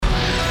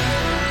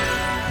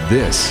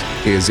This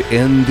is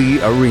In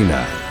the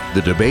Arena,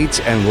 the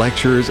debates and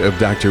lectures of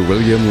Dr.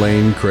 William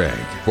Lane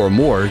Craig. For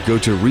more, go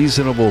to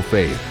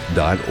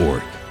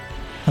reasonablefaith.org.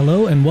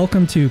 Hello and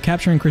welcome to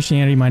Capturing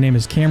Christianity. My name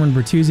is Cameron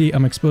Bertuzzi.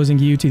 I'm exposing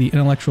you to the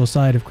intellectual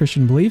side of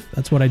Christian belief.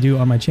 That's what I do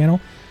on my channel.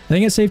 I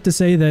think it's safe to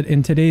say that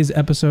in today's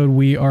episode,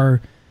 we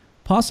are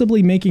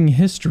possibly making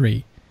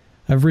history.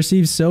 I've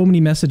received so many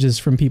messages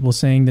from people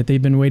saying that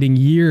they've been waiting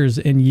years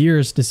and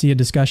years to see a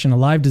discussion, a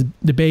live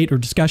debate or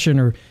discussion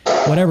or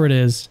whatever it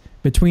is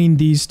between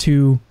these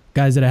two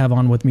guys that I have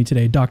on with me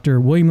today, Dr.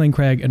 William Lane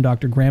Craig and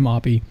Dr. Graham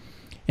Oppy.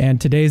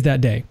 And today's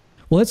that day.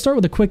 Well, let's start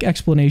with a quick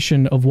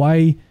explanation of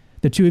why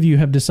the two of you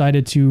have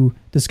decided to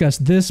discuss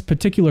this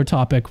particular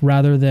topic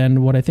rather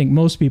than what I think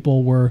most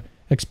people were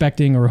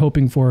expecting or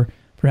hoping for,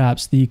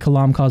 perhaps the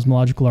Kalam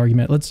cosmological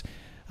argument. Let's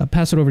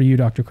pass it over to you,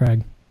 Dr.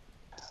 Craig.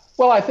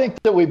 Well, I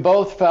think that we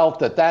both felt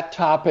that that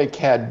topic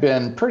had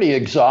been pretty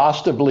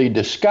exhaustively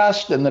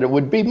discussed and that it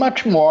would be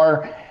much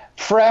more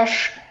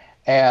fresh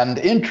and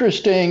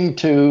interesting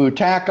to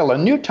tackle a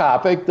new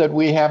topic that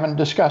we haven't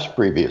discussed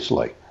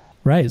previously.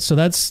 Right. So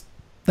that's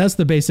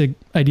the basic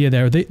idea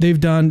there. They've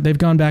gone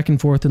back and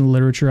forth in the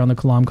literature on the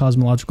Kalam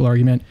cosmological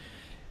argument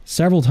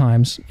several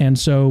times. And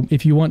so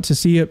if you want to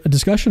see a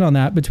discussion on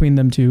that between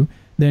them two,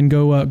 then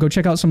go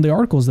check out some of the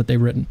articles that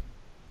they've written.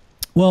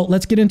 Well,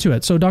 let's get into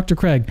it. So Dr.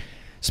 Craig,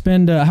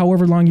 spend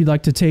however long you'd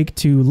like to take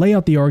to lay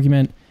out the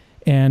argument.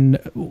 And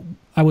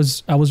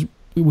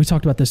we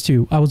talked about this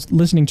too. I was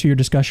listening to your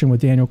discussion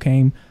with Daniel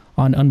Kame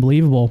on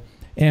Unbelievable.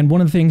 And one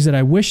of the things that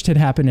I wished had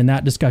happened in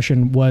that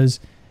discussion was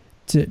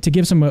to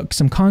give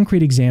some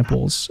concrete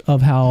examples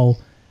of how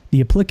the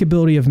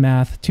applicability of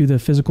math to the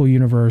physical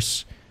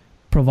universe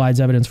provides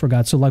evidence for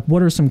God. So like,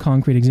 what are some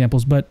concrete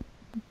examples? But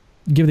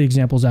give the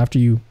examples after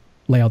you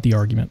lay out the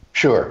argument.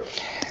 Sure.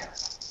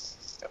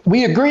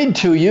 We agreed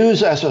to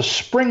use as a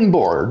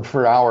springboard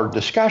for our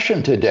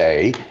discussion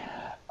today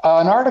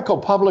an article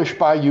published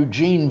by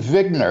Eugene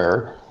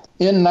Wigner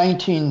in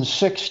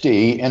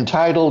 1960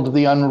 entitled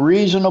The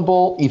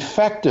Unreasonable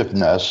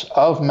Effectiveness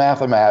of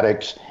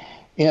Mathematics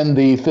in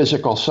the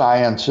Physical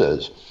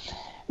Sciences.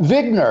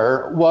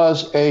 Wigner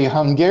was a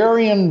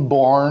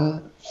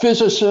Hungarian-born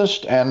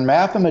physicist and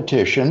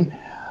mathematician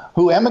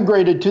who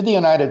emigrated to the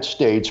United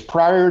States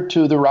prior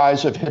to the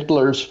rise of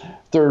Hitler's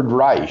Third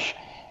Reich.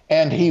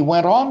 And he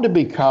went on to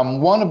become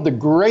one of the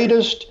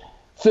greatest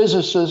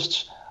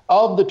physicists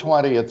of the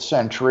 20th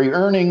century,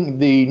 earning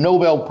the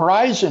Nobel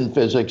Prize in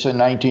Physics in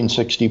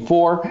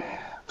 1964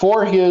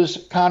 for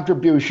his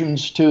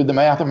contributions to the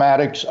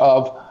mathematics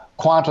of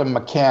quantum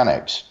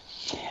mechanics.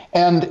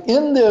 And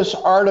in this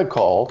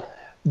article,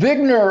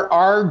 Wigner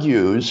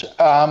argues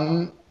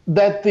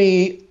that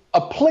the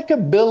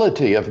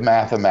applicability of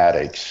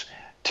mathematics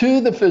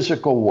to the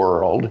physical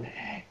world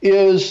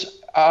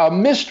is a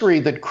mystery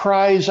that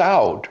cries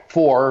out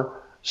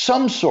for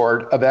some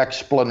sort of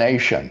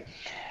explanation.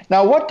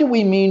 Now, what do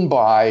we mean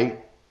by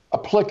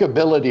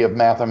applicability of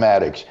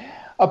mathematics?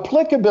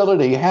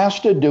 Applicability has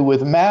to do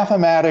with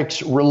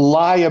mathematics'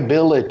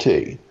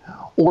 reliability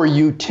or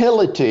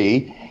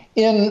utility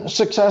in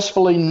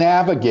successfully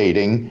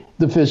navigating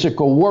the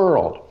physical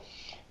world.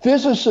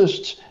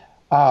 Physicists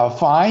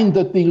find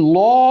that the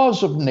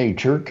laws of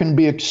nature can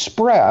be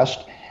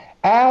expressed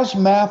as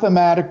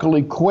mathematical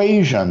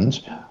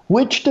equations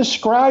which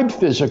describe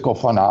physical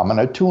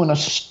phenomena to an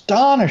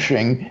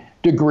astonishing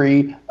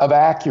degree of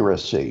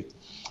accuracy.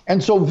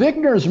 And so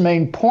Wigner's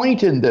main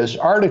point in this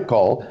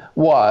article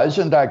was,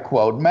 and I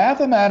quote,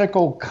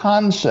 mathematical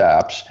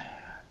concepts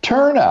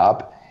turn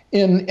up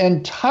in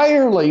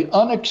entirely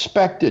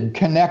unexpected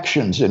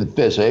connections in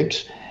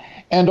physics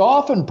and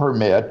often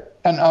permit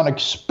an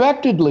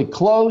unexpectedly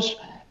close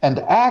and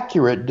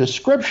accurate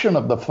description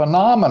of the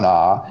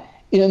phenomena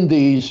in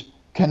these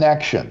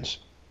connections.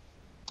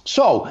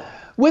 So,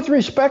 with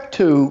respect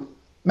to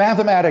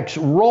mathematics'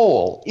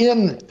 role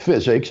in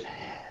physics,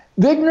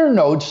 Wigner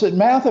notes that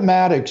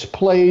mathematics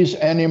plays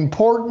an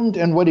important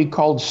and what he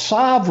called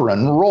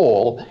sovereign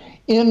role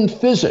in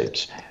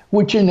physics,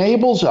 which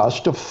enables us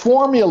to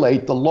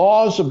formulate the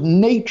laws of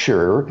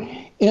nature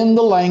in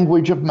the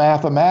language of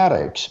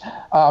mathematics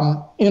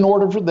in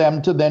order for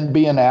them to then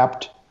be an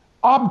apt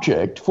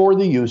object for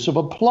the use of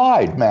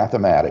applied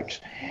mathematics.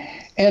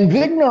 And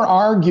Wigner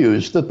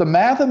argues that the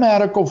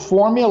mathematical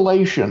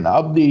formulation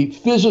of the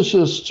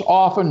physicist's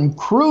often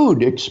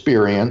crude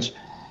experience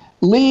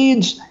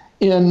leads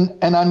in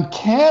an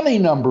uncanny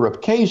number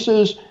of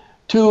cases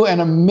to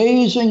an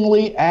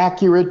amazingly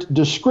accurate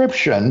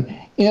description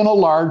in a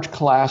large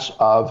class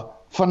of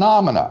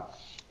phenomena.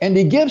 And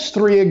he gives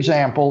three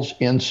examples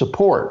in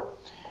support.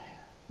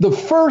 The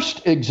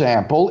first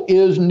example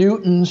is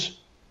Newton's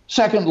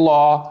second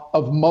law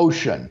of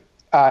motion,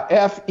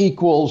 F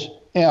equals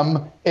ma,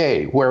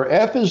 where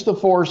F is the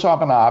force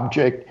of an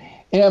object,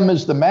 m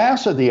is the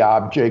mass of the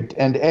object,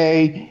 and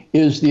a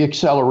is the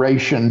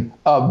acceleration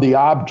of the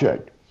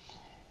object.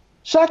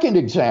 Second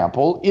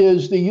example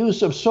is the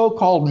use of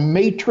so-called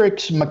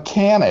matrix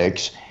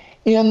mechanics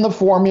in the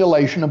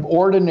formulation of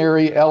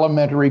ordinary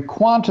elementary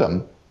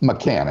quantum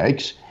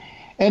mechanics.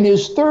 And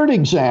his third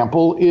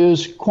example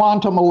is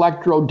quantum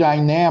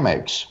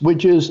electrodynamics,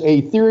 which is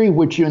a theory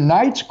which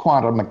unites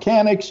quantum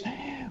mechanics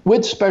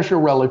with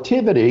special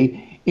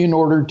relativity in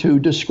order to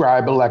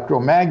describe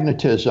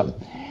electromagnetism.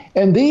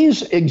 And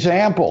these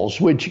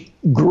examples, which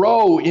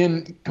grow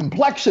in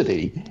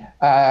complexity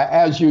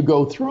as you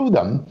go through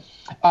them,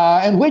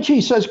 and which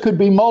he says could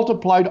be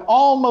multiplied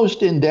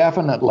almost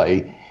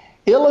indefinitely,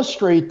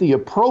 illustrate the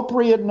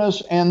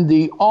appropriateness and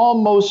the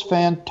almost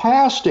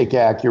fantastic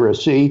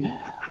accuracy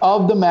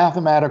of the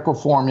mathematical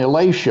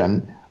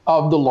formulation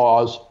of the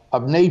laws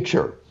of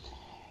nature.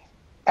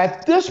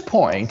 At this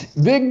point,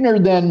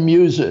 Wigner then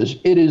muses,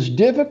 it is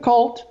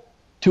difficult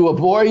to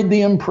avoid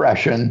the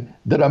impression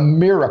that a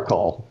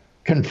miracle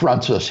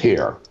confronts us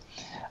here.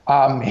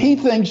 He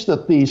thinks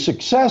that the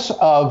success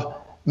of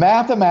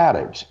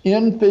mathematics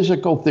in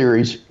physical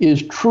theories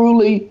is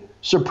truly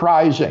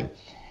surprising.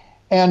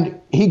 And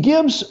he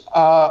gives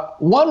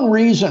one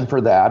reason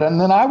for that,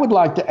 and then I would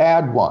like to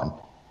add one.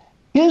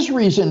 His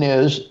reason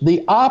is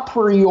the a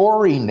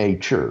priori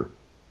nature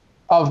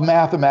of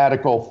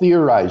mathematical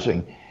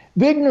theorizing.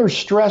 Wigner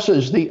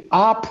stresses the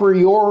a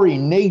priori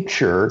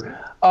nature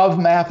of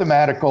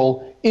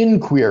mathematical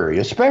inquiry,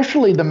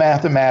 especially the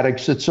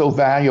mathematics that's so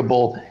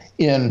valuable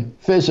in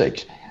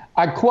physics.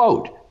 I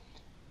quote,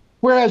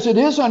 "Whereas it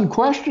is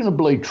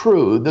unquestionably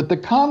true that the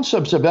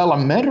concepts of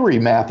elementary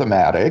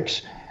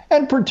mathematics,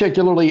 and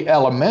particularly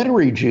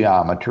elementary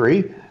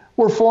geometry,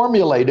 were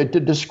formulated to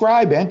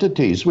describe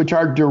entities which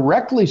are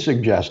directly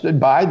suggested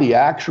by the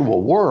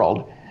actual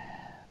world,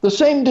 the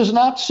same does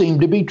not seem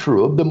to be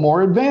true of the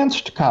more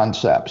advanced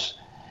concepts,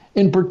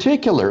 in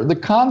particular the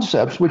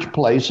concepts which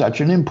play such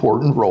an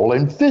important role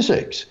in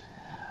physics.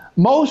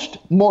 Most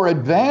more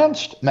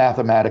advanced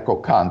mathematical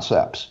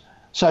concepts,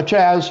 such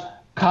as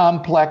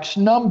complex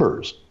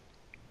numbers,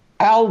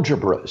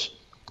 algebras,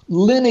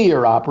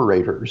 linear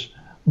operators,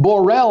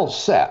 Borel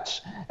sets,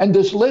 and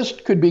this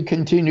list could be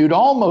continued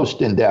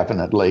almost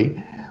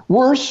indefinitely,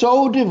 were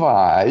so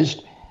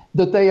devised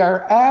that they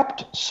are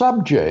apt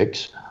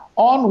subjects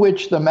on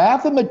which the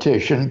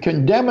mathematician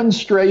can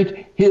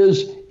demonstrate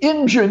his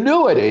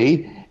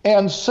ingenuity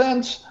and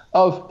sense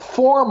of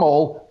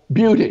formal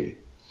beauty."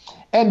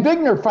 And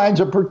Wigner finds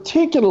a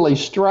particularly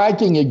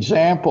striking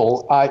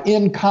example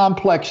in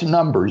complex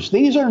numbers.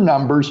 These are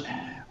numbers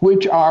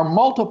which are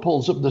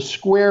multiples of the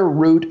square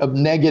root of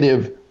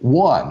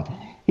 -1.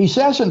 He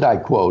says, and I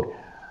quote,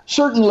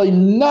 "Certainly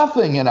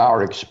nothing in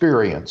our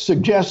experience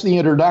suggests the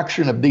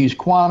introduction of these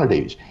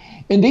quantities.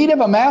 Indeed, if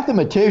a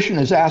mathematician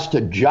is asked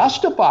to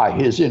justify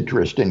his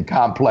interest in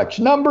complex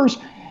numbers,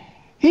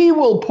 he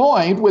will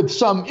point with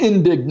some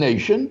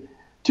indignation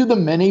to the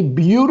many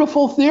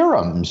beautiful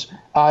theorems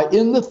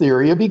in the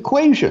theory of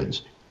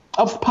equations,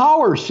 of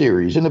power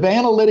series, and of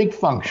analytic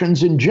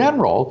functions in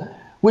general,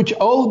 which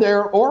owe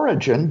their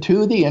origin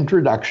to the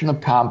introduction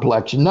of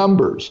complex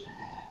numbers.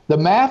 The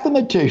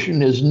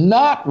mathematician is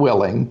not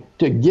willing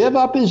to give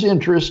up his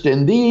interest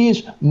in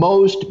these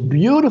most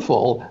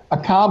beautiful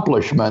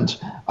accomplishments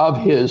of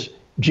his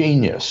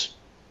genius."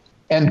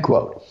 End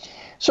quote.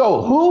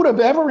 So who would have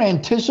ever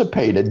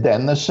anticipated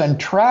then the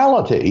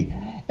centrality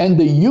and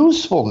the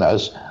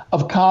usefulness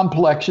of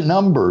complex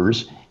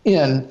numbers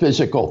in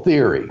physical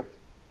theory?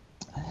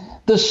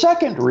 The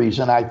second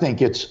reason I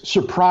think it's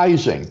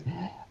surprising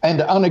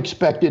and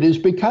unexpected is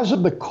because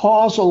of the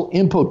causal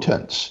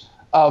impotence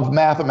of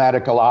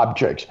mathematical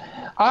objects.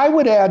 I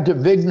would add to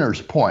Wigner's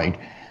point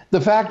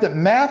the fact that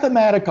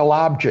mathematical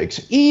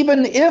objects,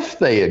 even if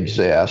they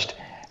exist,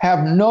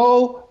 have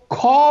no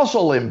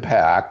causal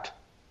impact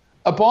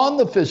upon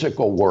the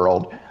physical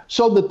world,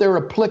 so that their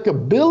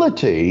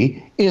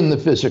applicability in the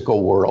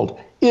physical world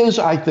is,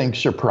 I think,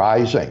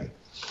 surprising.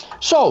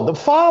 So the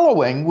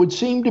following would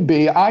seem to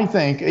be, I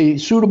think, a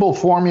suitable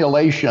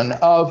formulation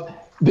of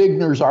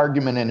Wigner's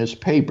argument in his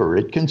paper.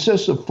 It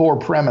consists of 4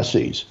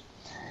 premises.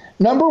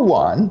 Number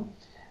 1,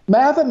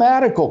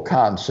 mathematical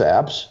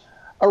concepts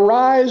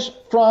arise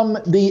from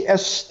the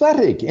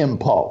aesthetic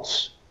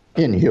impulse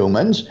in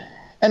humans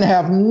and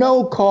have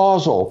no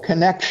causal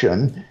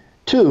connection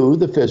to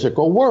the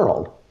physical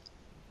world.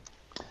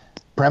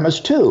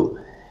 Premise 2,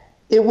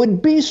 it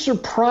would be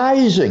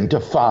surprising to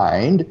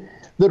find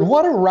that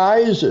what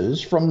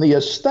arises from the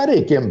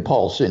aesthetic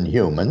impulse in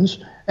humans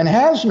and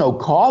has no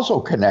causal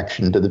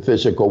connection to the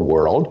physical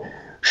world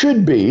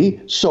should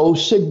be so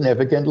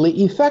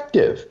significantly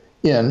effective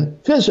in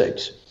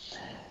physics.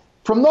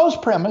 From those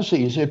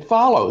premises, it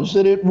follows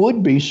that it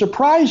would be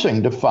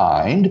surprising to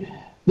find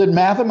that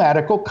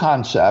mathematical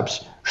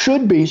concepts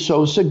should be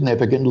so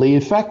significantly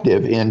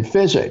effective in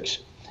physics.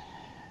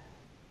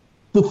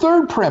 The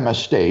third premise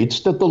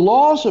states that the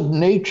laws of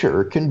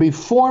nature can be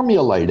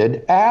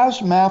formulated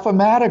as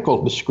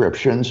mathematical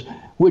descriptions,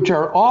 which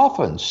are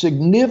often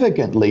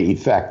significantly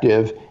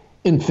effective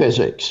in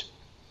physics.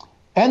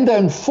 And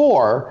then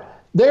 4,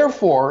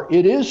 therefore,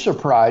 it is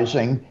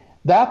surprising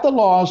that the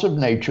laws of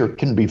nature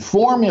can be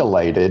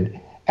formulated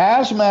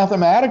as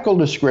mathematical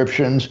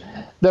descriptions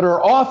that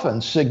are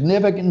often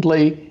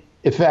significantly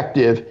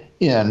effective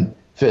in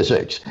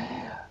physics.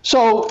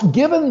 So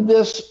given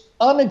this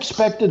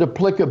unexpected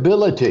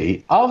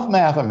applicability of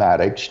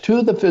mathematics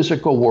to the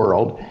physical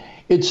world,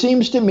 it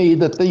seems to me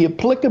that the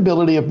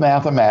applicability of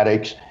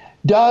mathematics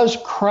does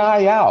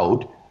cry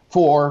out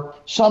for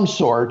some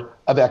sort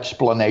of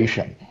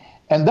explanation.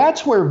 And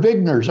that's where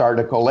Wigner's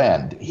article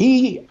ends.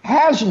 He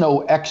has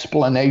no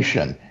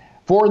explanation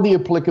for the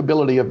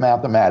applicability of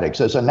mathematics.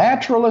 As a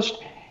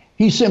naturalist,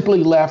 he's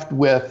simply left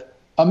with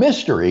a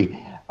mystery.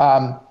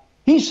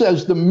 He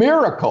says the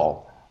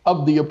miracle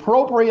of the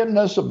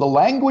appropriateness of the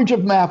language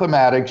of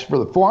mathematics for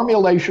the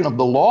formulation of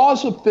the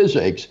laws of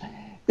physics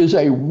is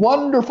a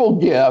wonderful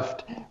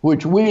gift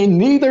which we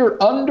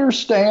neither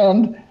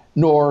understand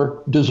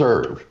nor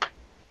deserve.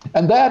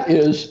 And that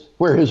is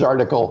where his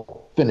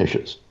article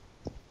finishes.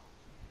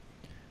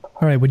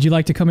 All right, would you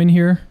like to come in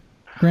here,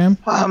 Graham?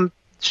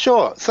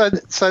 Sure. So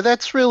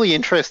that's really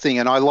interesting,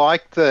 and I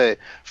like the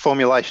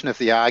formulation of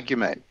the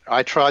argument.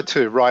 I tried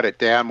to write it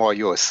down while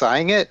you were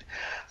saying it,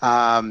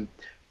 and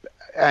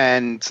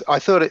I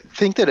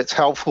think that it's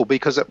helpful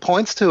because it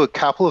points to a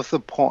couple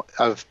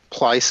of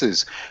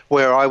places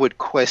where I would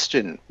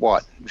question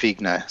what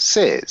Wigner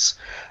says.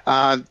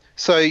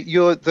 So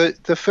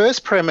the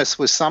first premise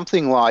was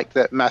something like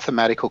that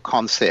mathematical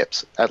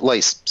concepts, at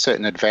least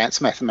certain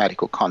advanced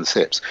mathematical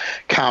concepts,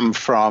 come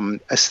from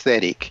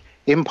aesthetic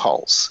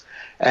impulse.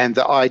 And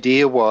the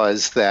idea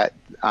was that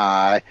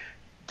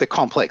the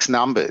complex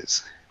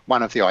numbers,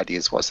 one of the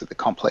ideas was that the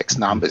complex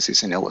numbers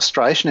is an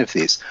illustration of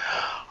this.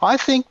 I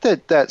think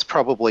that that's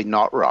probably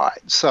not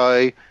right.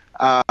 So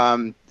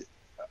I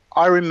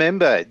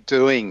remember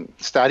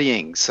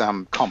studying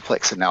some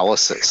complex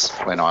analysis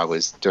when I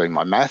was doing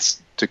my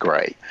maths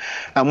degree.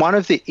 And one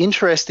of the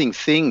interesting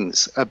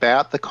things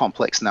about the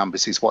complex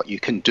numbers is what you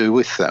can do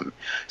with them.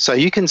 So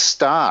you can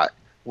start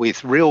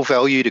with real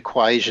valued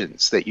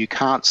equations that you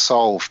can't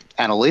solve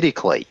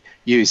analytically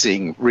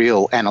using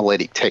real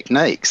analytic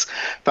techniques.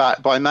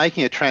 But by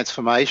making a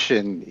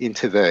transformation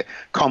into the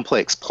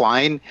complex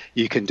plane,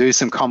 you can do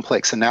some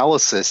complex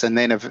analysis, and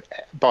then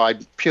by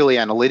purely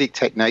analytic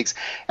techniques,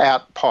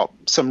 out pop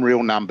some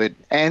real numbered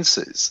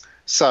answers.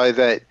 So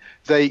that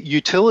the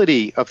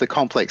utility of the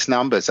complex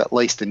numbers, at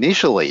least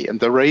initially,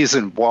 and the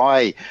reason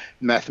why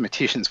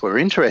mathematicians were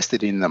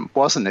interested in them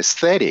wasn't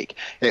aesthetic.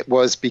 It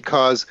was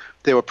because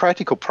there were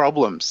practical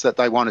problems that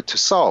they wanted to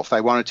solve.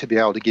 They wanted to be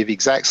able to give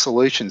exact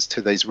solutions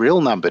to these real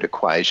numbered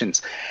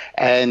equations.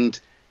 And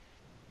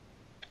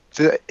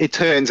it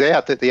turns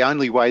out that the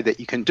only way that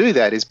you can do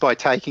that is by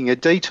taking a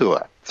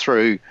detour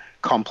through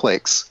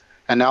complex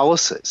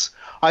analysis.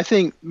 I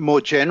think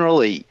more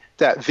generally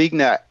that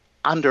Wigner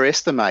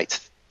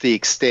underestimates the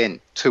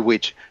extent to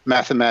which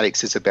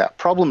mathematics is about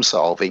problem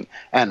solving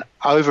and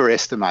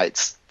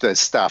overestimates the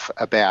stuff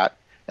about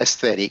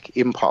aesthetic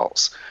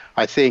impulse.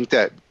 I think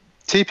that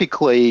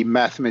typically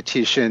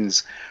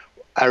mathematicians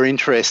are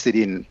interested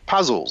in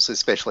puzzles,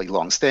 especially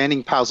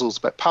long-standing puzzles,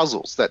 but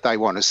puzzles that they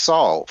want to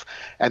solve.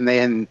 And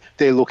then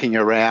they're looking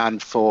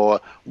around for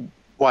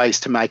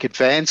ways to make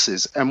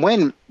advances. And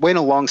when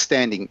a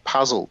long-standing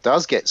puzzle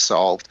does get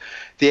solved,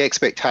 the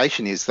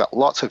expectation is that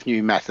lots of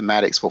new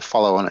mathematics will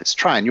follow on its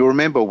train. You'll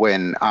remember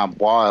when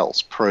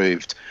Wiles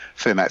proved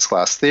Fermat's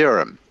last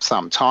theorem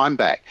some time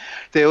back,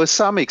 there were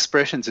some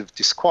expressions of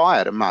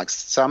disquiet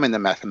amongst some in the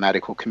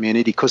mathematical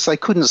community because they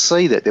couldn't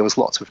see that there was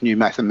lots of new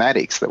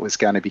mathematics that was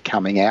going to be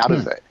coming out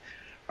of it.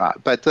 Right.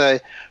 But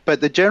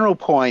the general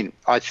point,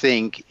 I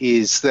think,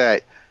 is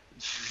that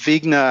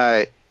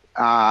Wigner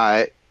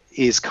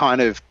is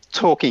kind of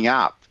talking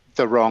up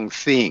the wrong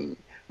thing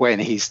when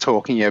he's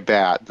talking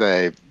about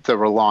the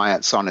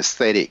reliance on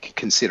aesthetic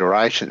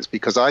considerations,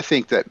 because I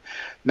think that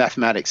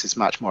mathematics is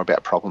much more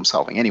about problem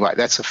solving. Anyway,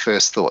 that's the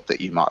first thought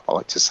that you might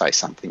like to say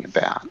something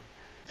about.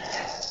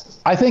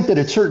 I think that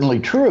it's certainly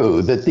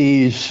true that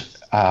these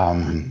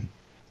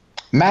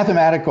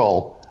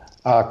mathematical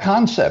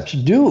concepts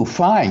do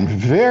find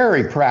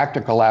very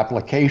practical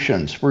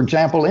applications. For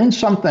example, in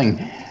something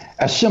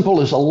as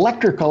simple as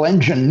electrical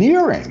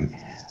engineering,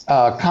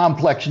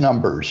 complex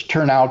numbers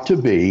turn out to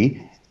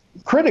be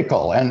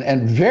critical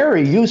and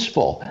very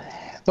useful.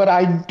 But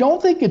I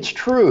don't think it's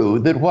true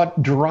that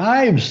what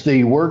drives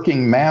the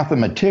working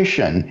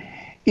mathematician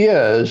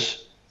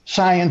is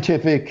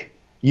scientific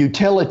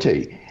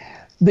utility.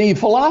 The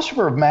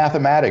philosopher of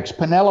mathematics,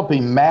 Penelope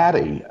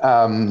Maddy,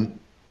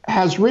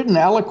 has written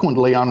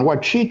eloquently on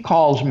what she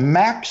calls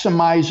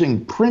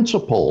maximizing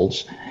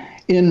principles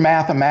in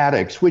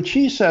mathematics, which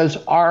she says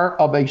are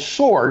of a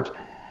sort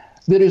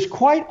that is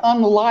quite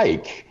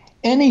unlike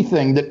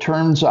anything that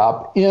turns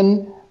up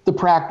in the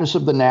practice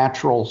of the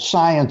natural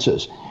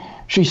sciences.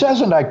 She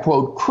says, and I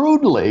quote,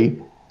 "Crudely,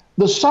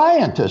 the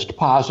scientist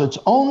posits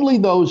only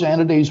those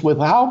entities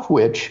without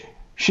which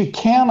she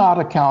cannot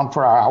account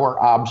for our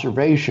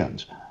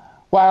observations,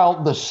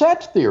 while the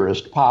set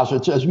theorist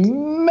posits as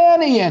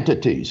many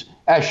entities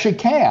as she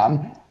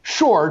can,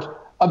 short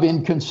of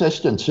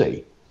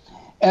inconsistency."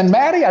 And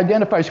Maddy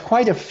identifies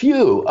quite a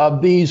few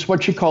of these,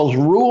 what she calls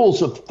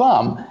rules of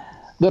thumb,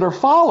 that are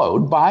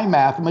followed by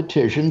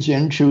mathematicians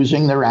in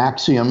choosing their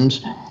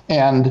axioms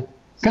and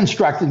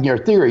constructing their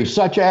theories,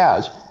 such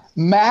as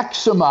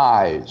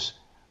maximize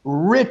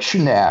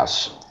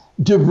richness,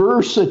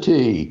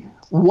 diversity,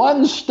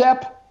 one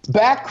step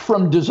back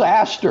from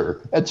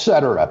disaster,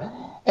 etc.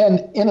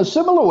 And in a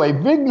similar way,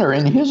 Wigner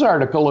in his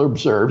article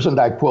observes, and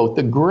I quote,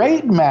 "The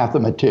great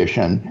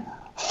mathematician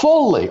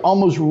fully,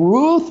 almost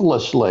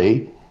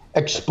ruthlessly,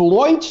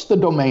 exploits the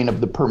domain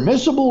of the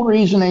permissible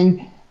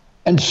reasoning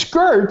and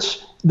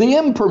skirts the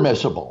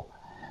impermissible."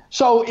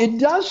 So it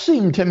does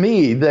seem to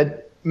me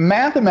that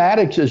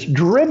mathematics is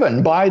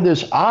driven by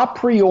this a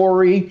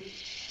priori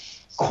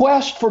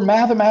quest for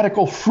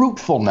mathematical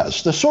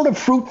fruitfulness, the sort of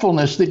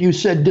fruitfulness that you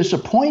said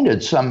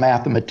disappointed some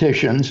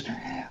mathematicians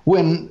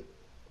when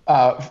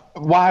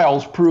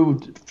Wiles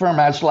proved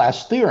Fermat's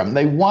last theorem.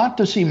 They want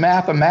to see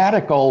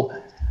mathematical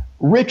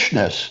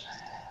richness,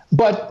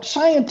 but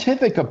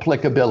scientific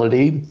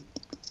applicability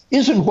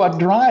isn't what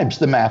drives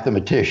the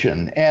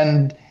mathematician.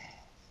 And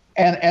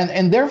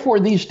therefore,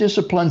 these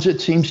disciplines,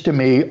 it seems to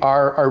me,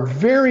 are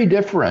very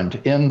different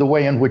in the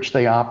way in which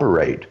they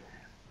operate.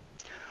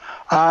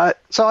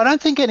 So I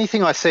don't think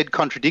anything I said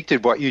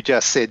contradicted what you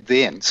just said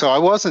then. So I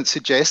wasn't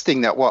suggesting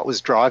that what was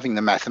driving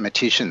the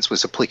mathematicians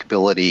was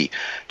applicability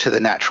to the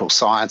natural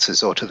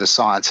sciences or to the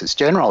sciences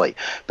generally,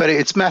 but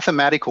it's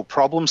mathematical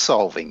problem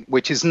solving,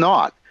 which is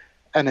not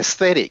an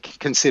aesthetic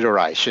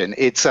consideration.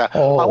 It's I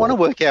want to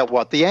work out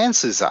what the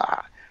answers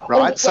are,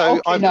 right?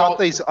 So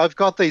okay, I've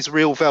got these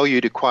real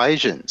valued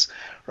equations,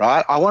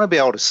 right? I want to be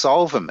able to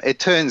solve them. It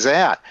turns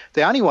out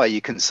the only way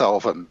you can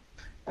solve them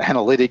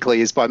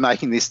analytically is by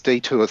making this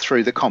detour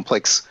through the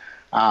complex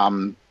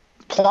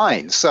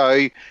plane.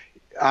 So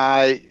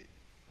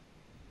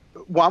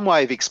one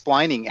way of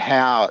explaining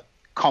how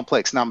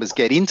complex numbers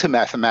get into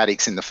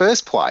mathematics in the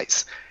first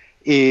place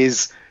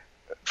is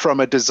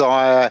from a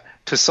desire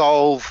to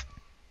solve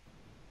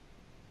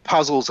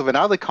puzzles of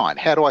another kind.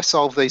 How do I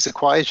solve these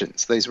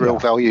equations, these real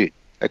value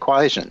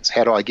equations?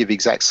 How do I give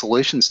exact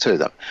solutions to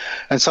them?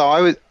 And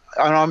so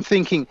I'm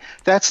thinking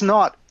that's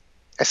not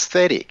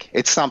aesthetic,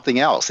 it's something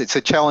else. It's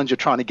a challenge of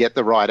trying to get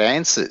the right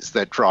answers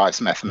that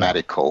drives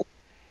mathematical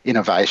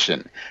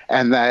innovation.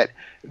 And that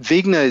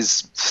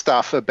Wigner's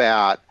stuff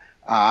about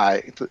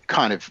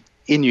kind of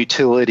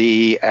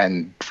inutility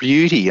and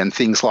beauty and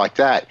things like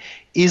that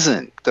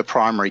isn't the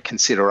primary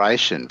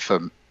consideration for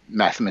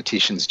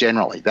mathematicians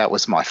generally. That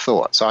was my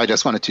thought. So I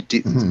just wanted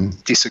to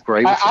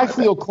disagree with I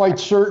feel quite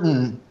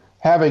certain,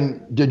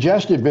 having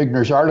digested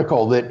Wigner's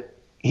article, that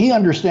he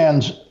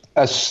understands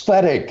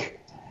aesthetic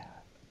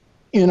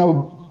in a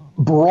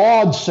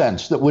broad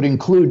sense that would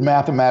include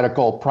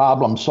mathematical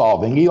problem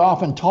solving. He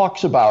often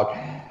talks about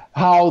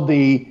how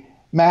the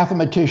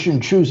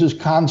mathematician chooses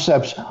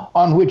concepts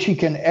on which he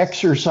can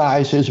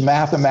exercise his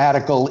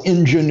mathematical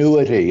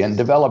ingenuity and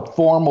develop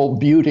formal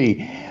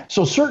beauty.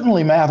 So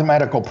certainly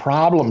mathematical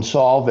problem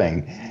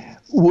solving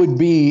would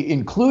be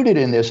included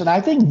in this. And I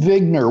think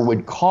Wigner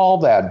would call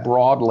that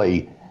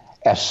broadly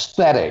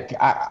aesthetic.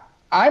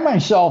 I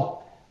myself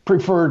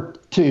prefer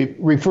to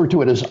refer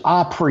to it as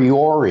a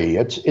priori.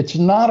 It's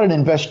not an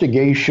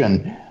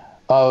investigation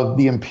of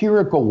the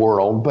empirical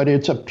world, but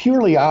it's a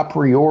purely a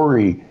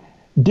priori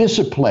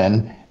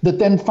discipline that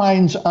then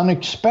finds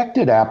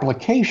unexpected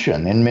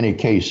application in many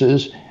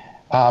cases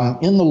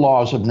in the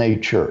laws of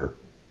nature.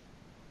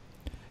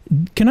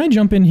 Can I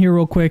jump in here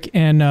real quick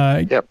and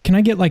can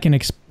I get like an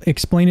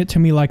explain it to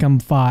me like I'm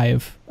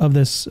 5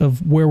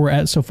 of where we're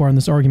at so far in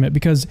this argument,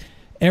 because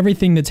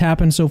everything that's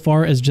happened so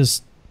far is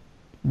just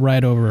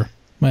right over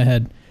my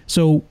head.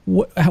 So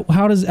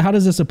how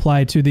does this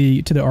apply to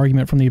the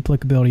argument from the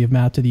applicability of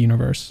math to the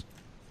universe?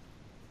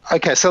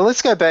 Okay, so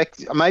let's go back.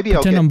 Maybe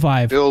I'll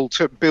get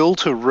Bill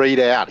to read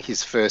out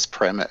his first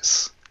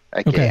premise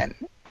again.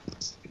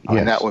 Okay.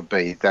 And that would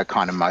be that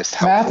kind of most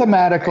helpful.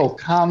 Mathematical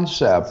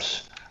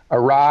concepts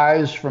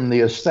arise from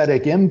the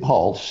aesthetic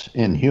impulse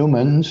in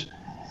humans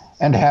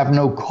and have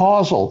no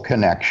causal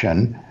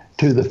connection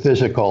to the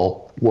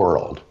physical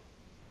world.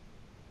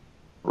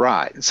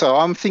 Right. So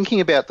I'm thinking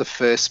about the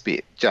first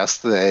bit,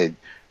 just the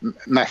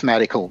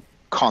mathematical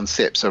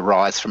concepts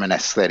arise from an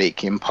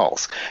aesthetic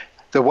impulse.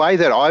 The way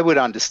that I would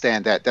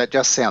understand that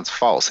just sounds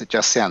false. It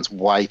just sounds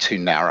way too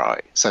narrow.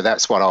 So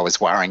that's what I was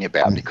worrying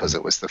about because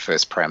it was the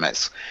first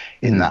premise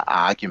in the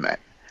argument.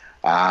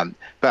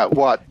 But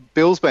what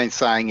Bill's been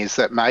saying is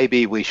that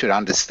maybe we should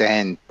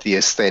understand the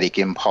aesthetic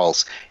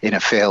impulse in a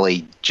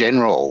fairly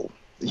general,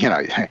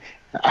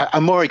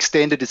 a more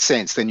extended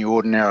sense than you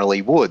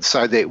ordinarily would,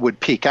 so that it would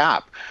pick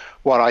up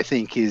what I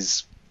think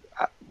is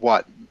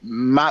what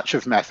much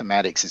of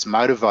mathematics is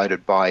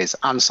motivated by is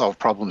unsolved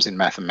problems in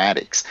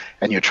mathematics,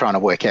 and you're trying to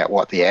work out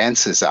what the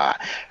answers are.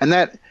 And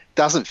that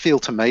doesn't feel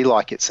to me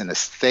like it's an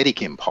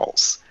aesthetic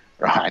impulse,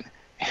 right?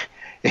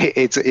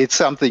 It's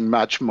something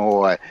much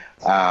more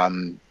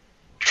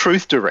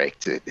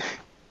truth-directed,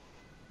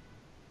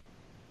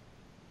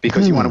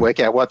 because you want to work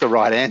out what the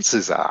right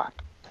answers are.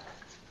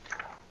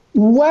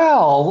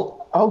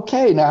 Well,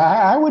 okay, now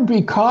I would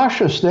be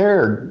cautious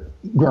there,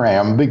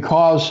 Graham,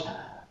 because,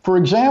 for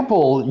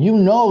example,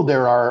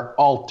 there are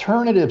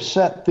alternative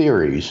set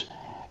theories,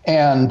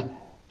 and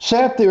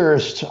Set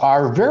theorists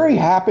are very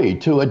happy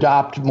to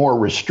adopt more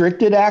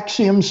restricted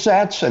axiom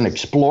sets and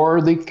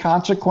explore the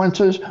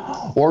consequences,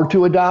 or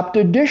to adopt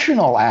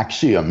additional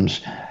axioms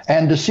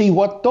and to see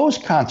what those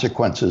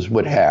consequences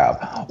would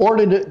have, or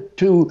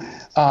to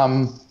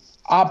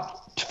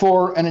opt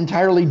for an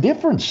entirely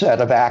different set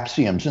of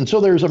axioms. And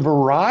so there's a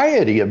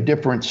variety of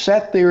different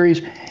set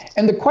theories.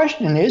 And the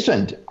question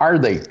isn't, are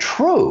they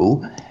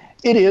true?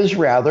 It is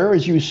rather,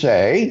 as you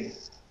say,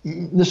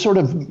 the sort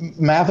of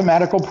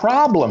mathematical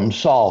problem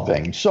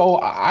solving. So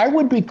I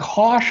would be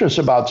cautious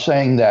about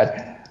saying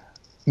that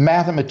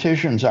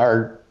mathematicians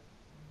are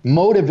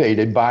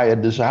motivated by a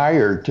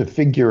desire to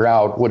figure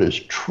out what is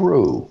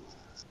true.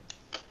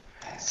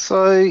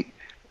 So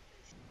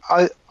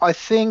I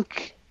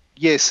think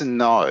yes and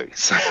no.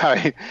 So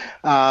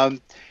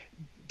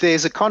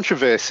there's a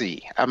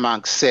controversy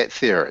amongst set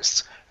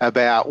theorists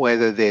about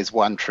whether there's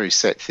one true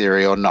set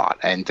theory or not.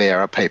 And there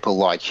are people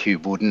like Hugh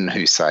Wooden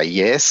who say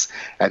yes,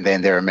 and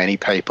then there are many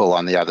people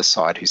on the other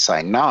side who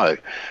say no.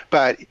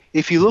 But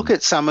if you look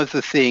at some of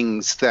the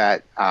things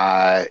that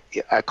are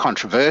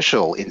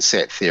controversial in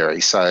set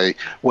theory, so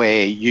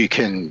where you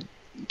can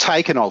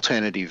take an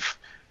alternative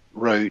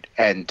route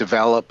and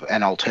develop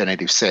an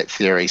alternative set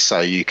theory,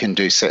 so you can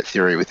do set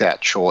theory without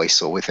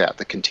choice or without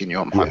the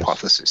continuum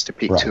hypothesis, to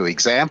pick two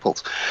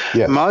examples.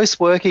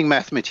 Most working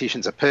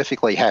mathematicians are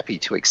perfectly happy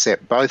to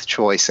accept both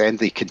choice and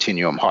the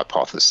continuum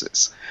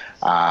hypothesis.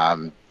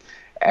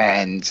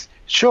 And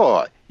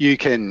sure, you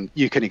can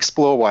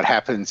explore what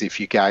happens if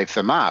you gave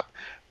them up,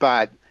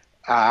 but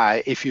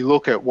if you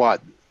look at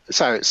what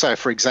so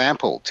for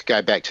example, to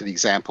go back to the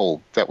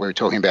example that we were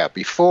talking about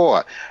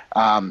before,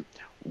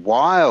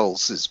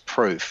 Wiles's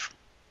proof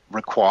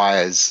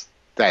requires,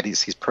 that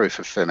is his proof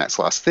of Fermat's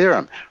last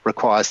theorem,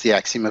 requires the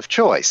axiom of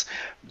choice.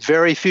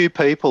 Very few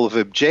people have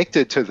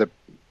objected to the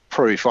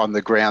proof on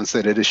the grounds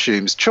that it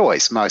assumes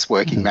choice. Most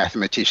working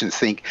mathematicians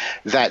think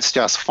that's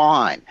just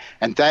fine.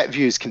 And that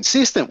view is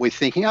consistent with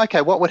thinking,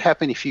 okay, what would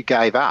happen if you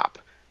gave up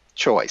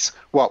choice?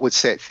 What would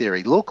set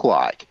theory look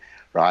like,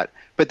 right?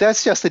 But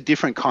that's just a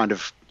different kind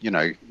of,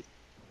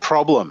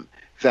 problem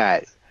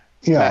that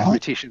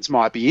mathematicians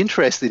might be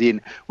interested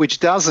in, which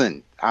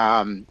doesn't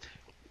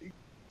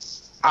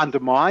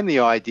undermine the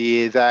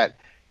idea that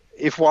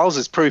if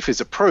Wiles's proof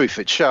is a proof,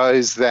 it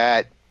shows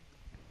that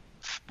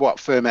what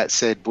Fermat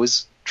said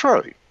was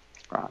true.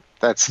 Right?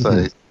 That's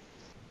the.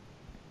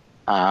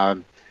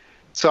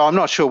 So I'm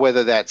not sure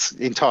whether that's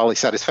entirely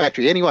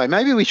satisfactory. Anyway,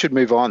 maybe we should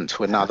move on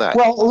to another.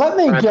 Well, let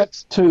me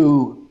get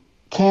to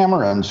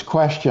Cameron's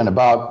question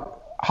about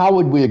how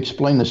would we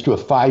explain this to a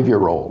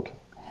 5-year-old.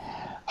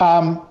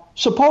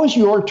 Suppose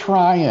you're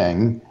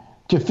trying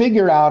to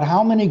figure out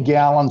how many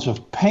gallons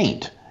of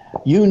paint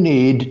you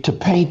need to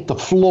paint the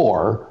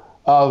floor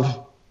of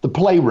the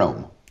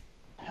playroom.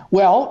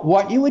 Well,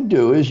 what you would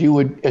do is you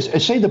would,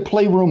 say the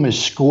playroom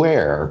is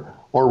square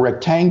or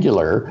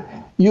rectangular,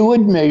 you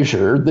would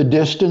measure the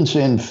distance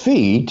in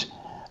feet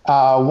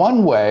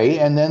one way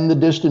and then the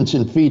distance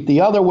in feet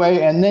the other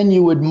way, and then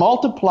you would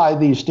multiply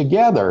these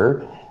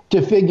together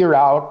to figure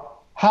out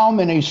how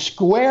many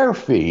square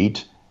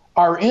feet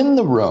are in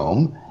the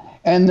room.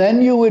 And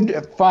then you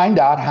would find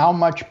out how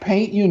much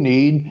paint you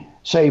need,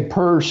 say,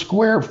 per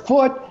square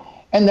foot,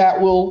 and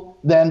that will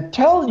then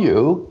tell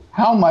you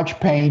how much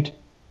paint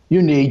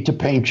you need to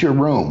paint your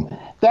room.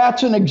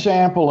 That's an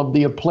example of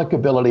the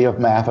applicability of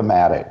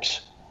mathematics.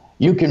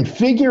 You can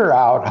figure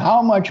out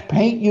how much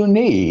paint you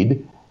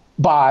need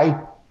by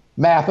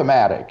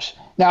mathematics.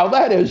 Now,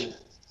 that is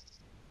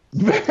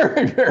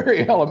very,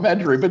 very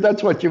elementary, but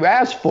that's what you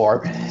asked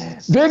for.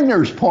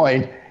 Wigner's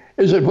point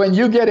is that when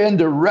you get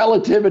into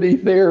relativity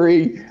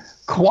theory,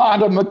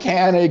 quantum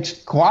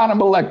mechanics, quantum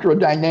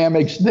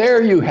electrodynamics,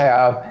 there you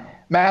have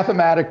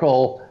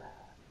mathematical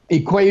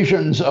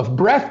equations of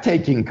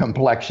breathtaking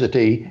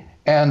complexity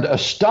and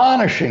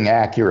astonishing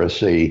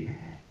accuracy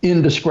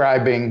in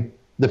describing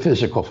the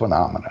physical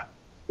phenomena.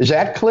 Is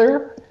that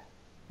clear?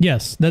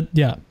 Yes,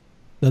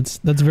 that's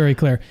very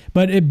clear.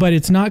 But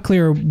it's not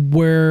clear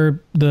where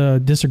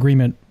the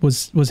disagreement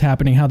was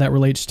happening, how that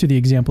relates to the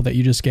example that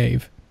you just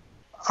gave.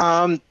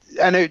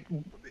 And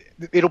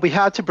it'll be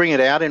hard to bring it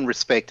out in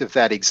respect of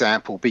that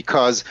example,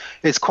 because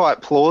it's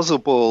quite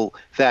plausible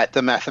that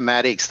the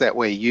mathematics that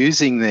we're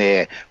using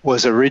there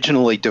was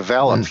originally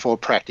developed for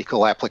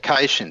practical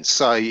applications.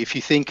 So if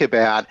you think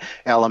about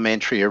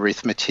elementary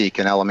arithmetic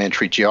and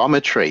elementary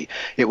geometry,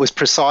 it was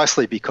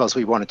precisely because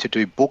we wanted to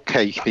do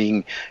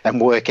bookkeeping and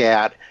work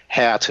out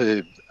how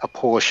to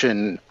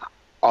apportion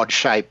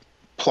odd-shaped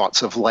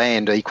plots of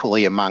land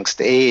equally amongst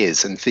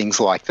heirs and things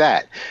like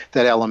that,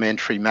 that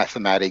elementary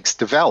mathematics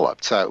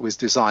developed. So it was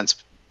designed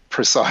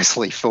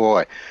precisely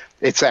for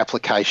its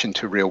application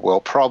to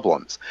real-world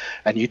problems.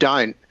 And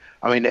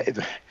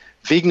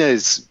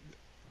Wigner's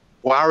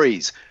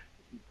worries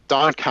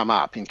don't come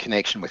up in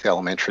connection with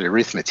elementary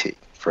arithmetic,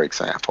 for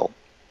example.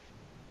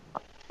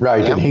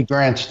 Right, and he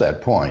grants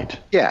that point.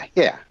 Yeah.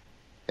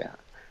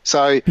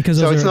 So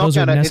because it's not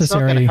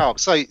going to help.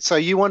 So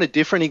you want a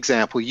different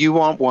example. You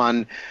want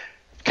one,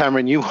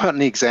 Cameron, you want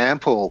an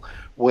example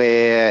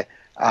where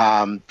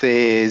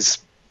there's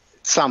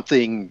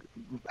something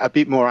a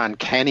bit more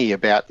uncanny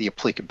about the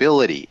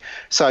applicability.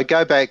 So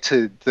go back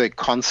to the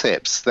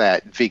concepts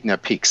that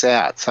Wigner picks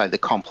out, so the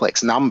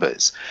complex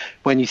numbers.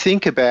 When you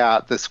think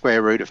about the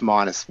square root of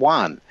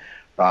 -1,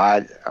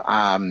 right,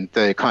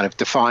 the kind of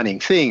defining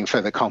thing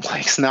for the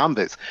complex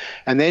numbers,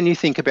 and then you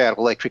think about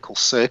electrical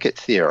circuit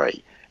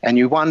theory, and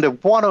you wonder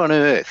what on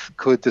earth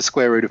could the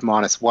square root of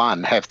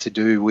 -1 have to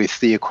do with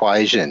the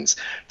equations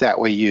that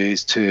we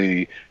use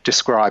to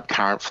describe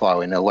current flow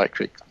in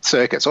electric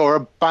circuits, or a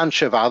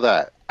bunch of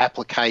other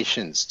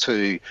applications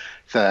to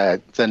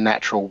the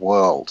natural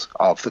world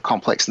of the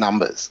complex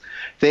numbers.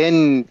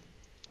 Then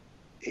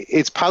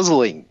it's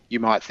puzzling, you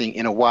might think,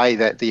 in a way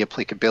that the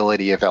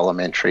applicability of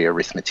elementary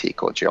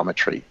arithmetic or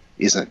geometry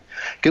isn't.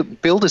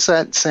 Bill, does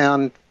that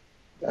sound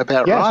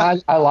about right?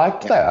 Yes, I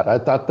liked that. I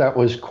thought that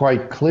was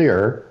quite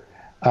clear.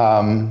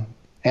 And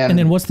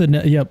then what's the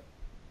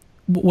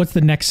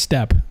next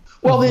step?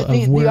 Well,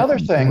 the other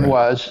thing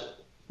was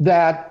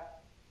that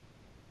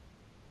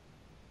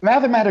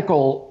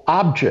mathematical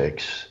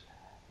objects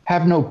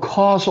have no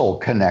causal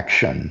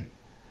connection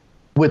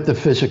with the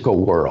physical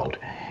world.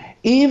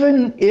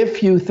 Even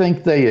if you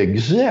think they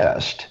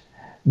exist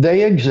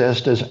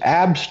as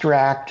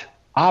abstract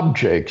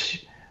objects,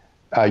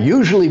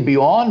 usually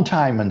beyond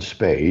time and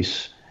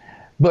space,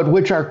 but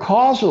which are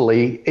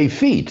causally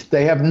effete.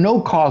 They have no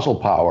causal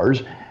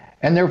powers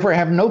and therefore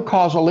have no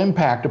causal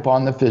impact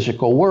upon the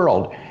physical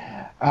world.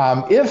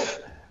 If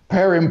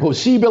per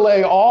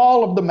impossibile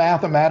all of the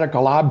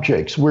mathematical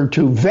objects were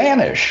to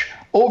vanish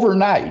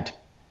overnight,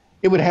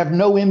 it would have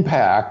no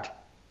impact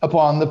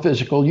upon the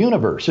physical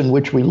universe in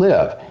which we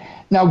live.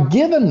 Now,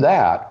 given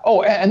that,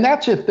 and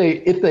that's if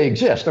they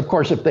exist. Of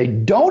course, if they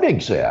don't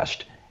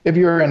exist, if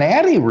you're an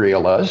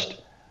anti-realist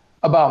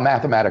about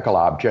mathematical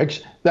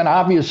objects, then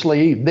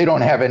obviously they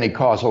don't have any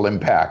causal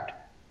impact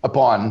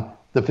upon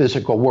the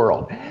physical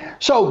world.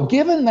 So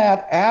given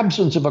that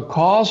absence of a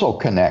causal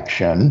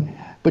connection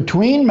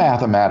between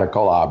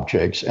mathematical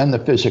objects and the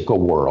physical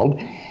world,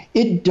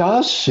 it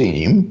does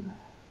seem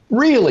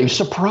really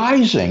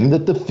surprising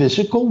that the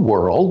physical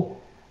world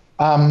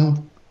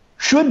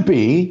should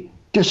be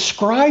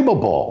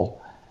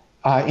describable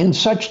in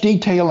such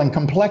detail and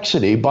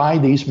complexity by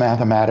these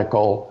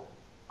mathematical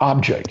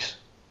objects.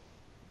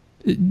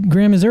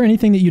 Graham, is there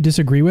anything that you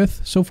disagree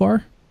with so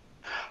far?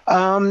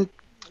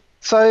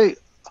 So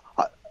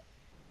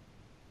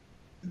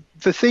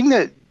the thing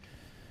that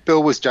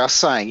Bill was just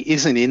saying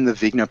isn't in the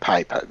Wigner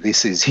paper.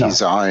 This is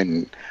his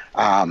own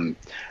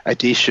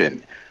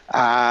edition.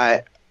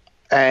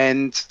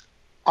 And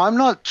I'm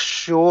not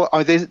sure.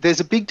 There's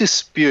a big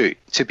dispute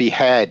to be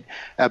had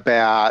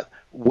about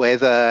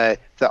whether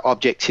the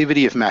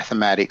objectivity of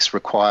mathematics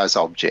requires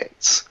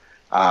objects.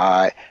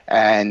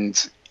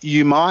 And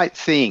you might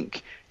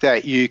think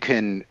that you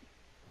can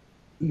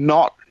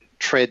not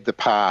tread the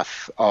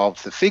path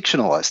of the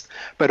fictionalist,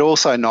 but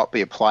also not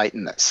be a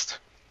Platonist,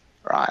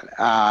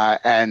 right?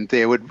 And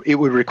it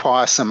would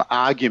require some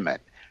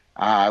argument,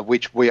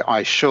 which we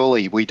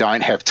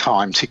don't have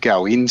time to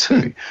go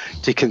into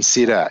to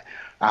consider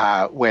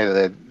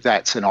whether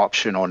that's an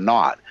option or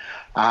not.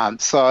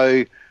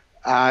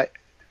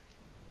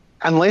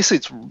 Unless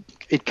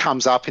it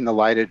comes up in the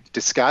later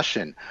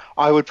discussion,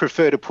 I would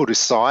prefer to put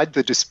aside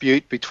the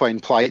dispute between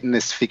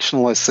Platonists,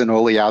 fictionalists, and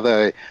all the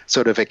other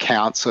sort of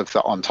accounts of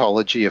the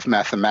ontology of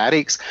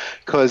mathematics,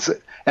 because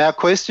our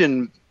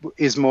question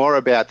is more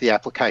about the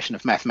application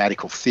of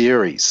mathematical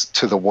theories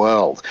to the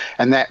world,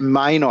 and that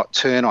may not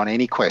turn on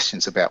any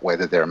questions about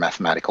whether there are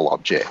mathematical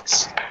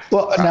objects.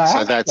 Well,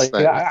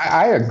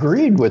 I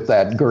agreed with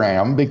that,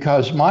 Graham,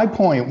 because my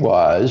point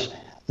was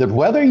that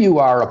whether you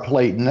are a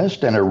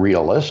Platonist and a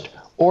realist,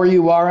 or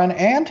you are an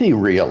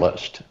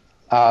anti-realist,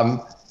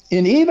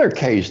 in either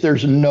case,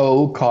 there's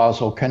no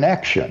causal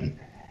connection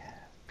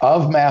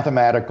of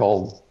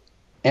mathematical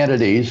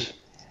entities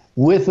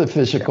with the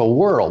physical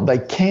world. They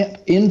can't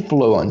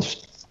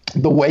influence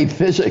the way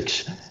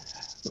physics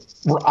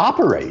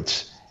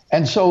operates.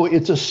 And so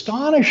it's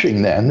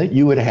astonishing then that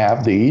you would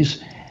have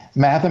these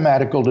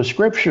mathematical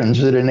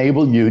descriptions that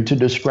enable you to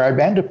describe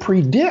and to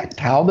predict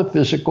how the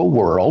physical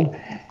world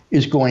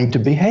is going to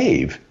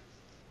behave.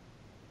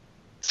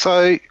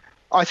 So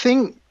I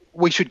think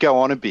we should go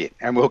on a bit,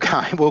 and we'll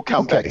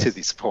come back to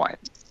this point.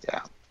 Yeah.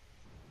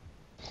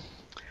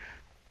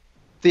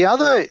 The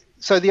other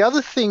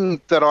thing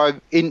that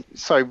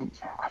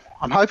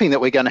I'm hoping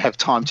that we're going to have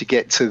time to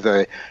get to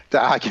the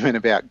argument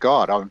about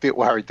God. I'm a bit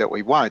worried that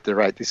we won't, the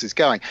rate this is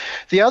going.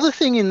 The other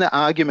thing in the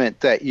argument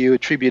that you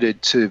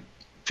attributed to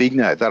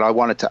Wigner that I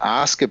wanted to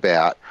ask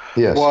about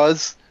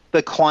was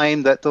the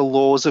claim that the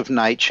laws of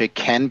nature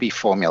can be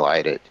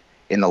formulated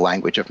in the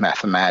language of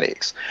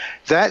mathematics.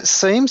 That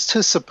seems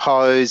to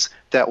suppose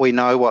that we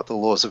know what the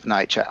laws of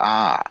nature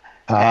are.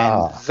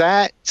 And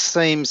that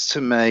seems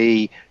to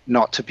me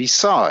not to be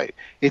so.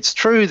 It's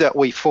true that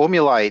we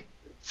formulate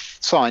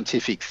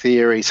scientific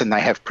theories and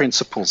they have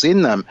principles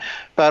in them,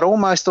 but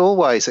almost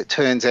always it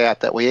turns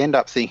out that we end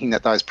up thinking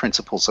that those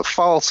principles are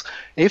false.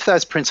 If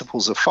those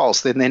principles are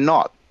false, then they're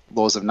not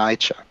laws of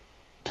nature.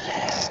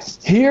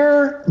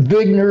 Here,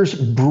 Wigner's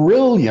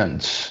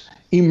brilliance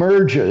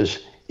emerges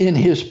in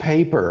his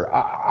paper.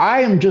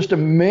 I am just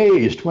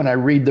amazed when I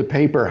read the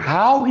paper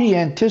how he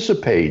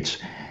anticipates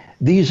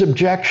these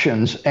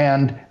objections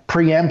and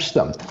preempts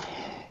them.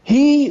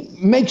 He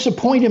makes a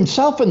point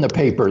himself in the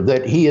paper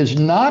that he is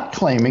not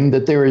claiming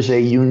that there is a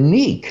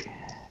unique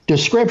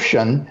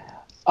description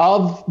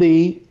of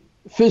the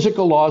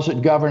physical laws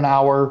that govern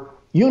our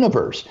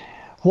universe.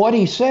 What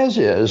he says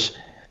is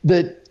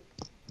that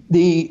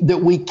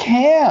we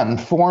can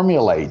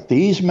formulate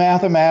these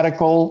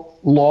mathematical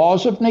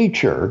laws of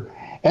nature,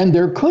 and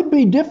there could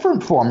be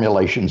different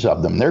formulations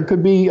of them. There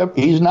could be,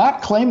 he's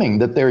not claiming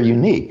that they're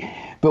unique,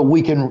 but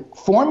we can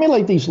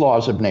formulate these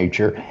laws of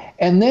nature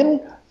and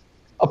then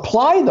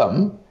apply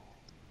them,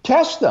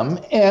 test them,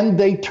 and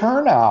they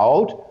turn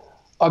out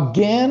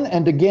again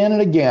and again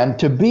and again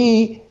to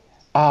be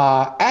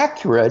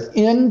accurate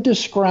in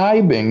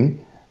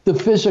describing the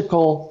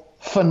physical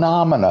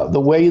phenomena,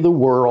 the way the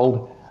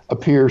world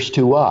appears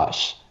to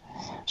us.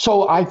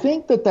 So I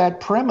think that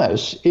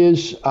premise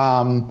is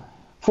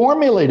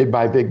formulated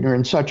by Wigner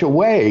in such a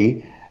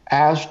way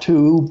as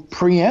to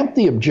preempt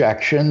the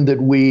objection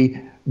that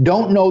we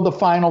don't know the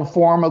final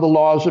form of the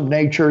laws of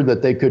nature,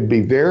 that they could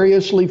be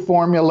variously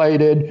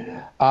formulated,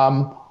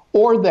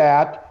 or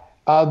that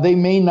they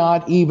may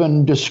not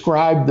even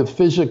describe the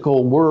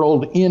physical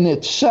world in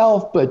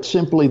itself, but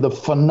simply the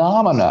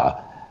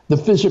phenomena, the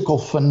physical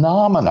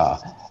phenomena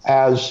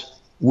as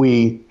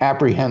we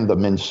apprehend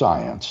them in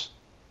science.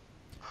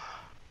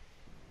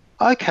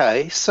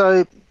 Okay,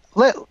 so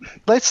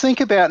let's think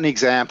about an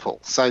example.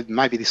 So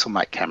maybe this will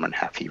make Cameron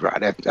happy,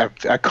 right?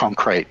 A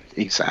concrete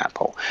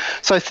example.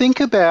 So think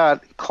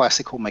about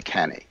classical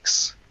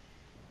mechanics,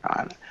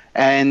 right?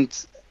 And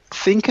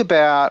think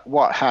about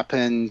what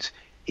happened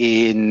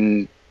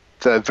in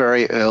the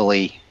very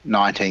early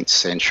 19th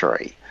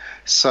century.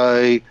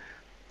 So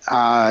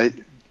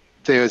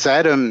there's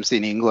Adams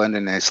in England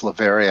and there's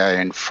Leverrier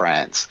in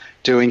France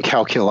doing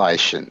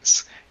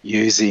calculations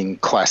using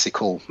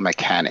classical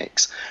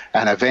mechanics.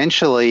 And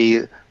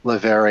eventually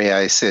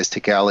Leverrier says to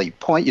Galilei,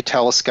 point your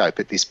telescope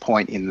at this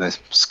point in the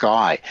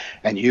sky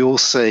and you'll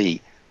see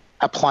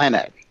a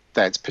planet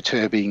that's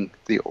perturbing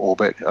the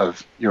orbit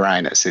of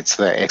Uranus. It's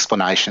the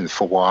explanation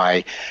for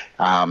why,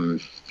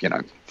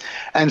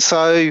 And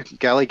so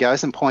Galilei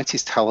goes and points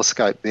his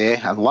telescope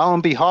there, and lo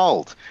and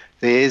behold,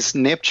 there's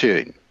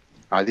Neptune.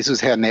 Right, this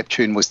was how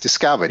Neptune was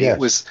discovered. Yes. It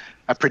was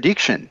a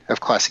prediction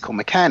of classical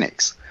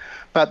mechanics.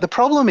 But the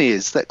problem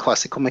is that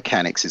classical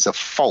mechanics is a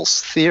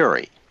false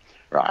theory,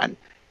 right?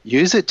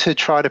 Use it to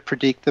try to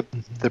predict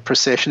the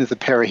precession of the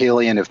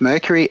perihelion of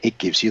Mercury, it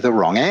gives you the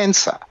wrong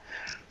answer,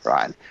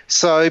 right?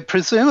 So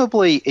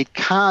presumably it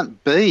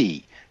can't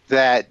be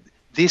that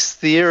this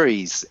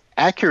theory's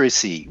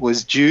accuracy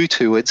was due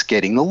to its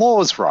getting the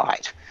laws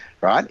right?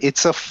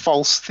 It's a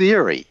false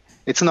theory.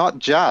 It's not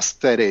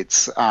just that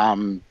it's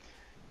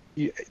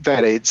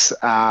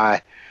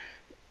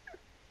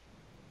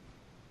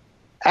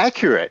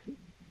accurate.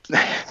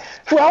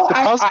 Well,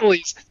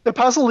 the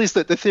puzzle is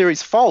that the theory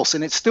is false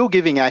and it's still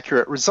giving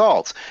accurate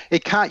results. You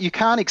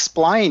can't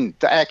explain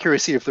the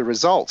accuracy of the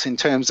results in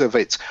terms of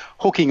its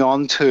hooking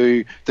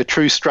onto the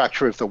true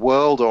structure of the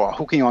world or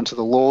hooking onto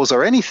the laws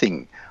or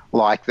anything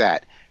like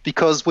that,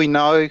 because we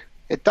know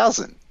it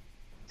doesn't.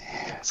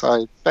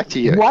 So back to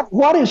you.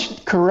 What is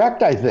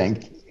correct, I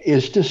think,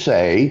 is to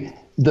say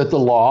that the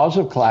laws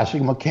of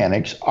classical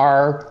mechanics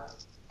are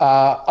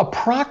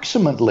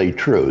approximately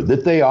true,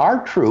 that they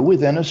are true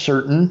within a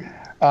certain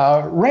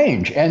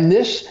range. And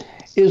this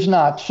is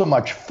not so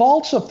much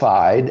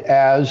falsified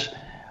as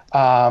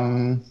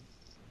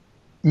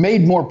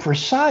made more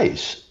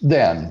precise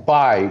then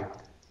by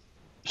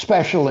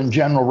special and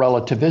general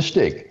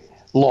relativistic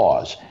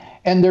laws.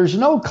 And there's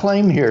no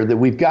claim here that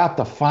we've got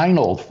the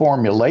final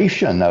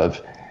formulation of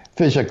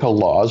physical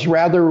laws.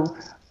 Rather,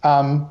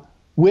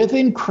 with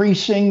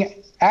increasing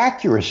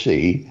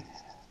accuracy,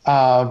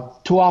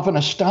 to often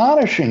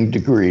astonishing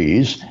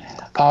degrees,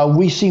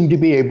 we seem to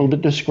be able to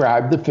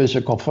describe the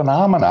physical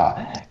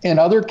phenomena. In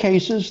other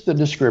cases, the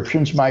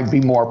descriptions might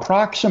be more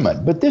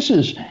proximate, but this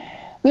is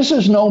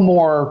no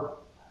more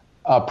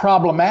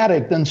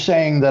problematic than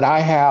saying that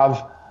I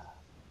have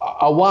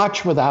a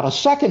watch without a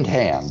second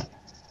hand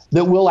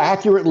that will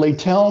accurately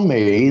tell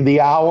me the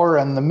hour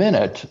and the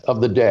minute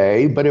of the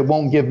day, but it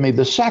won't give me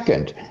the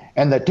second,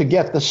 and that to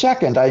get the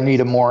second, I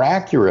need a more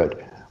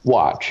accurate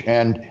watch.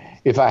 And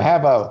if I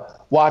have a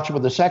watch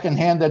with a second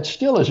hand, that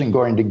still isn't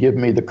going to give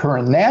me the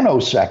current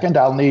nanosecond.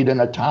 I'll need an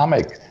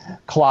atomic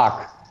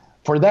clock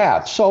for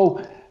that.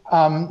 So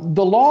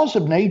the laws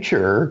of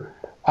nature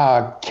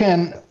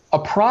can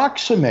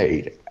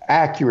approximate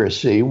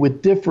accuracy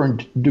with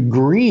different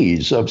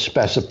degrees of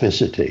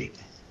specificity.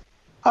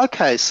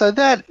 Okay, so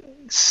that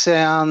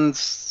sounds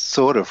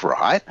sort of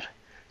right.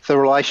 The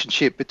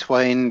relationship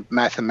between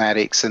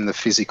mathematics and the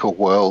physical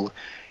world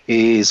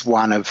is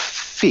one of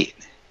fit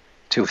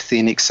to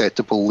within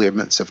acceptable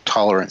limits of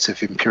tolerance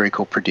of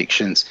empirical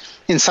predictions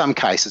in some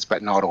cases,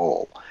 but not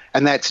all.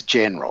 And that's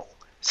general.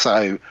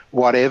 So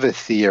whatever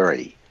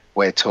theory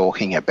we're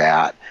talking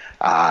about,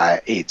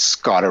 it's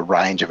got a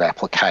range of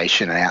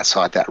application, and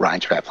outside that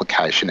range of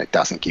application, it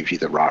doesn't give you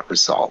the right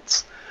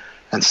results,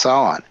 and so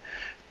on.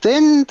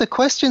 Then the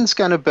question's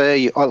going to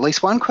be, or at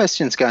least one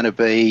question's going to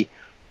be,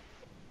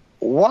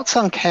 what's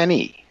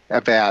uncanny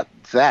about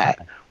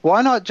that?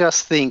 Why not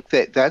just think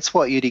that that's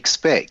what you'd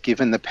expect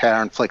given the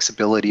power and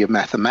flexibility of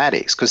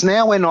mathematics? Because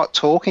now we're not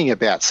talking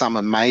about some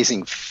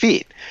amazing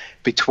fit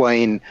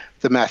between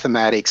the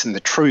mathematics and the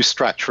true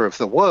structure of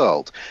the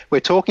world. We're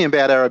talking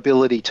about our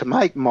ability to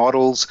make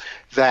models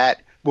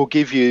that will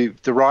give you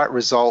the right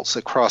results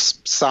across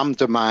some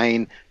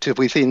domain to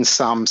within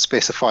some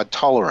specified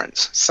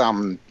tolerance,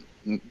 some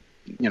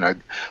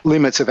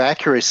limits of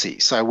accuracy.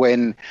 So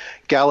when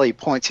Gally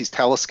points his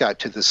telescope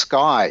to the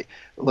sky,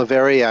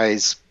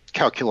 Leverrier's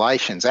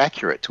calculations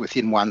accurate to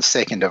within 1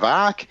 second of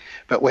arc,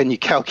 but when you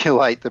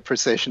calculate the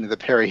precession of the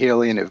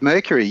perihelion of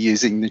Mercury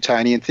using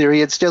Newtonian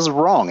theory, it's just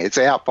wrong. It's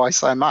out by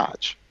so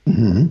much.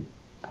 Mm-hmm.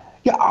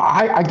 Yeah,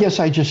 I guess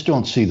I just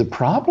don't see the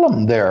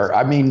problem there.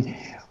 I mean,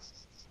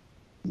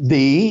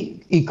 the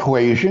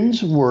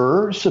equations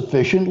were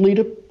sufficiently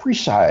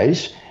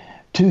precise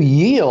to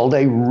yield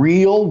a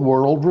real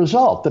world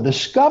result, the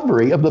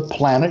discovery of the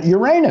planet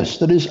Uranus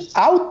that is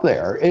out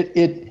there.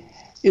 It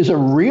is a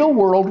real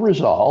world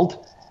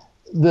result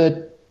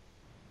that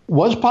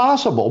was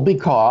possible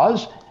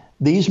because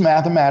these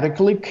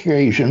mathematical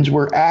equations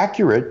were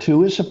accurate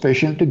to a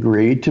sufficient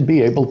degree to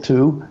be able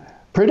to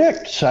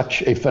predict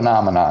such a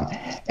phenomenon.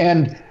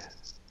 And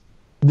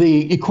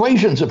the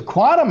equations of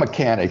quantum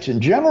mechanics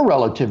and general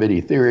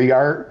relativity theory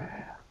are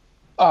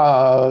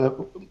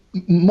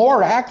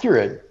more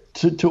accurate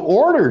to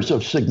orders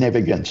of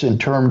significance in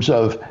terms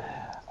of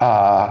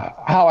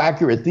how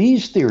accurate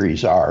these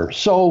theories are.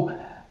 So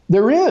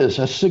there is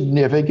a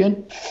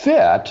significant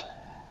fit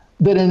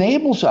that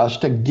enables us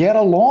to get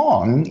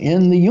along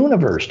in the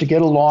universe, to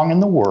get along in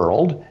the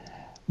world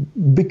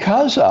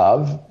because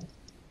of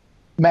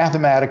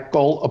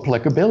mathematical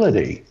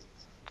applicability.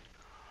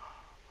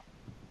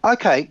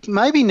 Okay,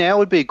 maybe now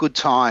would be a good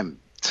time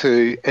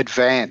to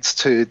advance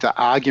to the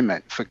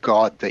argument for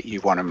God that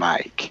you want to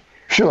make.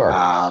 Sure.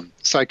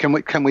 So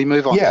can we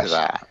move on to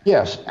that?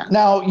 Yes.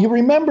 Now, you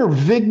remember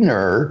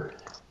Wigner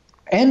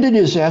ended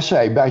his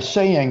essay by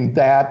saying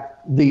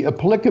that the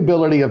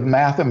applicability of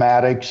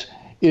mathematics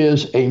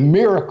is a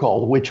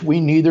miracle which we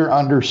neither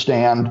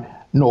understand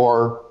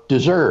nor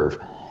deserve.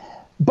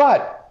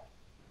 But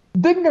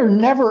Wigner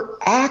never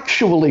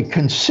actually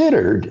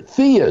considered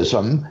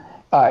theism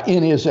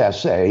in his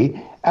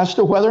essay as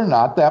to whether or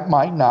not that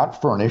might not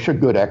furnish a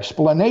good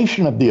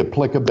explanation of the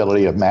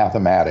applicability of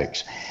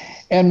mathematics.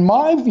 And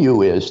my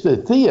view is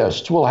that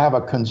theists will have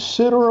a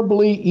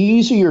considerably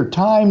easier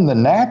time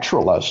than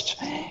naturalists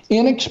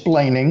in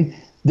explaining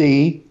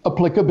the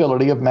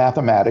applicability of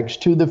mathematics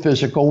to the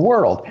physical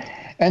world.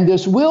 And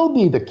this will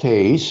be the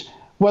case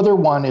whether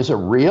one is a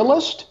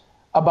realist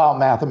about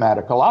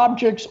mathematical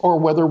objects or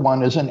whether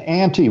one is an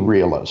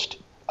anti-realist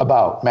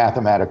about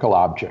mathematical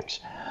objects.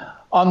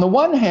 On the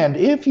one hand,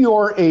 if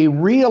you're a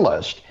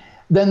realist,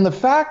 then the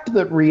fact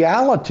that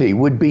reality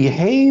would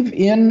behave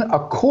in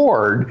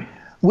accord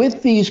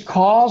with these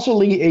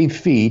causally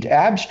effete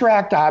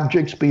abstract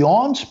objects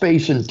beyond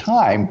space and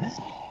time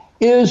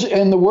is,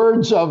 in the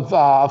words of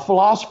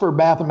philosopher of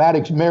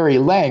mathematics Mary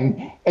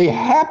Leng, a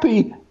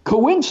happy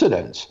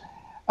coincidence,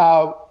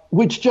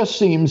 which just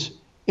seems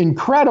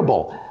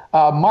incredible.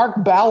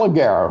 Mark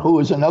Balaguer, who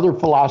is another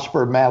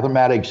philosopher of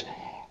mathematics,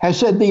 has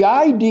said the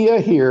idea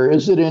here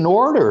is that in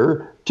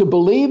order to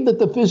believe that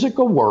the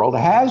physical world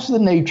has the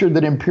nature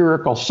that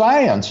empirical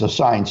science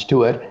assigns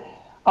to it,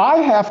 I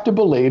have to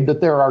believe that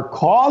there are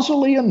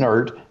causally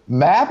inert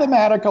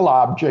mathematical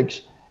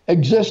objects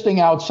existing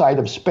outside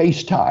of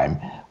space-time,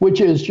 which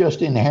is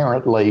just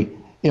inherently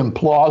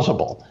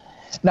implausible.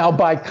 Now,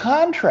 by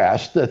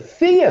contrast, the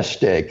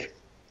theistic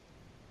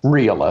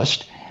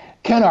realist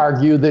can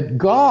argue that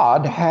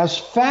God has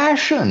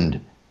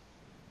fashioned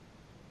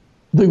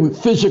the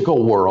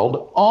physical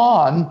world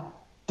on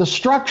the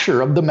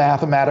structure of the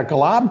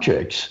mathematical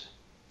objects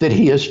that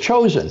he has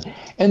chosen.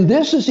 And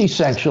this is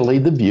essentially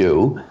the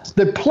view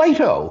that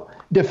Plato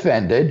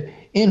defended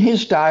in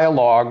his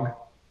dialogue,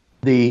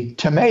 the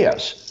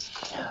Timaeus.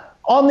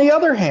 On the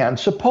other hand,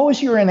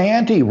 suppose you're an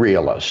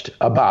anti-realist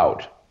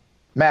about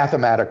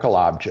mathematical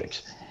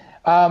objects.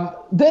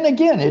 Then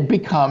again, it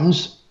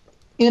becomes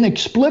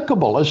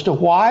inexplicable as to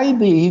why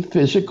the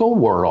physical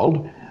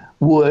world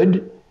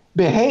would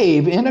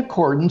behave in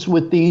accordance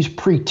with these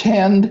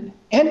pretend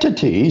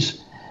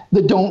entities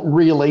that don't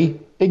really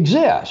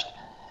exist.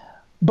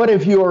 But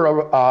if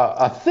you're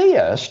a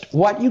theist,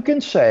 what you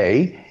can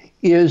say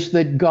is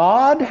that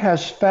God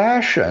has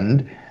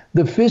fashioned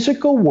the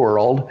physical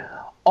world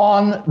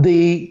on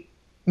the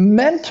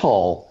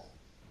mental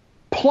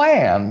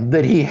plan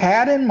that he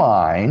had in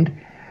mind,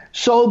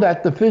 so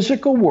that the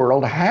physical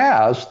world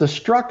has the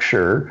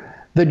structure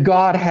that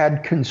God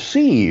had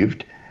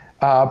conceived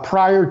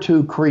prior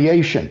to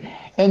creation.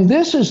 And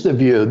this is the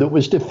view that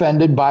was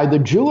defended by the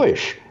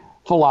Jewish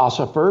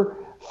philosopher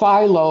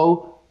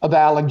Philo of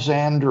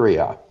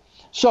Alexandria.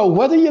 So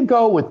whether you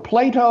go with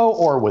Plato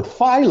or with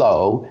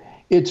Philo,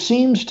 it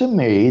seems to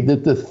me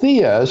that the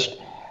theist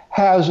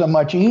has a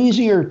much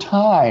easier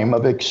time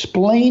of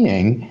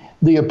explaining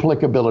the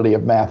applicability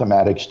of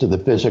mathematics to the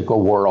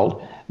physical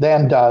world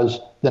than does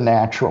the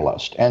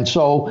naturalist. And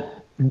so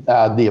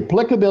the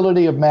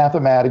applicability of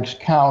mathematics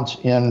counts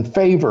in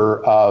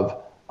favor of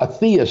a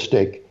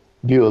theistic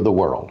view of the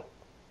world.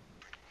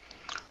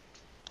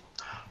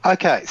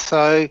 Okay,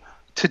 so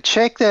to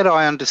check that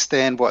I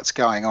understand what's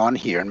going on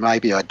here, and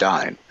maybe I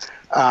don't,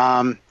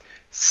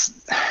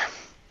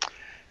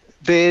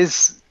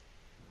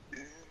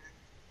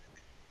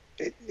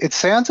 it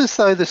sounds as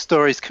though the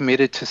story is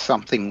committed to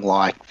something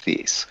like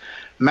this.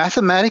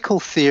 Mathematical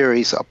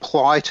theories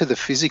apply to the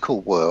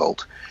physical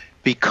world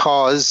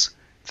because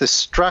the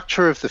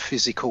structure of the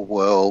physical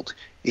world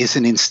is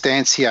an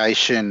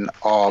instantiation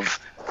of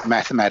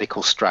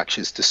mathematical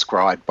structures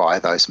described by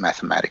those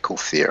mathematical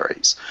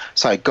theories.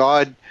 So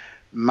God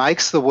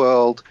makes the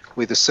world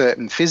with a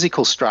certain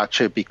physical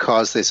structure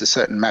because there's a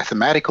certain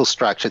mathematical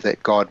structure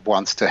that God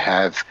wants to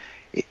have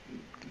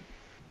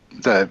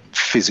the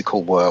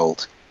physical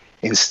world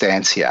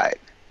instantiate.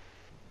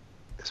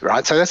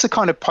 Right? So that's a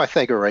kind of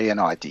Pythagorean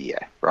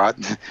idea, right?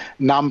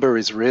 Number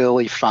is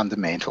really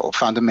fundamental.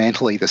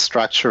 Fundamentally, the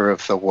structure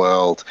of the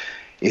world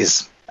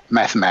is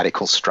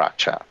mathematical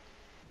structure.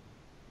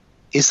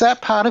 Is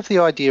that part of the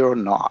idea or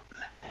not?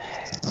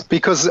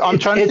 Because I'm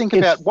trying to think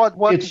about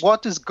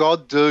what does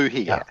God do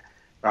here, yeah.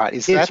 Right?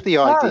 Is that the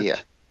idea?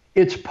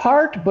 It's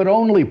part, but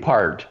only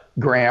part,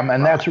 Graham,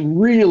 and that's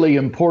really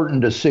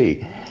important to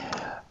see.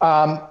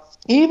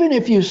 Even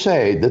if you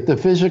say that the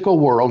physical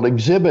world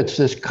exhibits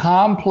this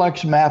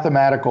complex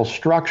mathematical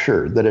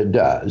structure that it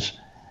does,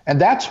 and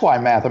that's why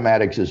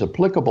mathematics is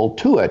applicable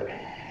to it,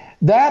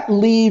 that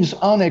leaves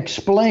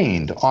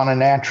unexplained on a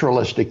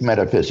naturalistic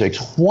metaphysics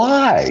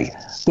why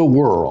the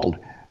world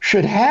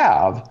should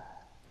have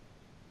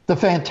the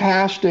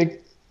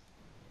fantastic,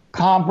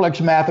 complex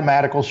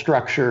mathematical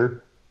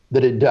structure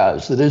that it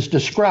does, that is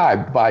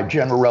described by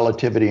general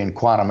relativity and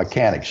quantum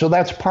mechanics. So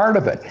that's part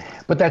of it,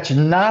 but that's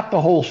not the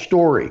whole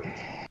story.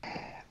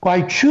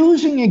 By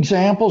choosing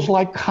examples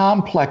like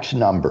complex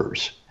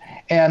numbers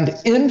and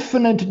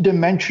infinite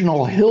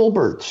dimensional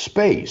Hilbert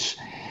space,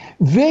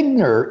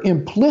 Wigner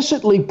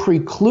implicitly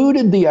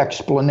precluded the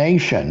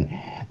explanation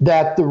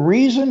that the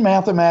reason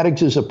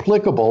mathematics is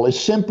applicable is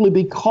simply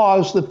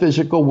because the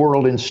physical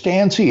world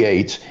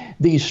instantiates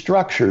these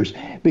structures,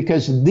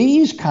 because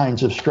these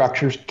kinds of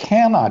structures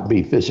cannot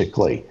be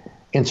physically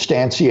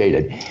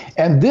instantiated.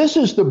 And this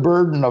is the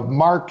burden of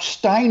Mark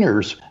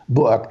Steiner's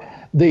book,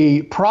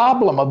 The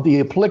Problem of the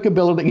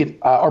Applicability,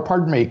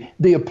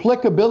 the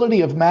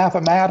applicability of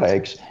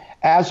mathematics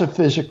as a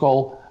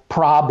physical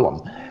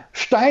problem.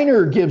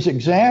 Steiner gives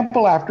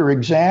example after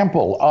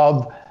example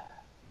of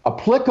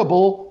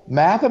applicable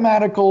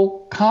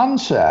mathematical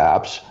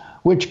concepts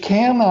which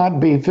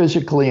cannot be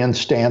physically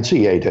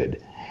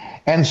instantiated.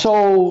 And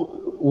so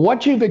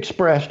what you've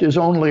expressed is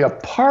only a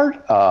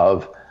part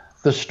of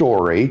the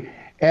story.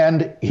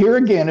 And here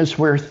again is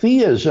where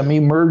theism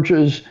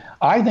emerges,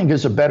 I think,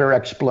 as a better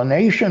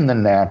explanation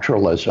than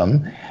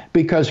naturalism,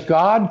 because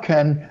God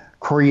can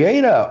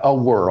create a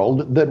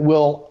world that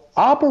will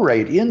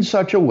operate in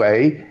such a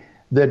way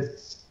that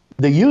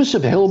the use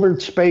of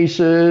Hilbert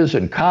spaces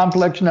and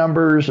complex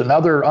numbers and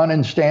other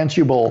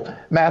uninstantiable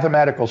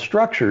mathematical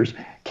structures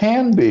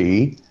can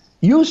be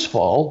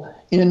useful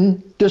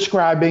in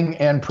describing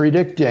and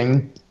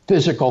predicting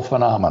physical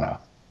phenomena.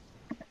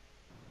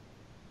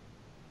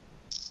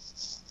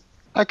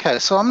 Okay,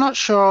 so I'm not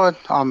sure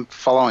I'm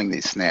following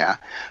this now.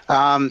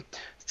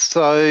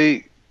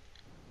 So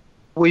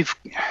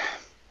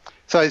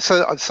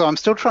I'm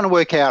still trying to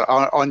work out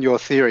on your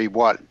theory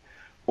what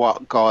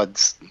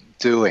God's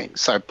doing.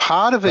 So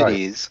part of it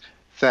is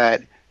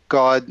that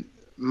God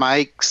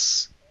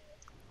makes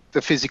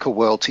the physical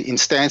world to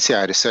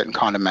instantiate a certain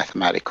kind of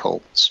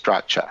mathematical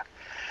structure.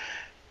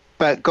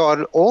 But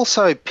God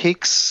also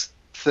picks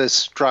the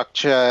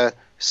structure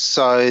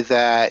so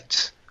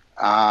that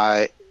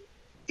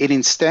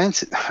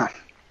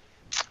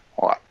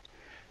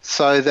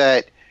so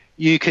that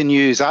you can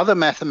use other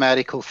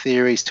mathematical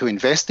theories to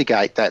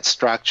investigate that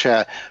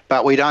structure,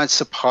 but we don't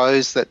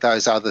suppose that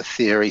those other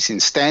theories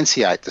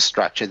instantiate the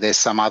structure. There's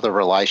some other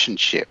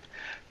relationship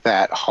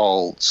that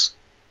holds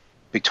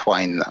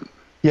between them.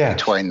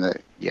 Yes.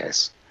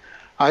 Yes.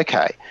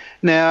 Okay.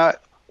 Now,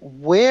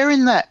 where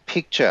in that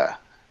picture,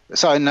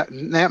 so now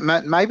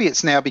maybe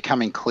it's now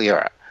becoming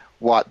clearer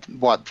what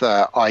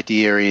the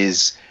idea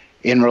is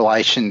in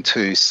relation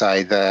to,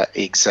 say, the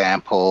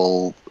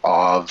example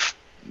of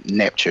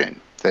Neptune,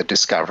 the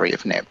discovery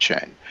of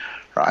Neptune,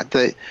 right?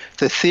 The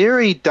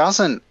theory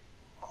doesn't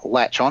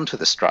latch onto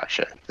the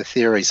structure. The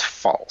theory is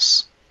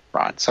false,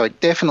 right? So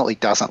it definitely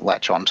doesn't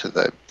latch onto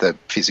the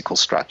physical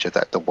structure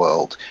that the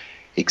world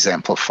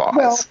exemplifies.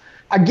 Well,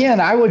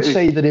 again, I would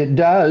say that it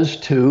does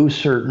to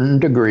certain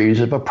degrees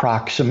of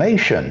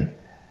approximation.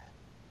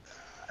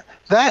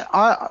 That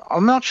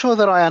I'm not sure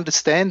that I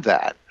understand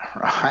that,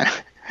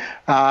 right?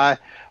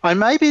 And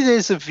maybe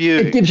there's a view.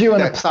 It gives you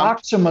an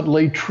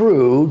approximately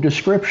true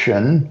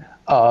description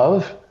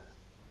of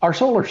our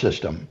solar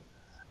system.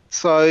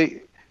 So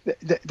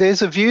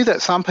there's a view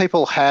that some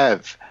people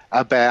have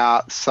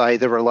about, say,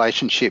 the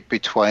relationship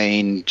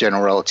between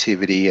general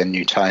relativity and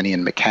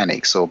Newtonian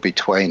mechanics, or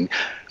between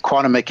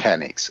quantum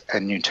mechanics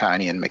and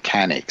Newtonian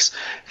mechanics,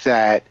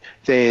 that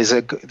there's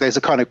a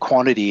kind of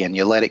quantity and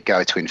you let it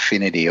go to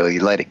infinity or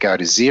you let it go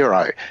to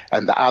zero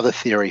and the other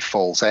theory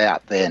falls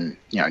out, then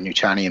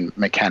Newtonian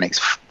mechanics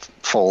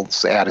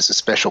falls out as a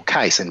special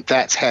case, and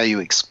that's how you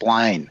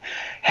explain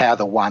how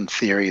the one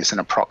theory is an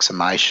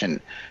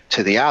approximation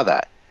to the other.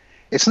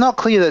 It's not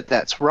clear that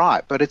that's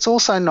right, but it's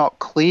also not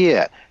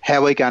clear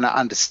how we're going to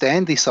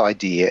understand this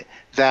idea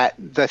that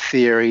the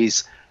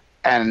theory's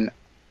an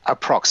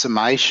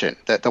approximation,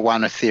 that the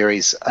one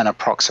theory's an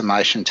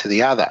approximation to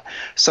the other.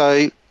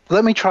 So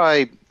let me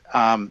try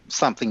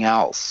something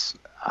else.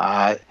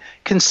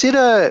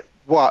 Consider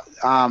what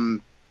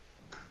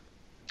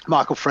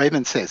Michael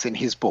Friedman says in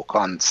his book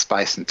on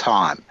space and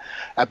time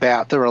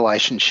about the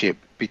relationship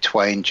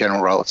between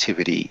general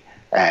relativity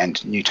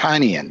and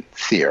Newtonian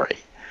theory.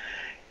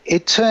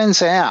 It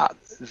turns out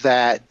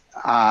that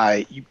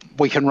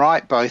we can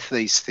write both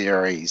these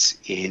theories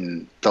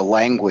in the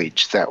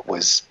language that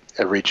was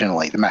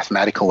originally, the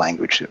mathematical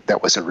language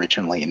that was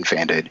originally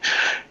invented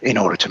in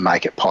order to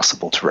make it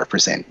possible to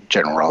represent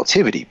general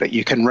relativity. But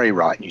you can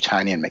rewrite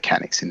Newtonian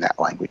mechanics in that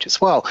language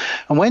as well.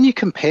 And when you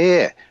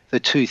compare the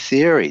two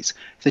theories,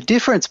 the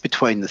difference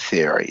between the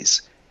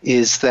theories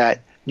is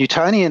that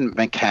Newtonian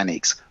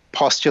mechanics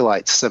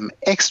postulates some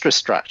extra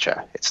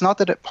structure. It's not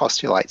that it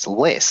postulates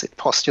less, it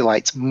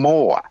postulates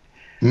more,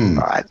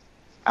 right?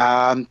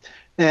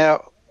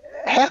 Now,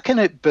 how can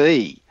it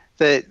be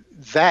that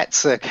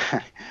that's a...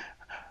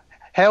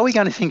 How are we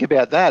going to think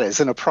about that as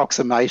an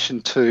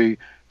approximation to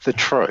the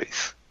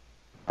truth,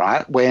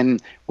 right? When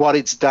what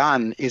it's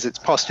done is it's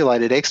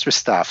postulated extra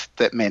stuff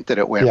that meant that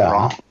it went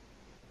wrong.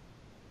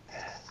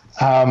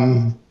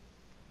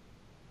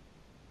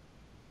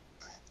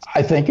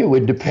 I think it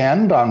would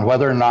depend on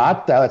whether or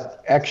not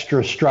that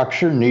extra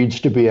structure needs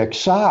to be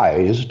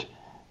excised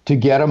to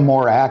get a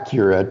more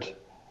accurate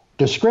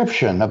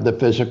description of the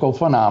physical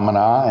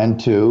phenomena and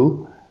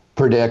to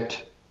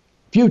predict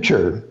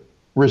future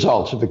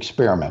results of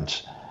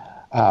experiments.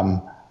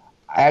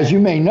 As you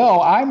may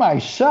know, I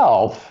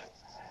myself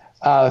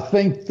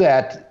think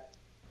that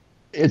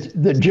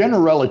the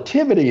general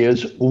relativity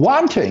is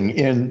wanting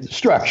in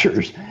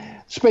structures,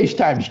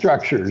 space-time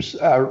structures,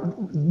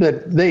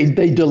 that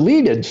they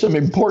deleted some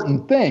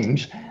important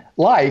things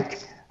like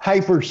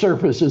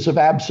hypersurfaces of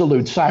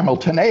absolute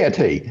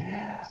simultaneity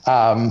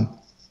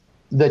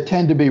that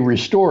tend to be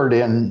restored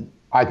in,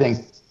 I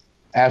think,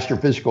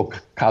 astrophysical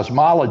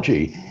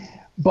cosmology.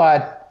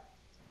 But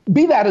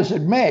be that as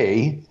it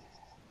may,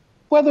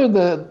 whether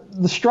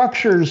the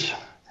structures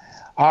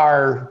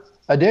are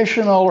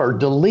additional or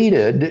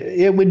deleted,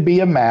 it would be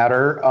a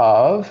matter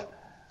of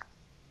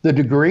the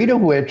degree to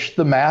which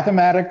the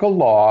mathematical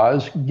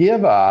laws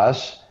give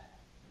us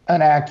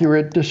an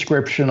accurate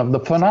description of the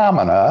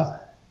phenomena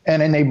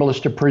and enable us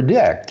to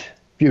predict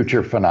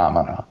future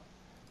phenomena.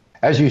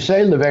 As you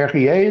say,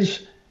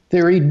 Leverrier's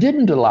theory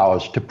didn't allow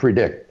us to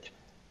predict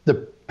the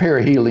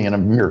perihelion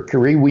of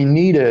Mercury. We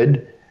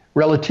needed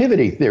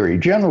relativity theory,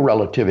 general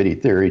relativity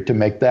theory, to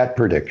make that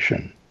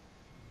prediction.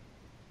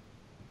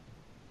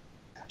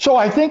 So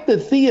I think that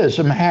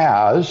theism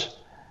has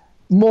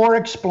more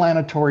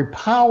explanatory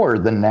power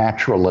than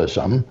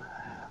naturalism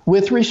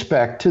with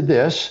respect to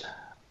this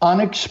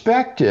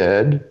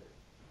unexpected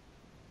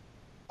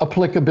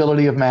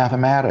applicability of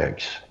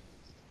mathematics.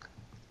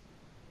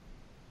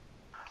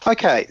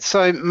 Okay,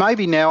 so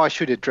maybe now I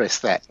should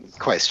address that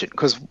question,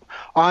 because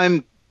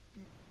in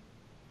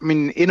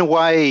a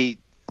way,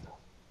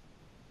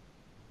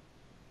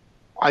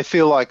 I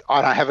feel like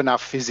I don't have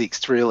enough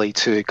physics really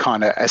to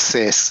kind of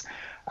assess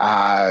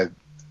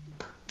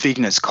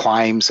Wigner's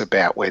claims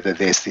about whether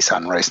there's this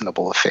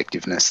unreasonable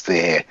effectiveness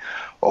there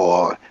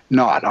or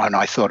not. And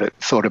I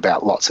thought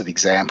about lots of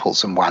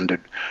examples and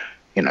wondered,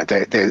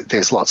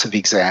 there's lots of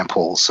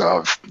examples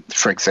of,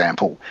 for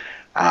example,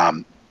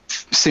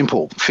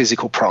 simple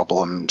physical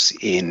problems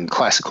in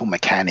classical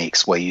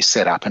mechanics where you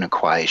set up an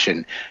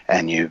equation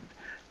and you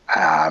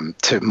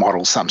to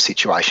model some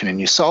situation and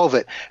you solve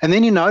it, and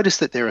then you notice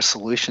that there are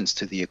solutions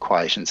to the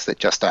equations that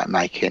just don't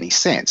make any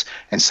sense,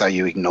 and so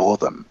you ignore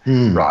them,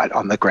 right,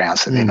 on the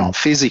grounds that they're not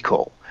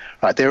physical.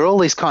 Right? There are all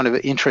these kind of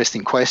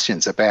interesting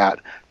questions about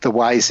the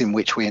ways in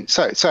which we...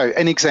 So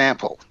an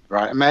example,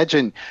 right?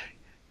 Imagine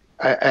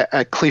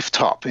a cliff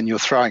top and you're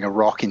throwing a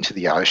rock into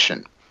the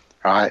ocean,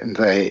 right?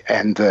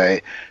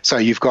 So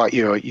you've got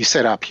you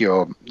set up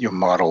your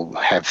model,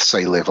 have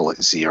sea level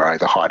at 0,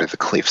 the height of the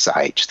cliff's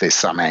h. There's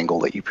some angle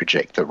that you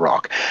project the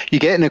rock. You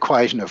get an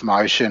equation of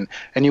motion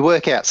and you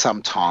work out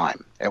some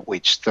time at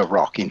which the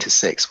rock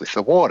intersects with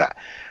the water.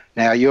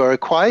 Now your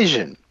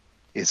equation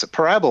is a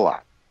parabola.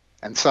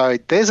 And so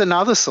there's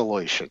another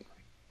solution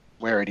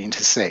where it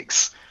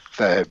intersects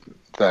the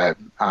the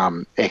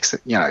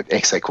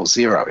x equals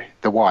 0,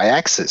 the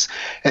y-axis,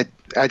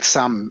 at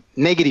some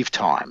negative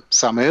time,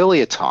 some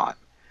earlier time.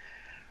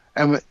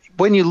 And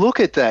when you look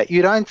at that,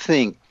 you don't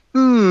think,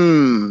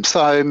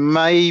 so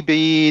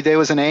maybe there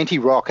was an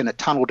anti-rock and it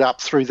tunneled up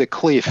through the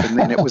cliff and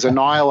then it was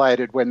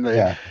annihilated when the...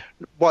 Yeah.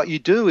 What you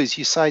do is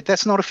you say,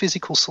 that's not a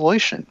physical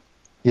solution.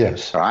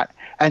 Yes. Right?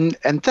 And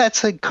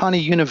that's a kind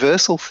of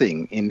universal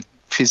thing in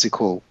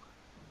physical,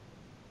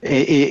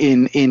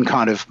 in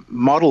kind of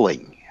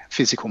modelling,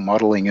 physical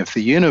modelling of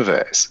the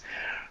universe.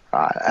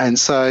 Right? And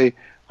so,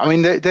 I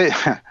mean,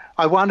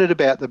 I wondered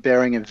about the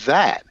bearing of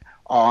that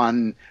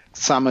on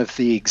some of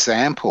the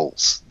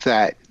examples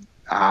that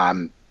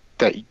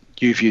that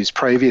you've used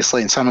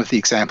previously and some of the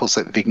examples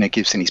that Wigner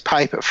gives in his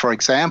paper. For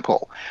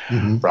example,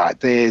 right,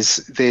 there's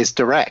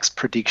Dirac's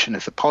prediction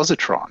of the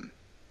positron,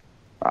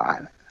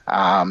 right?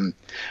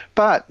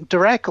 But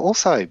Dirac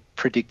also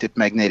predicted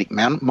magnetic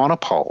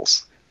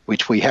monopoles,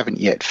 which we haven't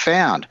yet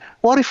found.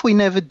 What if we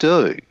never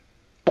do?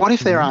 What if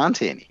there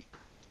aren't any?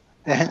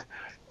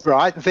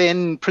 Right,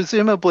 then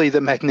presumably the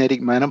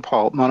magnetic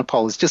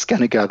monopole is just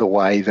going to go the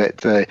way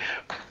that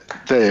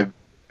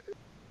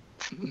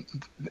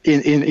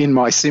in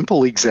my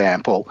simple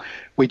example,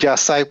 we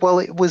just say, well,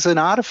 it was an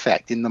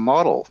artifact in the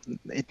model.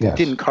 It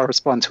didn't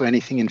correspond to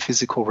anything in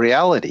physical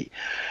reality.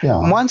 Yeah.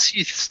 Once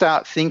you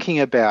start thinking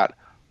about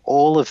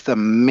all of the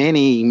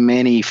many,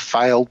 many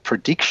failed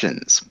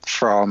predictions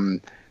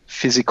from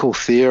physical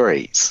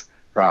theories,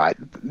 right,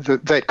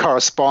 that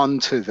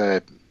correspond to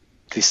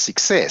this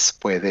success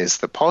where there's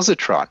the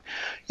positron,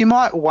 you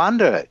might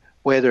wonder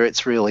whether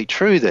it's really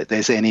true that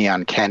there's any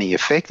uncanny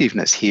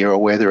effectiveness here, or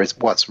whether it's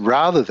what's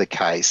rather the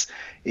case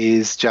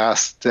is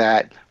just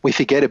that we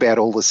forget about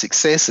all the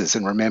successes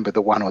and remember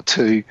the one or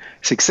two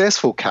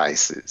successful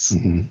cases.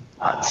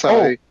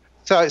 So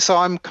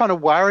I'm kind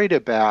of worried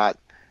about,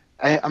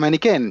 I mean,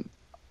 again,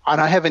 I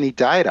don't have any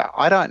data.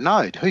 I don't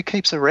know. Who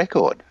keeps a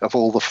record of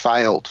all the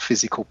failed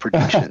physical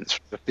predictions,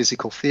 the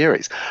physical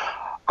theories?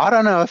 I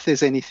don't know if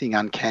there's anything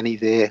uncanny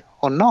there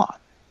or not.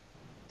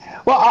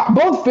 Well,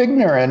 both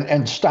Wigner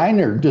and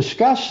Steiner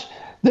discuss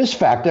this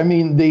fact. I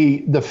mean,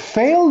 the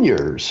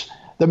failures,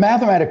 the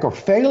mathematical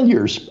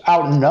failures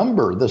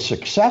outnumber the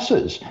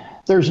successes.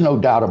 There's no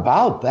doubt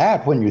about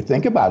that when you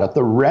think about it.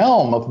 The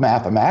realm of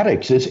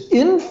mathematics is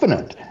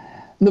infinite.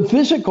 The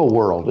physical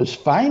world is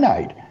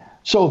finite.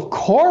 So, of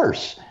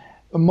course,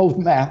 most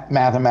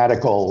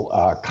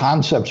mathematical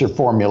concepts or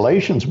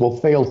formulations will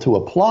fail to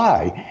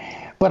apply.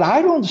 But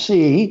I don't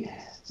see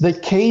the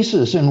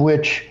cases in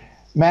which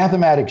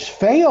mathematics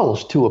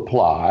fails to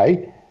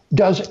apply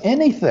does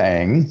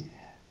anything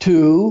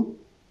to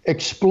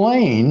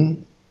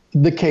explain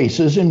the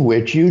cases in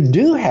which you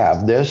do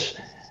have this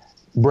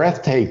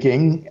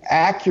breathtaking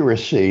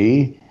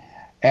accuracy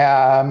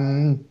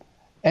and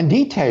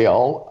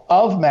detail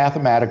of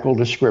mathematical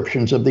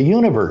descriptions of the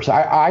universe.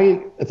 I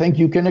think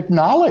you can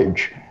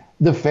acknowledge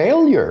the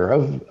failure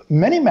of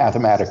many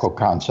mathematical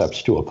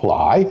concepts to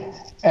apply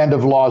and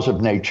of laws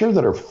of nature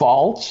that are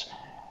false,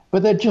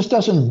 but that just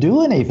doesn't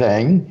do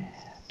anything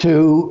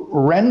to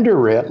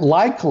render it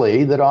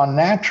likely that on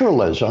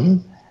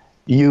naturalism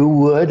you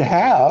would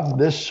have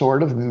this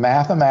sort of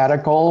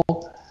mathematical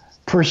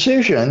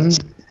precision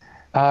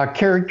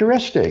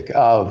characteristic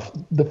of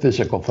the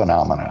physical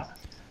phenomena.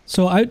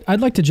 So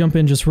I'd like to jump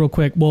in just real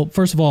quick. Well,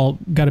 first of all,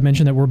 got to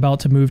mention that we're about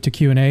to move to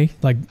Q&A,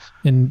 like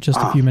in just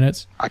a few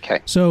minutes. Okay.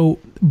 So,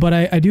 but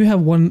I do have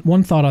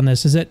one thought on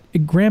this, is that,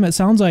 Graham, it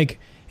sounds like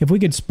if we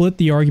could split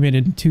the argument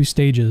into two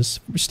stages,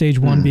 stage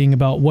one being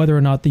about whether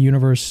or not the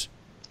universe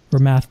or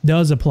math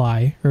does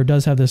apply or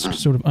does have this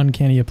sort of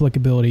uncanny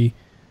applicability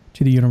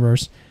to the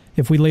universe.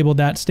 If we labeled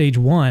that stage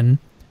one,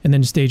 and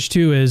then stage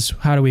two is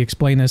how do we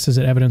explain this? Is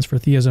it evidence for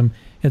theism?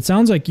 It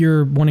sounds like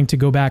you're wanting to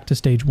go back to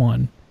stage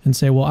one and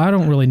say, well, I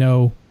don't really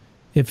know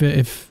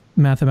if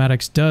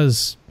mathematics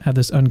does have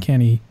this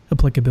uncanny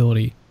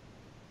applicability.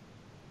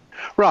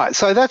 Right,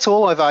 so that's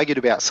all I've argued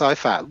about so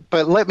far.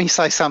 But let me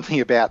say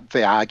something about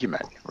the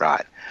argument,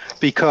 right?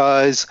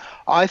 Because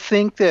I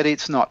think that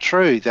it's not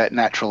true that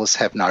naturalists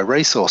have no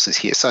resources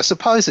here. So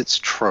suppose it's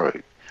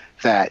true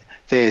that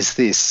there's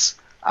this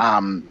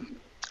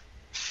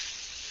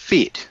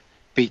fit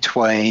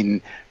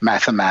between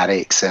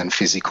mathematics and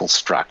physical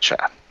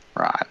structure,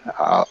 right,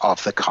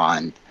 of the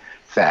kind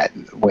that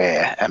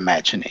we're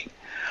imagining.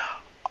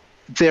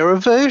 There are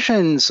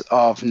versions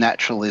of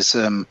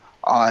naturalism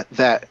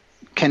that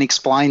can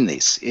explain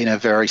this in a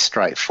very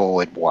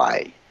straightforward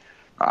way,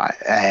 right?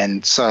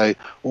 And so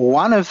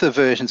one of the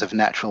versions of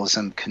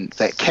naturalism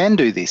that can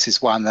do this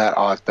is one that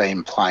I've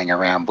been playing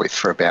around with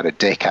for about a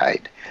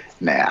decade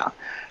now.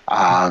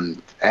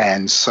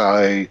 And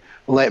so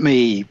let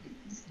me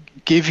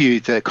give you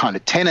the kind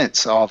of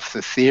tenets of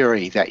the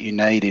theory that you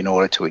need in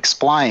order to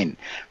explain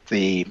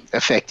the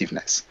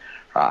effectiveness,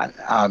 right?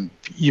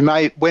 You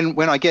may, when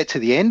I get to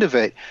the end of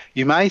it,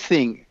 you may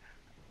think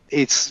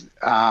it's,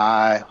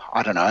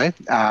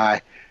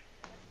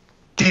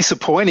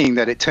 disappointing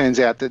that it turns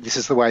out that this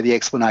is the way the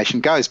explanation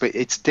goes, but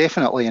it's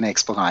definitely an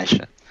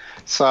explanation.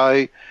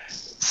 So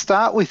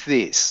start with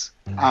this.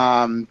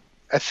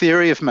 a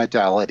theory of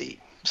modality.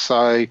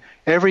 So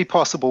every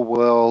possible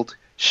world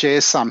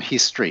shares some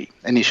history,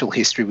 initial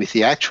history with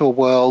the actual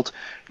world,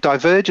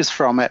 diverges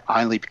from it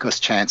only because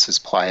chances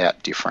play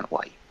out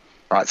differently.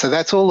 Right, so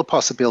that's all the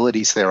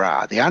possibilities there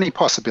are. The only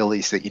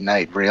possibilities that you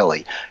need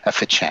really are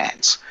for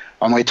chance.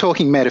 And we're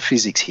talking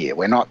metaphysics here.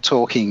 We're not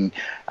talking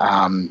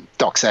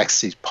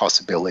doxastic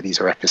possibilities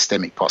or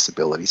epistemic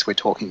possibilities. We're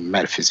talking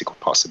metaphysical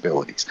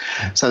possibilities.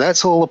 So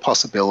that's all the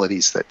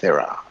possibilities that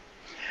there are.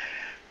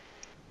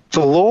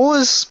 The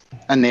laws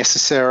are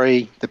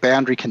necessary. The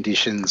boundary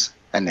conditions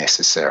are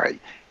necessary.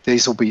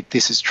 This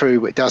is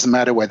true. It doesn't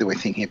matter whether we're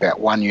thinking about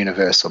one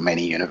universe or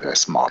many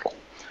universe model.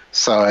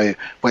 So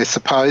we're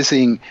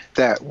supposing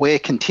that where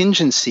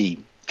contingency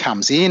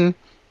comes in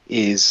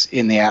is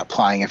in the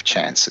outplaying of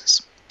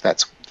chances.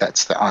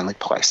 That's the only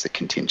place that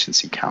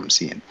contingency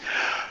comes in.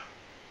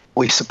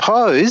 We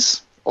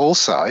suppose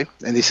also,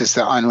 and this is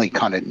the only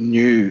kind of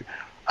new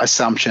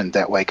assumption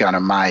that we're going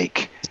to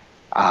make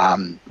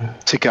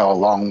to go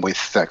along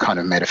with the kind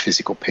of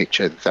metaphysical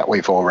picture that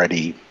we've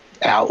already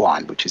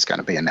outlined, which is going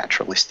to be a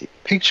naturalistic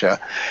picture,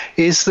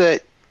 is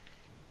that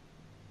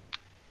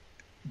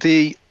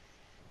the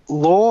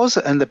laws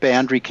and the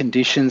boundary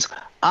conditions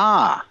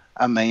are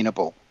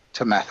amenable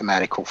to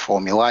mathematical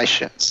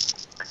formulations.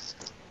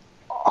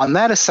 On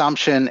that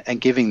assumption, and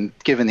given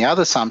the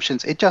other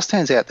assumptions, it just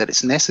turns out that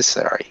it's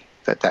necessary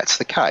that that's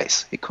the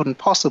case. It couldn't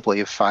possibly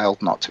have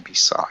failed not to be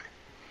so.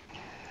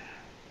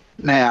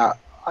 Now,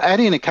 add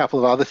in a couple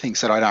of other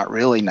things that I don't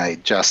really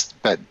need,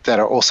 but that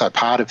are also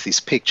part of this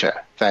picture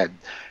that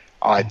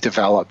I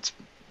developed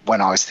when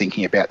I was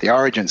thinking about the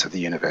origins of the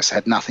universe. It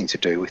had nothing to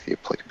do with the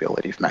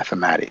applicability of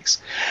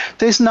mathematics.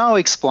 There's no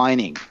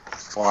explaining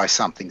why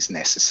something's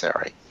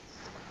necessary.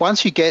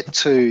 Once you get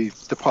to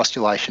the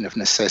postulation of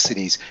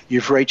necessities,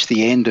 you've reached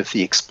the end of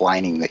the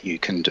explaining that you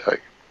can do.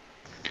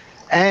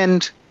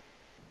 And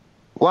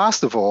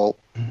last of all,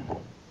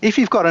 if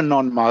you've got a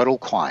non-modal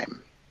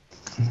claim,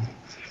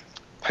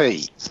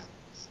 P,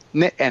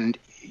 and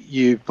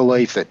you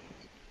believe that,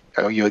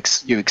 or you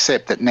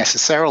accept that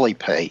necessarily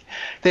P,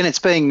 then it's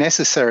being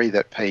necessary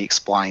that P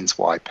explains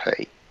why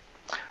P.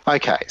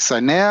 Okay, so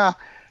now,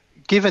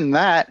 given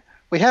that,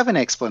 we have an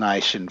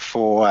explanation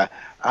for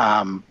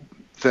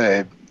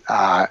the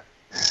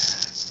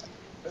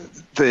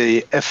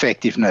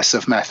effectiveness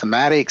of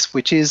mathematics,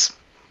 which is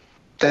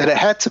that it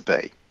had to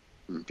be.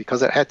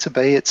 Because it had to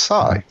be, it's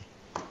so.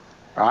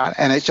 Right?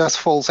 And it just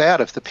falls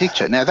out of the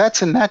picture. Now,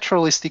 that's a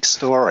naturalistic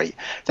story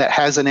that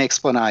has an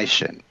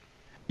explanation.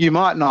 You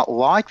might not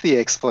like the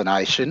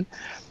explanation,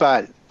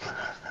 but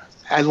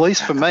at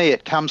least for me,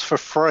 it comes for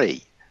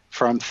free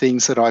from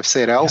things that I've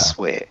said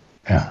elsewhere.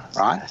 Yeah.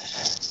 Right?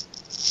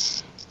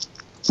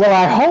 Well,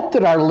 I hope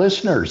that our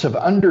listeners have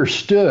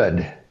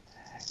understood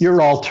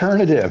your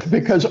alternative,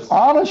 because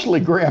honestly,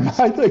 Graham,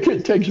 I think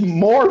it takes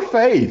more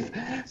faith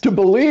to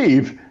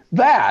believe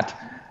that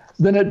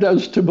than it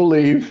does to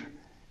believe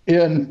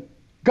in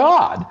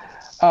God.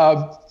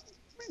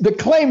 The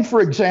claim,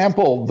 for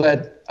example,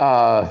 that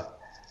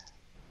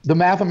the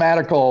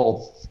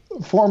mathematical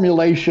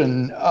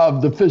formulation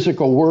of the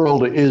physical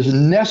world is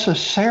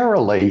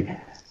necessarily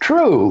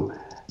true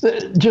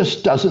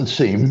just doesn't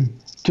seem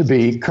to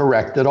be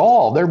correct at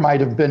all. There might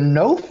have been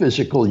no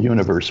physical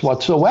universe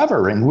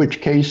whatsoever, in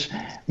which case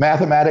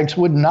mathematics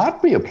would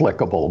not be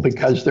applicable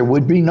because there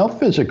would be no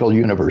physical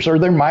universe, or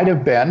there might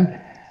have been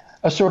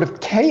a sort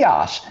of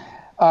chaos.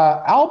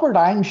 Albert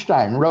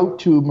Einstein wrote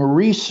to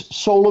Maurice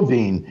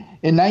Solovine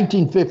in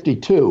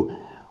 1952,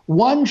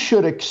 "One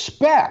should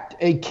expect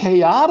a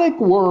chaotic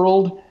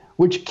world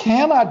which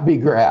cannot be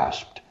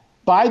grasped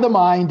by the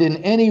mind in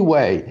any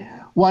way.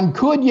 One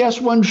could, yes,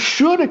 one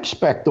should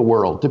expect the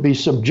world to be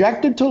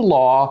subjected to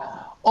law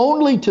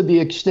only to the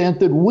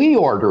extent that we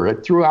order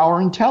it through our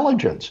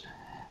intelligence.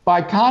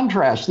 By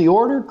contrast, the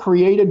order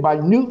created by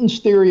Newton's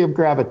theory of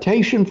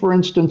gravitation, for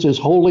instance, is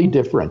wholly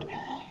different.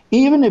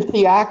 Even if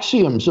the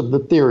axioms of the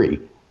theory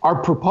are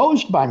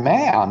proposed by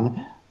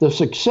man, the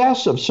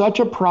success of such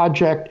a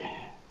project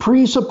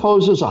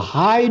presupposes a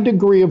high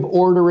degree of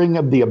ordering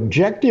of the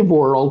objective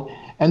world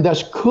and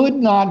thus could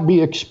not be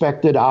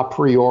expected a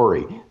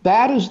priori.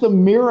 That is the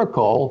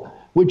miracle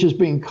which is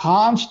being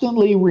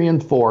constantly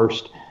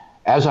reinforced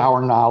as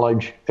our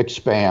knowledge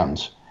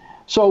expands."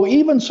 So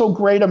even so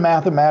great a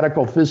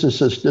mathematical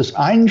physicist as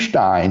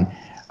Einstein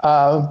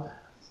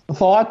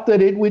thought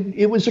that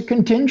it was a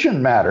contingent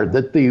matter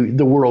that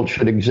the world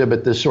should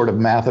exhibit this sort of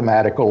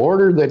mathematical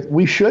order, that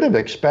we should have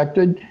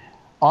expected,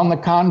 on the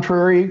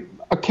contrary,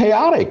 a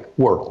chaotic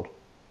world.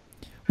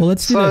 Well,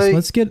 let's do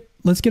this.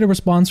 Let's get a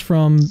response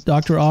from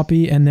Dr.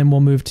 Oppie, and then we'll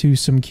move to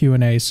some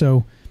Q&A.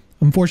 So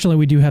unfortunately,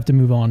 we do have to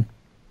move on.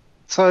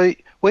 So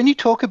when you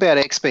talk about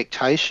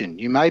expectation,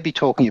 you may be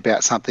talking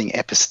about something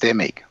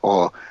epistemic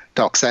or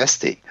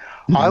doxastic.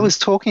 Mm-hmm. I was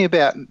talking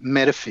about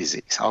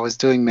metaphysics. I was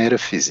doing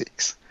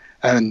metaphysics.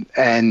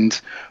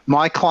 And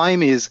my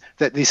claim is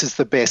that this is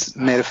the best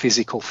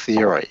metaphysical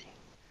theory.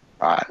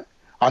 Right?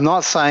 I'm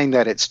not saying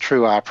that it's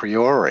true a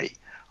priori.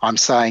 I'm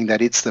saying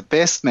that it's the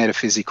best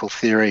metaphysical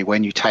theory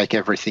when you take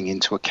everything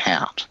into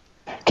account.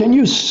 Can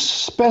you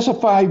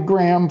specify,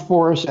 Graham,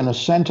 for us in a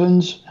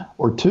sentence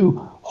or two,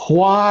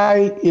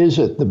 why is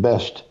it the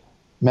best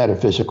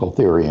metaphysical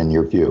theory in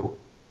your view?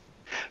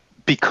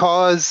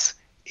 Because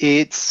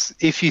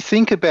if you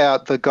think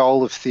about the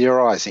goal of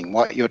theorizing,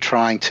 what you're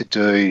trying to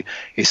do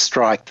is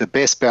strike the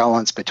best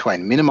balance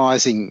between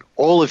minimizing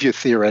all of your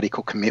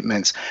theoretical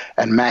commitments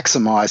and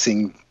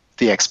maximizing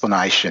the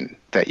explanation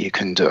that you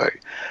can do.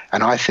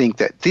 And I think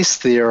that this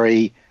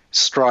theory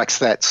strikes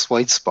that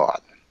sweet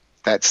spot.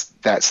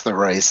 That's the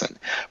reason.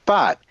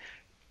 But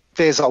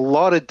there's a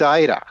lot of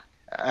data,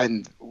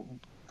 and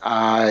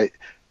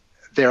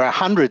there are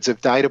hundreds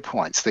of data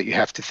points that you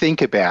have to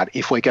think about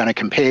if we're going to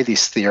compare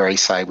this theory,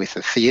 say, with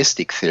a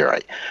theistic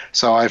theory.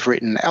 So I've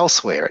written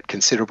elsewhere at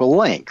considerable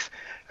length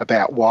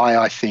about why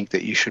I think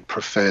that you should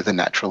prefer the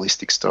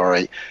naturalistic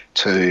story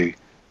to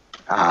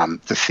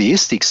the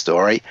theistic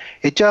story.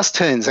 It just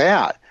turns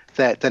out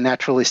that the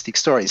naturalistic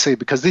story, see,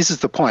 because this is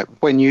the point,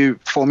 when you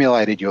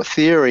formulated your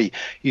theory,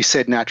 you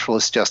said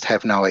naturalists just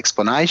have no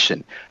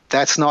explanation.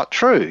 That's not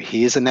true.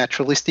 Here's a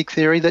naturalistic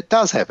theory that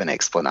does have an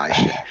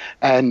explanation.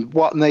 And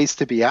what needs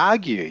to be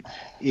argued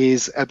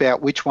is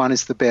about which one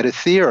is the better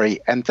theory,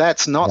 and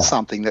that's not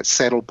something that's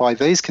settled by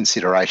these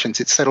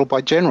considerations. It's settled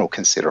by general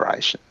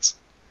considerations.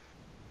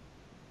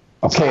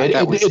 Okay,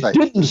 it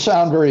didn't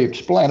sound very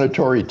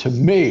explanatory to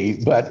me,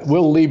 but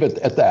we'll leave it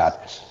at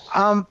that.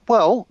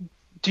 Well,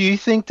 do you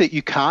think that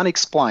you can't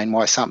explain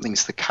why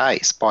something's the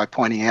case by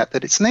pointing out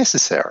that it's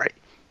necessary?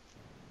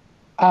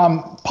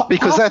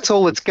 Because that's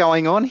all that's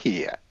going on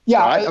here. Yeah,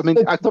 right? I mean,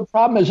 the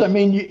problem is,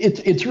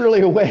 it's really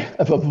a way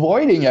of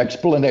avoiding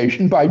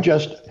explanation by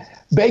just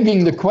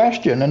begging the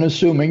question and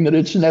assuming that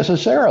it's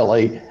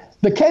necessarily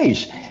the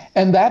case.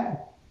 And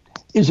that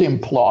is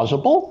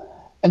implausible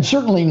and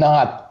certainly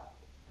not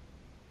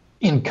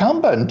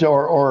incumbent,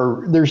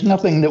 or there's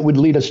nothing that would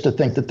lead us to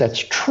think that that's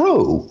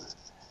true.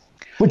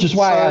 Which is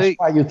why I asked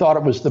why you thought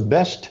it was the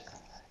best.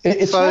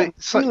 It's not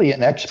really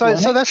an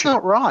explanation. So that's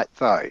not right,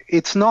 though.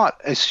 It's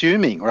not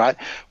assuming, right?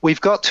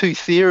 We've got two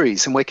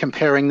theories and we're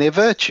comparing their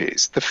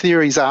virtues. The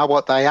theories are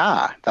what they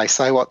are. They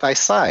say what they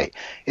say.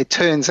 It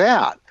turns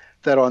out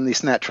that on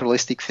this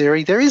naturalistic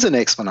theory, there is an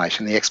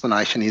explanation. The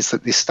explanation is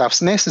that this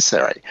stuff's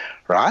necessary,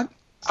 right?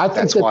 I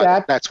think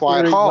that's why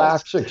it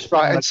holds.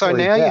 Right, and so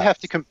now you have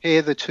to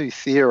compare the two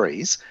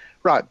theories,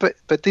 right? But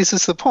this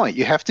is the point.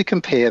 You have to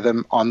compare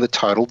them on the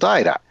total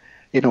data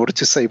in order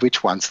to see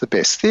which one's the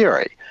best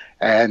theory.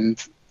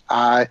 And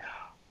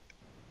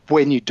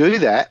when you do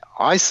that,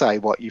 I say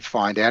what you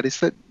find out is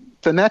that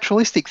the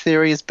naturalistic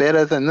theory is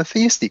better than the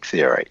theistic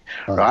theory,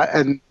 right?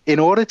 And in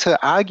order to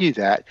argue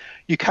that,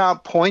 you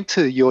can't point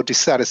to your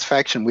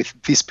dissatisfaction with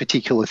this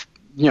particular,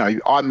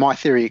 my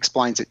theory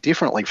explains it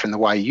differently from the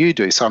way you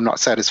do, so I'm not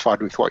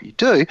satisfied with what you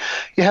do.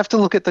 You have to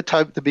look at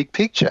the big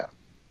picture.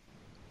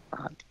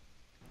 Right?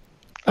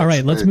 All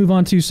right, let's move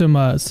on to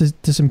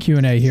some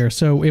Q&A here.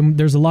 So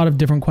there's a lot of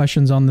different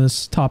questions on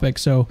this topic,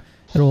 so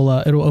it'll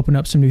open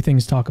up some new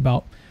things to talk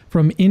about.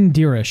 From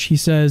Indirish, he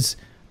says,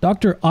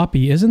 Dr.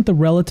 Oppie, isn't the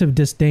relative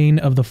disdain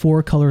of the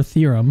four-color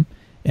theorem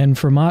and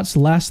Fermat's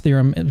last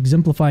theorem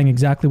exemplifying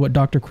exactly what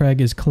Dr. Craig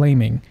is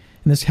claiming?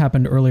 And this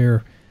happened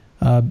earlier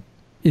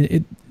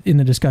in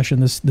the discussion.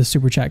 This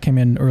super chat came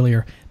in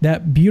earlier.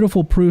 That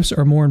beautiful proofs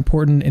are more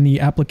important and the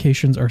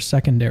applications are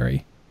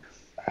secondary.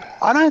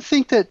 I don't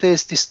think that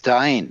there's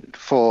disdain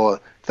for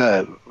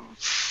the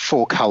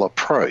four-color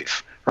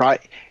proof, right?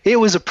 It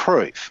was a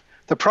proof.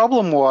 The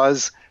problem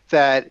was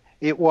that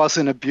it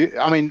wasn't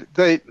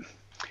the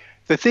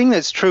thing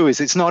that's true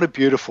is it's not a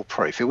beautiful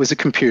proof. It was a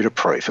computer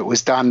proof. It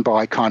was done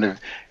by kind of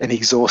an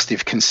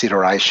exhaustive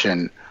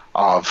consideration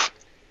of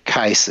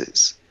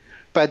cases.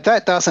 But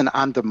that doesn't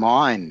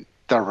undermine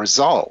the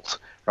result,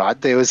 right?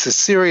 There was a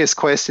serious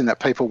question that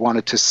people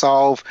wanted to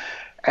solve,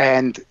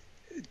 and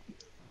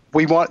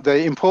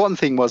the important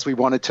thing was we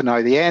wanted to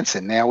know the answer.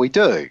 Now we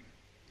do,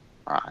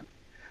 right?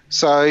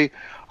 So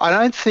I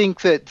don't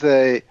think that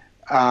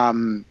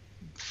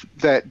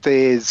that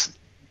there's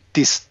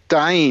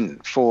disdain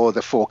for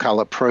the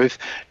four-color proof.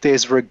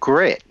 There's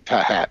regret,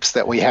 perhaps,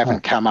 that we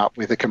haven't come up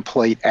with a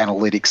complete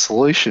analytic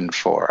solution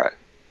for it.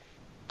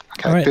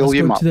 Okay, right, Bill,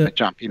 you might want to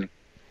jump in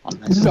on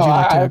this. No,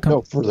 I have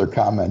no further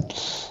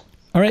comment.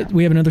 All right,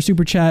 we have another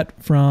super chat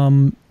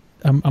from...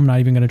 I'm not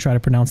even going to try to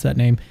pronounce that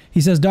name.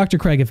 He says, Dr.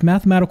 Craig, if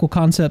mathematical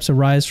concepts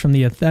arise from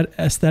the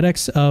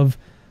aesthetics of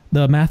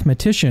the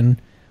mathematician,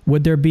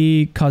 would there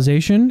be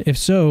causation? If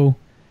so,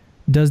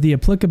 does the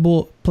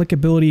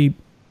applicability...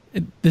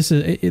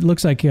 It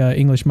looks like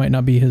English might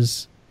not be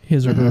his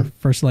or her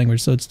first language,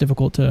 so it's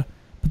difficult to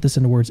put this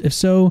into words. If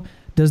so,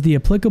 does the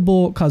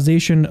applicable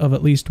causation of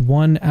at least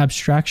one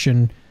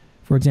abstraction,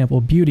 for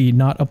example, beauty,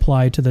 not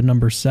apply to the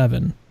number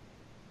 7?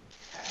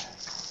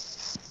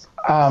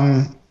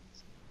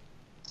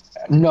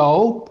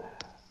 No.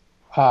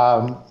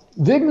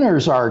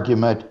 Wigner's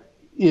argument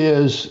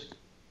is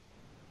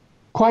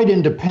quite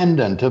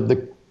independent of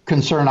the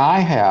concern I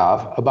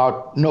have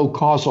about no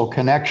causal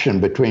connection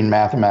between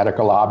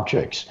mathematical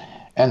objects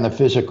and the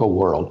physical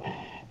world.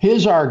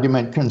 His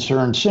argument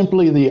concerns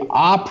simply the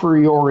a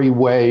priori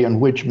way in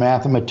which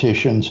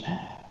mathematicians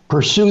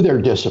pursue their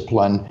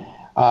discipline.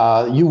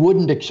 You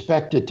wouldn't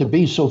expect it to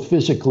be so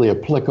physically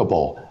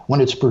applicable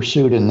when it's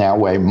pursued in that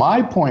way.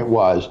 My point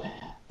was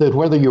that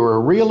whether you're a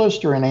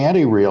realist or an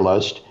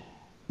anti-realist,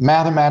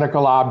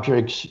 mathematical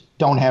objects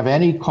don't have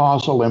any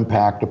causal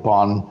impact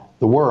upon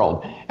the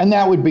world. And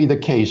that would be the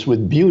case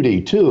with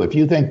beauty, too. If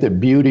you think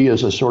that beauty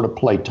is a sort of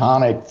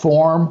Platonic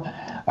form,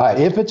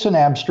 if it's an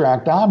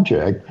abstract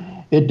object,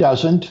 it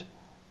doesn't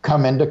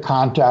come into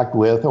contact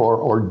with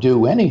or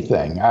do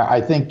anything.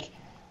 I think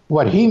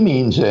what he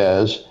means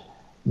is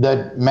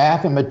that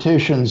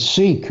mathematicians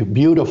seek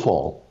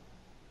beautiful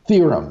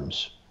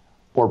theorems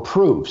or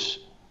proofs,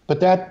 but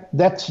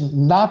that's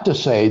not to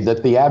say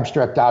that the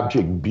abstract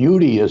object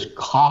beauty is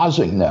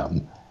causing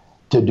them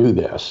to do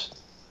this.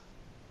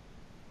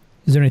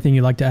 Is there anything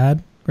you'd like to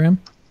add, Graham?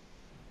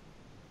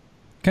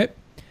 Okay.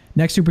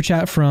 Next super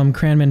chat from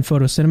Cranman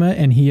Photo Cinema,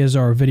 and he is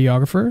our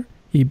videographer.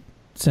 He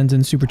sends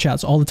in super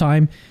chats all the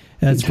time.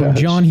 It's from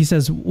John. He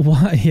says,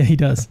 "Why?" Yeah, he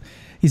does.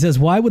 He says,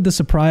 "Why would the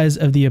surprise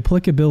of the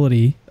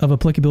applicability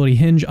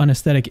hinge on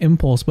aesthetic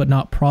impulse but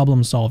not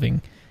problem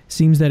solving?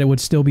 Seems that it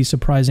would still be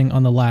surprising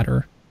on the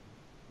latter."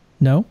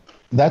 No?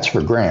 That's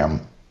for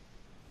Graham.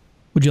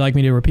 Would you like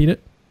me to repeat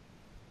it?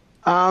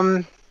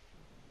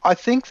 I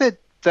think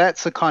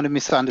that's a kind of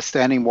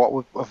misunderstanding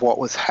of what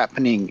was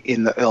happening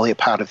in the earlier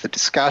part of the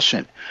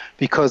discussion,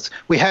 because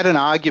we had an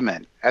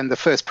argument, and the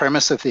first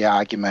premise of the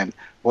argument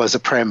was a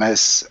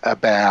premise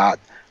about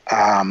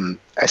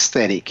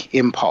aesthetic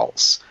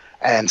impulse.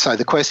 And so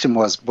the question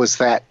was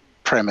that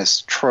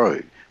premise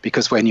true?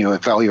 Because when you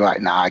evaluate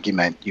an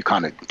argument, you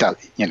kind of,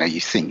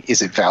 you think,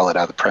 is it valid?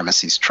 Are the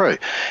premises true?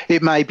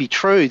 It may be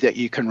true that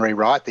you can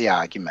rewrite the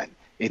argument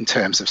in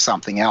terms of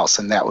something else,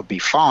 and that would be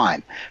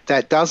fine.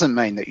 That doesn't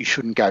mean that you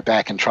shouldn't go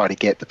back and try to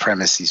get the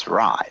premises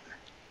right.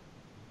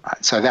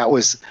 So that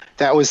was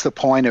the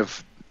point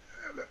of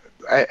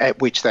at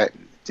which that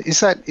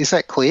is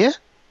that clear,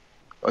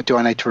 or do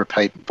I need to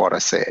repeat what I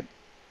said?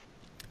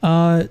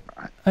 I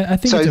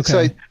think it's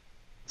okay.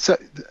 So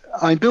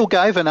Bill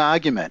gave an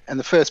argument, and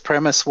the first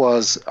premise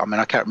was,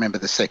 I can't remember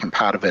the second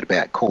part of it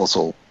about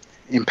causal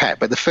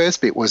impact, but the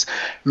first bit was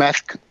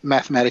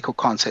mathematical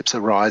concepts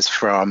arise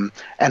from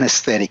an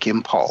aesthetic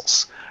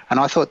impulse. And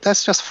I thought,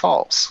 that's just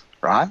false,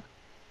 right?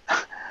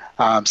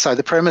 So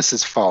the premise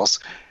is false.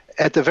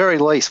 At the very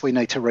least, we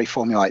need to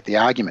reformulate the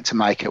argument to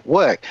make it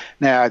work.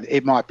 Now,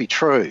 it might be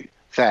true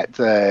that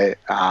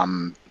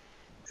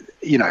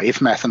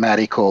if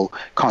mathematical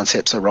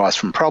concepts arise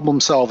from problem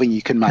solving,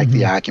 you can make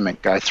the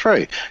argument go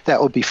through.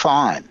 That would be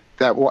fine.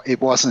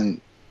 It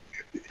wasn't.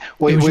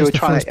 We're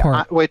trying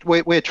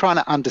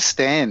to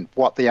understand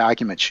what the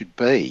argument should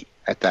be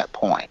at that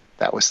point.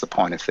 That was the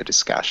point of the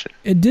discussion.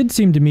 It did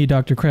seem to me,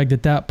 Dr. Craig,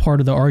 that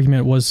part of the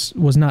argument was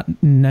not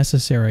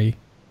necessary.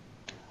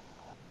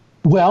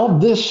 Well,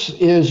 this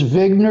is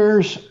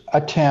Wigner's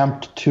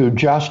attempt to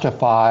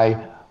justify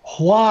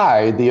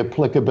why the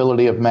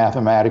applicability of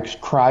mathematics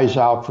cries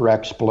out for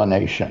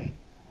explanation.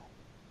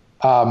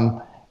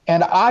 And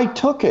I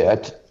took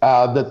it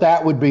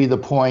that would be the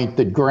point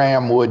that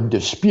Graham would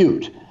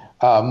dispute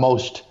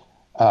most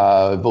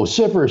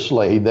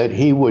vociferously, that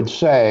he would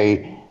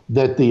say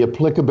that the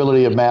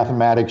applicability of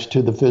mathematics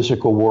to the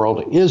physical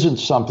world isn't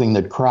something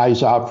that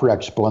cries out for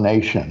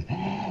explanation.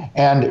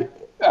 And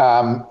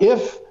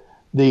if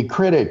the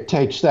critic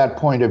takes that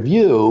point of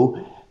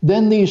view,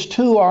 then these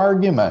two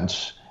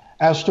arguments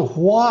as to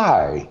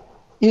why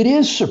it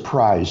is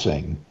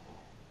surprising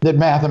that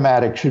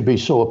mathematics should be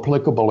so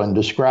applicable in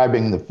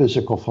describing the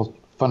physical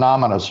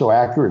phenomena so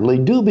accurately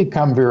do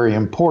become very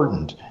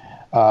important.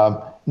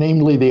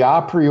 Namely, the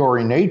a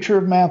priori nature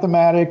of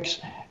mathematics,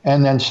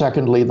 and then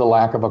secondly, the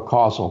lack of a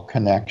causal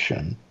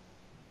connection.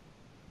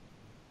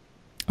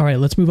 All right,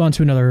 let's move on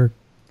to another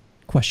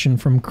question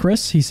from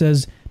Chris. He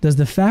says, does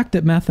the fact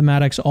that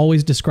mathematics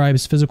always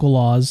describes physical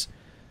laws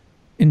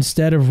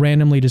instead of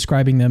randomly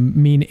describing them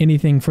mean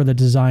anything for the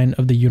design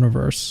of the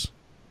universe?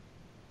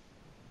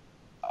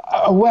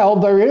 Well,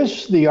 there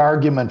is the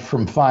argument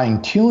from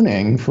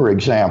fine-tuning, for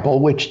example,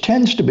 which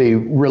tends to be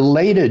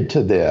related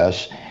to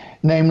this,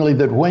 namely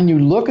that when you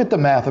look at the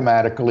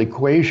mathematical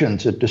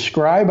equations that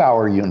describe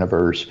our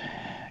universe,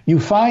 you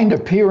find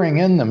appearing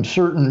in them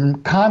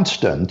certain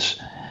constants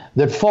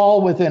that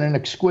fall within an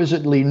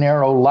exquisitely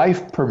narrow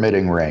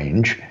life-permitting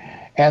range,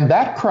 and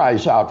that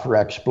cries out for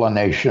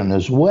explanation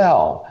as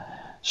well.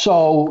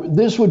 So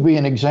this would be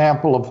an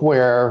example of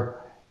where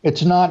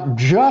it's not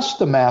just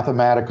the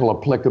mathematical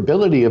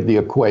applicability of the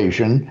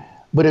equation,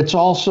 but it's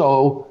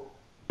also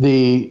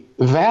the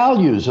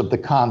values of the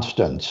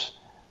constants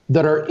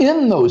that are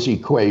in those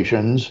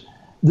equations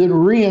that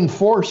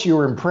reinforce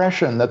your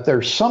impression that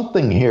there's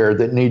something here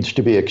that needs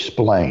to be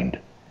explained.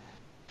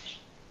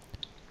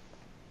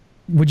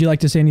 Would you like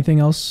to say anything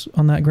else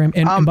on that, Graham?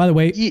 And by the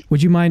way,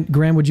 would you mind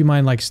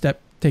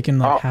taking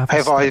half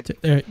a step?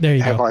 There you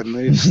go. Have I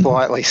moved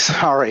slightly?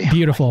 Sorry.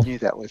 Beautiful. I knew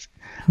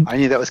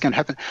that was going to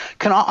happen.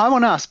 I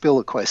want to ask Bill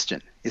a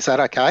question. Is that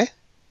okay?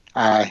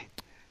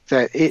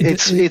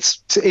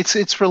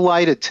 It's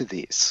related to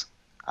this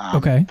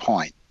Okay.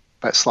 point,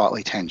 but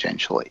slightly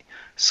tangentially.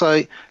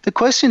 So the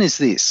question is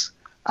this: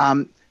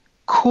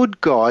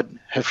 could God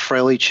have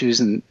freely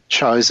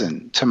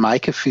chosen to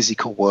make a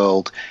physical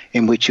world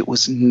in which it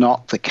was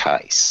not the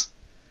case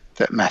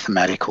that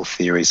mathematical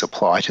theories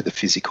apply to the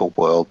physical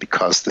world,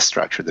 because the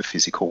structure of the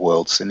physical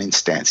world is an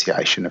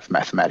instantiation of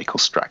mathematical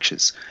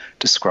structures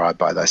described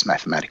by those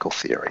mathematical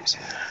theories?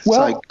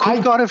 Well, so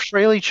could God have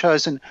freely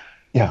chosen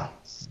Yeah.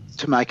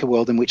 to make a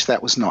world in which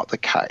that was not the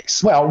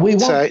case? Well, we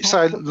won't.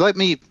 So let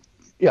me.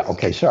 Yeah.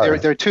 Okay. Sorry.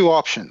 There are two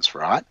options,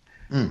 right?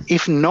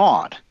 If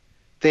not,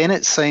 then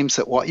it seems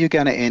that what you're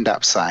going to end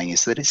up saying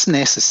is that it's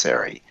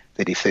necessary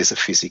that if there's a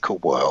physical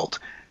world,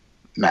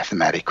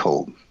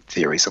 mathematical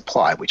theories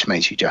apply, which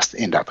means you just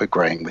end up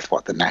agreeing with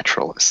what the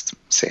naturalists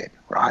said,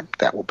 right?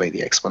 That will be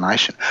the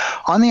explanation.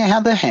 On the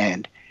other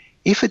hand,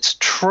 if it's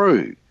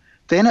true,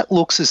 then it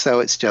looks as though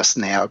it's just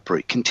now a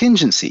brute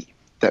contingency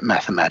that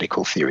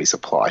mathematical theories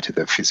apply to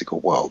the physical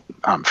world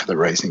for the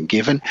reason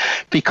given,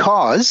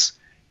 because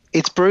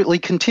it's brutally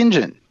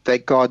contingent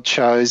that God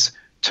chose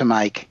to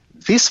make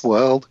this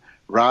world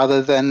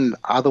rather than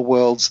other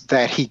worlds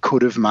that he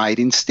could have made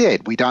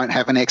instead. We don't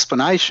have an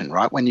explanation,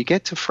 right? When you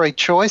get to free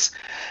choice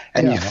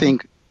and you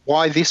think,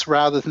 why this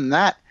rather than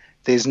that,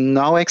 there's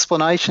no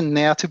explanation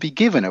now to be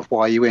given of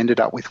why you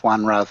ended up with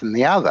one rather than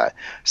the other.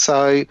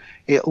 So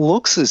it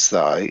looks as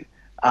though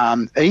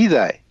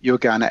either you're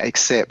going to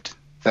accept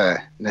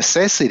the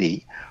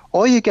necessity,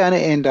 or you're going to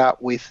end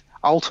up with,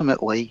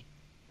 ultimately,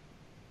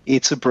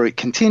 it's a brute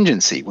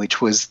contingency,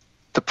 which was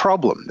the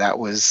problem. That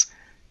was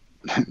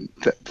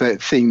the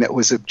thing that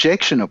was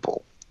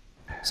objectionable.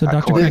 So,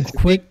 Dr.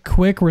 Craig,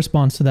 quick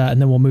response to that,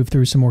 and then we'll move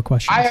through some more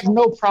questions. I have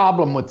no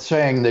problem with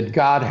saying that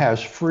God has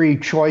free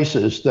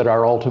choices that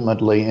are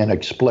ultimately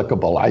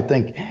inexplicable. I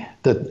think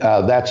that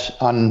that's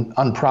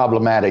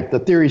unproblematic. The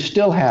theory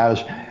still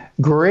has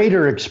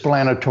greater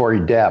explanatory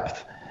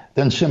depth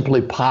than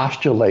simply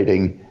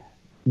postulating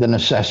the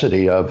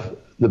necessity of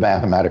the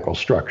mathematical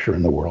structure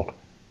in the world.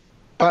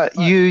 But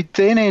you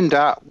then end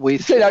up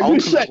with,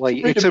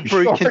 ultimately, it's a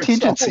brute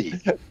contingency.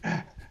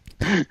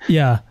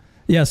 Yeah.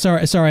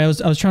 Sorry. I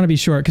was trying to be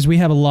short because we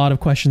have a lot of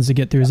questions to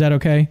get through. Is that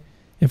okay?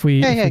 If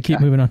we keep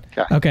moving on.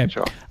 Okay.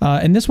 Sure.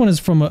 And this one is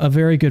from a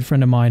very good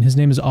friend of mine. His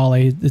name is Ale.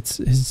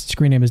 His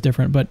screen name is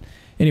different, but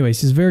anyways,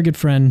 he's a very good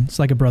friend. It's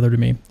like a brother to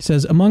me. He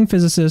says, among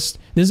physicists,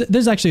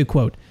 there's actually a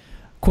quote.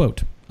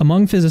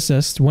 Among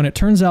physicists, when it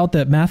turns out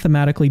that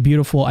mathematically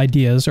beautiful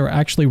ideas are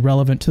actually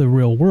relevant to the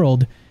real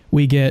world,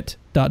 we get ...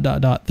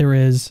 there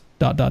is ...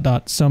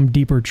 some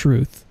deeper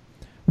truth.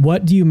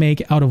 What do you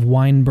make out of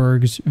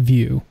Weinberg's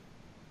view?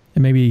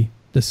 And maybe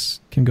this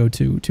can go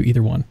to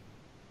either one.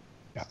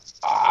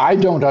 I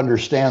don't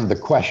understand the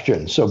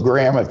question. So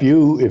Graham, if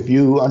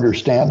you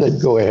understand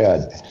it, go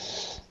ahead.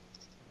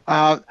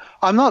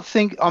 I'm not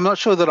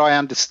sure that I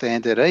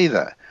understand it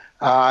either.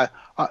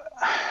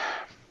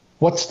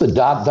 What's the ...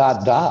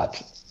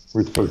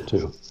 referred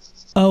to?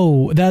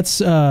 Oh,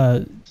 that's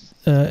an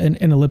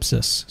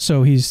ellipsis.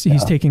 So he's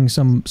taking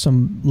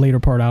some later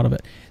part out of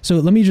it. So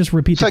let me just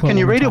repeat the quote. So can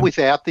you read it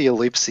without the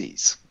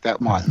ellipses? That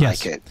might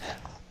make it.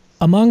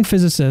 Among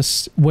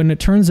physicists, when it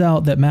turns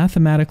out that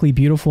mathematically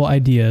beautiful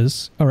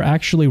ideas are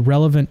actually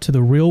relevant to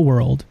the real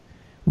world,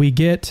 we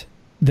get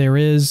there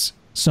is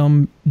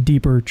some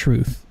deeper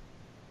truth.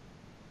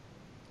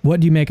 What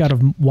do you make out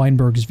of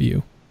Weinberg's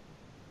view?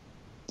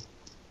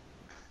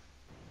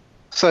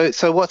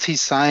 So what's he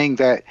saying,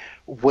 that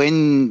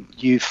when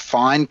you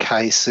find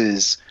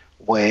cases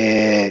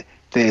where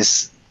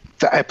there's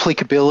the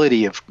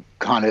applicability of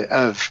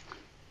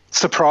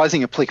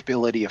surprising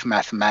applicability of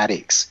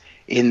mathematics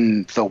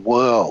in the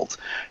world,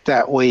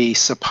 that we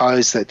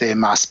suppose that there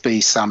must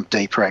be some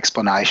deeper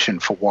explanation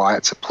for why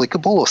it's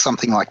applicable or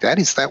something like that?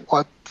 Is that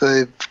what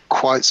the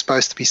quote's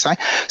supposed to be saying?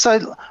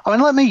 So, I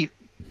mean,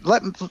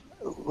 let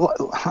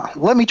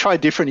me try a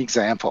different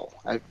example,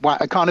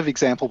 a kind of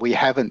example we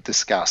haven't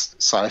discussed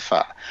so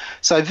far.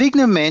 So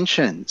Wigner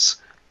mentions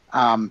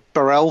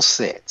Borel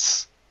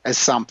sets as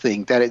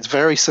something that it's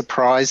very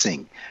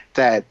surprising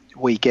that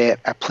we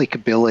get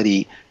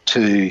applicability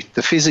to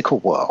the physical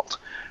world.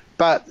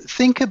 But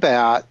think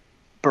about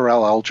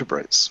Borel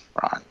algebras,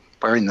 right?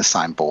 We're in the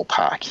same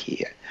ballpark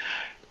here.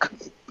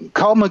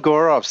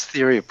 Kolmogorov's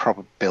theory of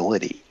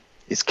probability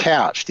is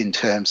couched in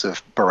terms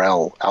of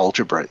Borel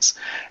algebras.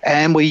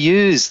 And we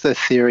use the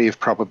theory of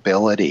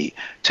probability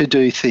to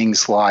do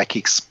things like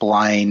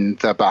explain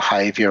the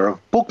behavior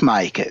of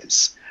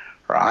bookmakers,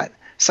 right?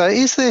 So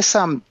is there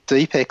some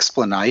deep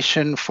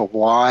explanation for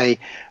why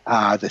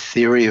the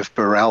theory of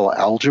Borel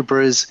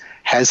algebras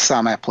has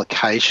some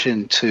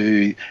application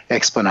to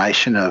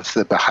explanation of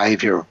the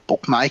behavior of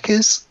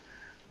bookmakers?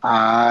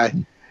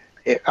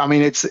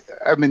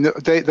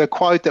 The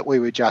quote that we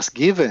were just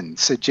given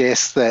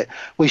suggests that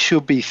we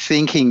should be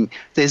thinking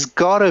there's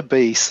got to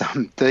be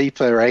some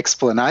deeper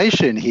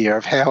explanation here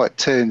of how it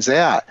turns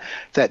out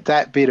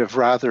that bit of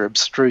rather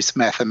abstruse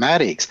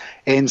mathematics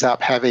ends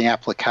up having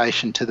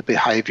application to the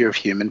behaviour of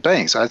human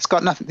beings. So it's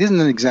got nothing. This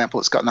isn't an example.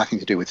 It's got nothing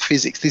to do with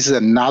physics. This is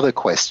another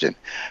question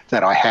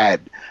that I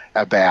had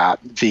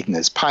about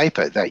Wigner's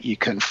paper, that you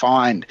can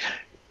find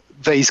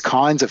these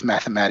kinds of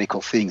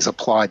mathematical things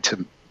applied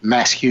to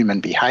mass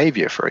human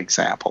behavior, for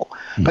example.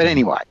 Mm-hmm. But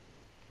anyway,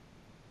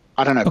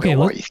 I don't know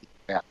what you think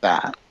about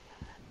that.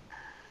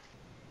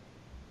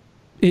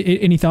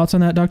 Any thoughts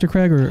on that, Dr.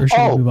 Craig, or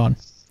should we move on?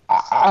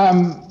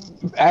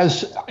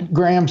 As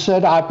Graham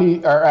said,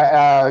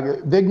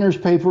 Wigner's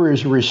paper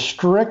is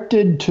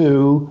restricted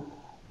to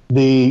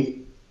the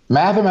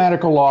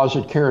mathematical laws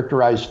that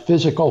characterize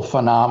physical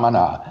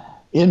phenomena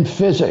in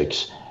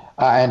physics.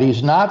 And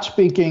he's not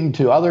speaking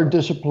to other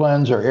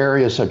disciplines or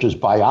areas such as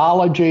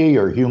biology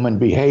or human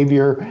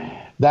behavior.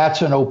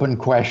 That's an open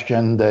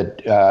question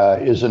that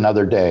is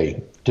another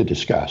day to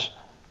discuss.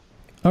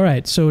 All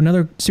right, so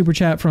another super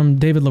chat from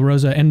David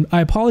LaRosa, and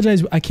I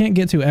apologize, I can't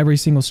get to every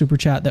single super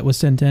chat that was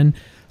sent in.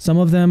 Some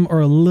of them are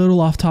a little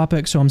off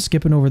topic, so I'm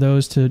skipping over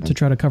those to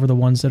try to cover the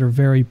ones that are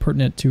very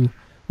pertinent to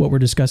what we're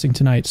discussing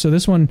tonight. So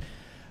this one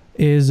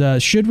is,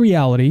 should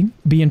reality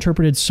be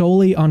interpreted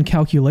solely on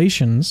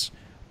calculations,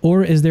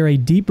 or is there a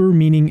deeper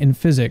meaning in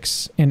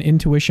physics and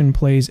intuition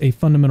plays a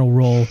fundamental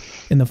role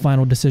in the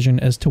final decision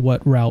as to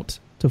what route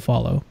to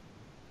follow?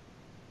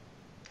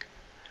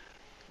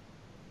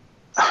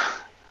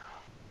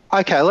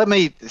 Okay, let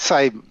me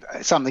say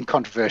something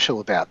controversial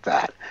about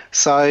that.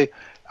 So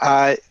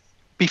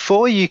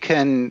before you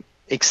can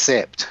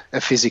accept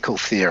a physical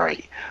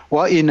theory,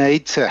 what you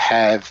need to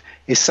have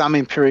is some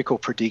empirical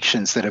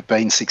predictions that have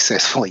been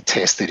successfully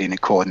tested in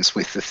accordance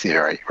with the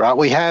theory, right?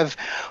 We have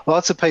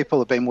lots of people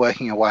have been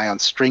working away on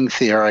string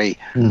theory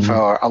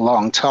for a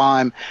long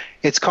time.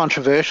 It's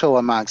controversial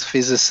amongst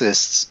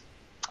physicists,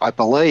 I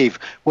believe,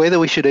 whether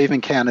we should even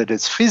count it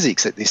as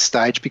physics at this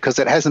stage, because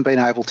it hasn't been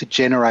able to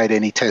generate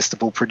any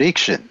testable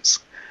predictions,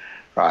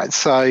 right?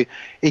 So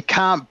it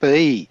can't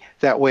be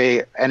that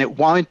and it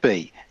won't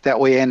be that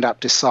we end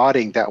up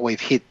deciding that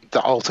we've hit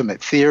the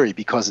ultimate theory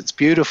because it's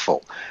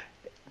beautiful.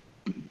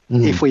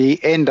 If we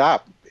end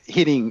up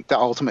hitting the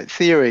ultimate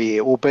theory,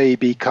 it will be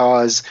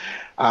because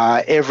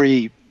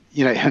there's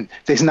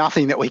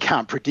nothing that we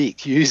can't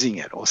predict using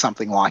it or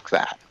something like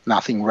that,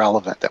 nothing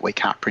relevant that we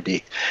can't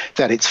predict,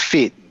 that it's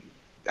fit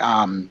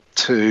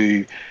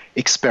to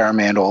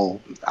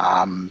experimental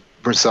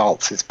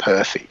results is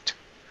perfect.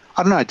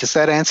 I don't know, does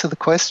that answer the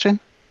question?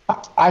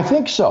 I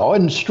think so,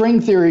 and string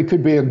theory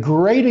could be a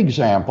great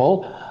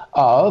example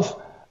of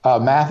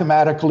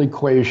mathematical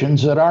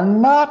equations that are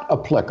not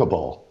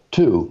applicable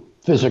to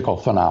physical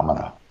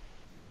phenomena.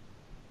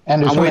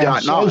 And as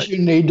Rand says, you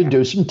need to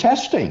do some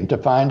testing to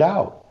find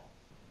out.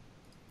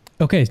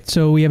 Okay,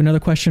 so we have another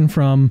question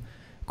from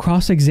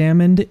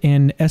Cross-Examined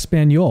in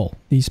Espanol,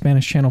 the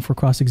Spanish channel for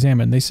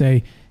Cross-Examined. They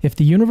say, if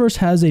the universe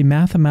has a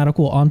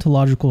mathematical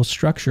ontological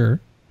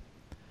structure,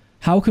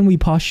 how can we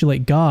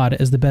postulate God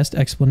as the best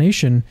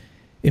explanation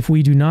if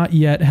we do not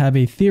yet have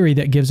a theory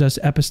that gives us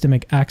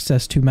epistemic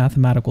access to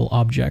mathematical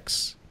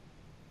objects?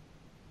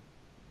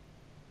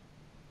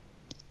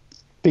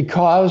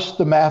 Because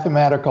the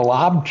mathematical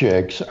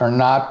objects are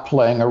not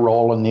playing a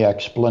role in the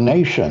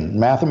explanation.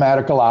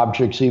 Mathematical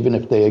objects, even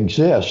if they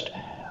exist,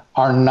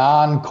 are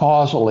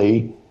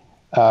non-causally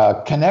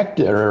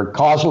connected or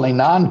causally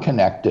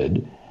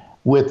non-connected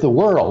with the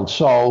world.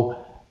 So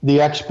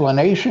the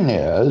explanation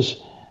is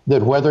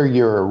that whether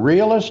you're a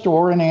realist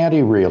or an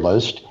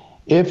anti-realist,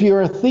 if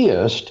you're a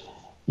theist,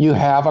 you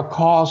have a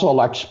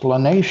causal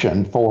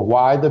explanation for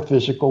why the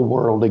physical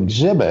world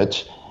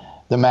exhibits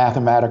the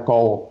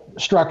mathematical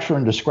structure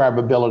and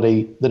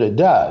describability that it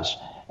does.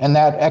 And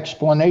that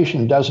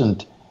explanation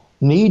doesn't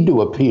need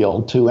to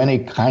appeal to any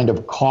kind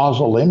of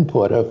causal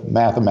input of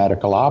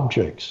mathematical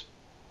objects.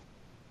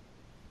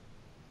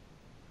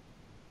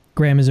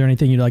 Graham, is there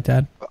anything you'd like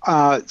to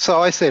add?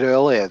 So I said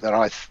earlier that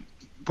I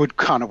would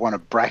kind of want to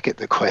bracket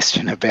the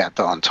question about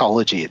the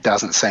ontology. It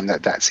doesn't seem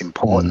that that's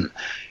important.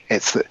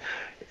 It's that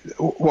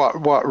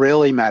what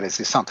really matters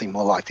is something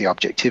more like the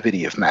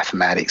objectivity of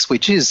mathematics,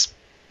 which is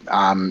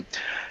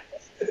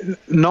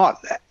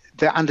not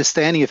the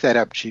understanding of that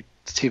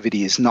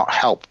objectivity is not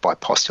helped by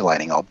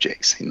postulating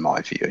objects, in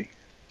my view.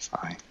 So.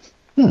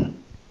 Well,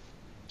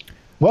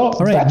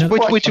 all right, that's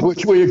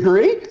which we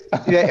agree.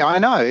 Yeah, I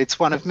know. It's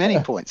one of many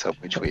points on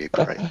which we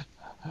agree.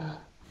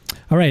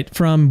 All right,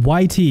 from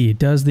YT,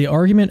 does the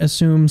argument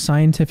assume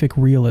scientific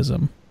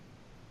realism?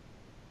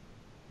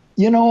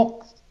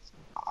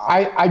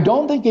 I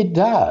don't think it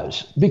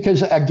does,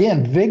 because,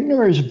 again,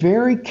 Wigner is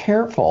very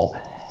careful.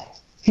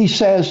 He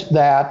says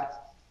that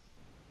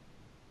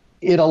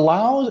it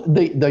allows,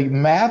 the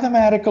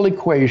mathematical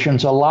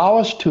equations allow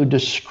us to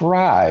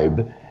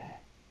describe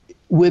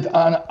with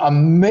an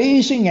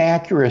amazing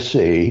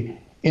accuracy,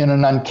 in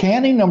an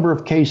uncanny number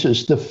of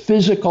cases, the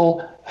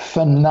physical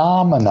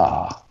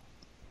phenomena.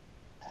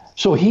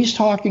 So he's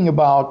talking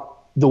about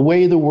the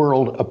way the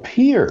world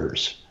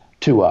appears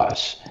to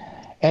us.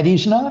 And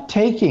he's not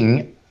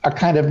taking a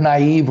kind of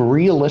naive,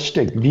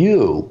 realistic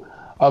view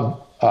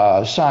of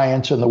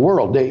science and the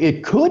world.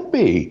 It could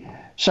be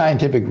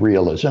scientific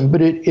realism,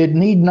 but it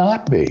need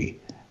not be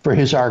for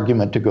his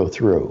argument to go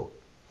through.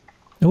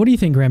 Now, what do you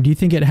think, Graham? Do you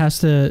think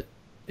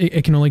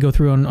it can only go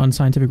through on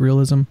scientific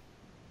realism?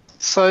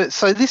 So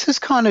this is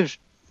kind of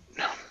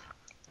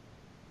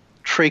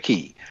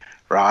tricky,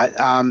 right?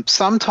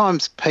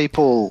 Sometimes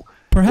people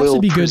will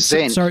it'd be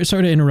present... good.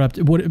 Sorry to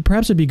interrupt.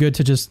 Perhaps it'd be good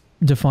to just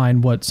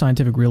define what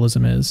scientific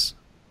realism is.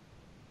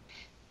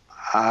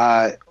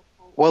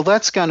 Well,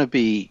 that's going to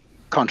be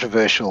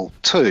controversial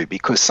too,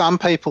 because some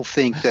people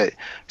think that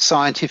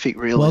scientific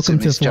realism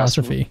is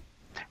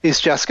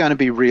just going to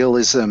be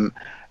realism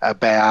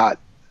about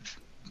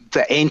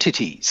the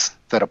entities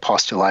that are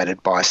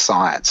postulated by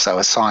science. So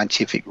a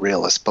scientific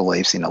realist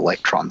believes in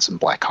electrons and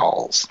black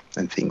holes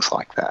and things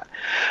like that.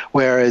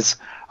 Whereas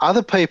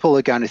other people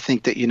are going to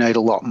think that you need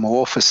a lot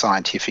more for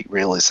scientific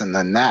realism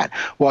than that.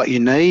 What you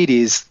need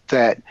is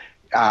that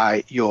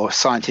your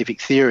scientific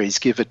theories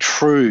give a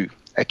true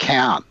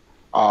account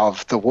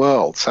of the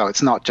world. So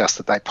it's not just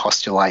that they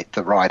postulate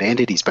the right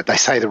entities, but they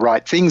say the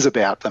right things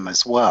about them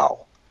as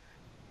well.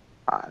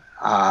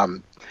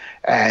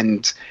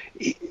 And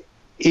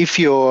if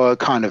you're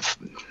kind of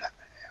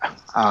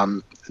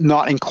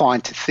not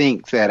inclined to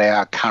think that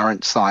our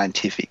current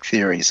scientific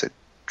theories are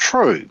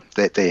true,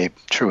 that they're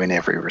true in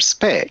every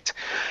respect,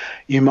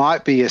 you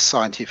might be a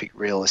scientific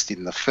realist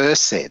in the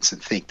first sense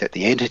and think that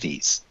the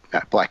entities,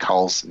 black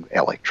holes and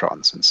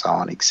electrons and so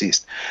on,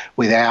 exist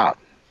without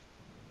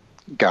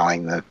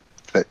going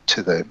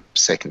to the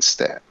second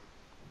step.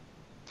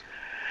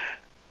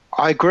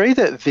 I agree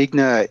that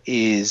Wigner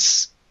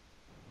is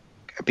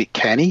a bit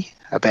canny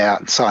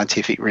about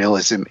scientific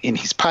realism in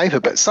his paper,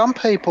 but some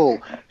people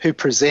who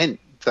present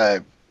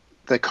the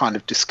kind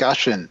of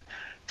discussion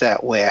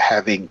that we're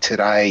having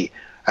today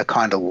are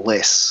kind of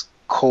less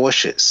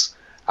cautious.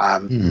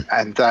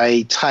 And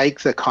they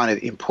take the kind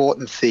of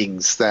important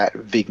things that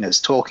Wigner's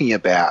talking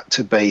about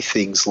to be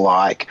things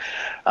like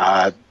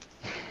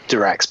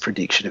Dirac's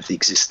prediction of the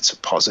existence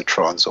of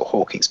positrons, or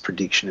Hawking's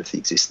prediction of the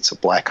existence of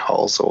black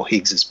holes, or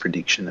Higgs's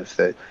prediction of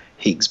the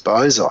Higgs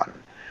boson.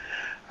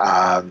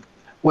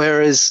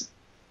 Whereas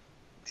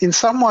in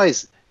some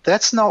ways,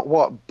 that's not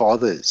what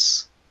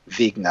bothers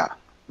Wigner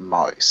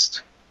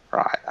most,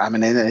 right? I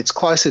mean, and it's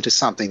closer to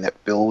something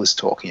that Bill was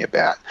talking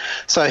about.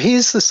 So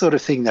here's the sort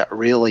of thing that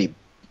really,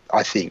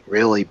 I think,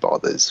 really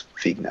bothers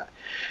Wigner.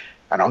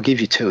 And I'll give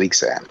you two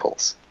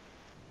examples.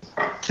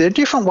 There are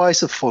different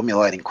ways of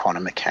formulating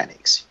quantum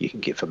mechanics. You can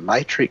give a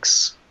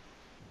matrix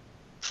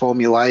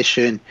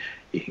formulation,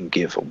 you can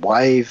give a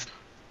wave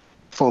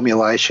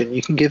formulation,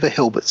 you can give a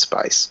Hilbert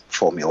space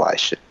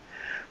formulation.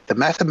 The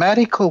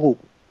mathematical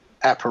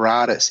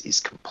apparatus is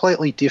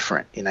completely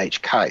different in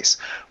each case.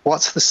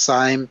 What's the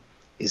same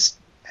is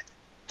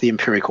the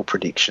empirical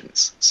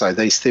predictions. So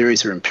these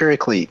theories are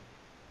empirically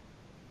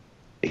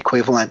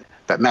equivalent,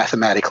 but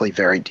mathematically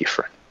very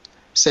different.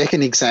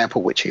 Second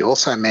example, which he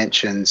also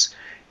mentions,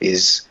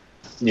 is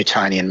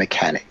Newtonian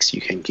mechanics.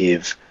 You can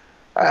give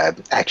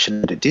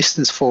action at a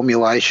distance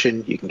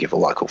formulation, you can give a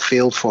local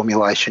field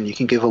formulation, you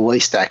can give a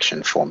least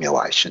action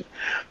formulation.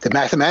 The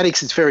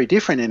mathematics is very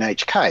different in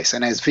each case,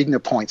 and as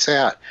Wigner points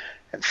out,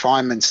 and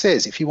Feynman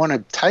says, if you want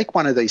to take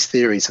one of these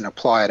theories and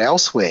apply it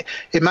elsewhere,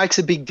 it makes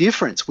a big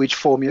difference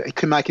it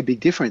can make a big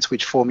difference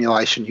which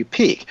formulation you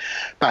pick.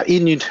 But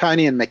in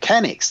Newtonian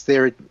mechanics,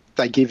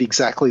 they give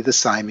exactly the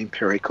same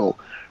empirical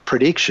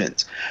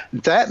predictions.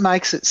 That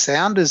makes it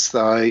sound as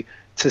though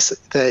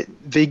that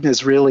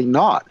Wigner's really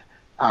not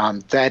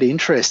that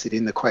interested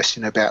in the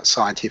question about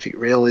scientific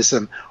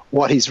realism.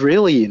 What he's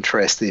really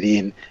interested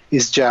in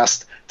is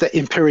just the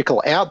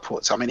empirical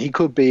outputs. I mean, he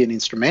could be an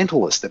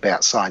instrumentalist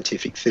about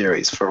scientific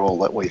theories for all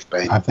that we've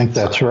been. I think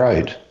that's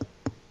right.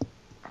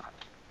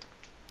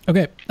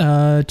 Okay,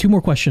 two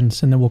more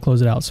questions and then we'll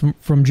close it out. So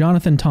from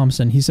Jonathan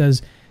Thompson, he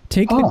says,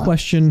 take the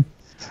question,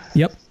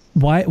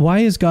 why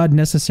is God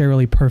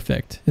necessarily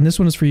perfect? And this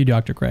one is for you,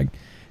 Dr. Craig.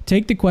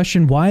 Take the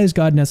question, why is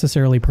God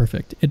necessarily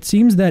perfect? It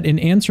seems that in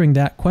answering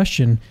that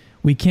question,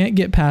 we can't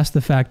get past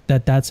the fact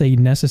that that's a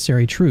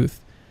necessary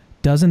truth.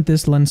 Doesn't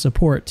this lend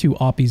support to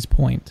Oppie's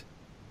point?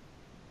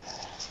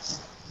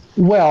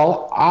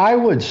 Well, I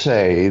would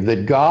say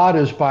that God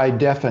is by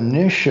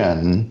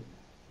definition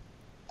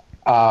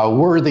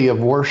worthy of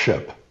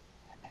worship.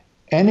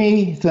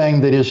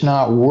 Anything that is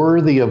not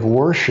worthy of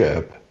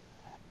worship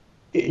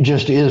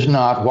just is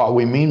not what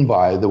we mean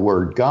by the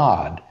word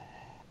God.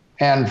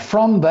 And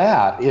from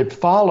that, it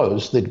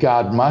follows that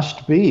God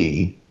must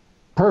be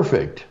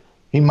perfect.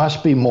 He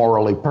must be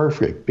morally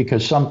perfect,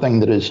 because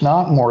something that is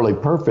not morally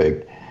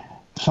perfect,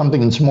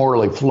 something that's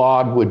morally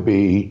flawed, would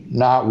be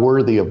not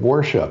worthy of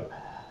worship.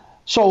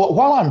 So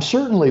while I'm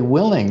certainly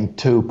willing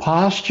to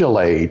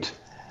postulate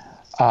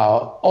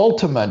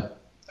ultimate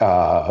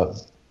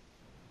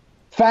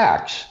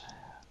facts,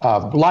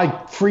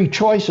 like free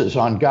choices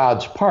on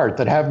God's part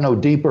that have no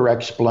deeper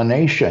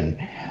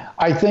explanation,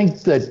 I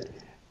think that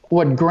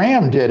what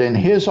Graham did in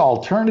his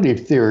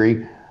alternative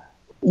theory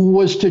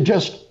was to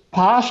just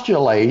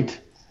postulate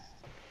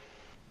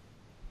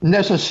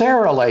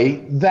necessarily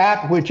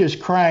that which is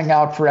crying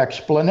out for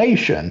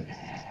explanation.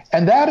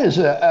 And that is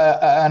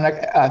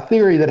a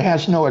theory that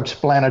has no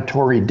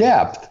explanatory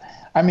depth.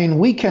 I mean,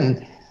 we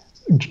can,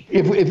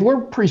 if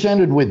we're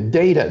presented with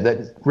data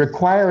that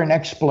require an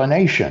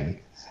explanation,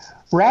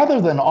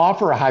 rather than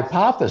offer a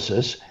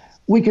hypothesis,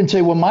 we can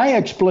say, well, my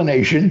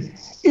explanation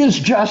is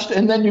just,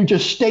 and then you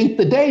just state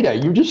the data.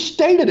 You just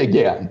state it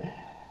again.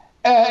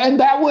 And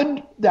that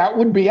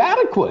would be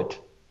adequate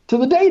to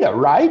the data,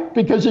 right?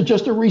 Because it's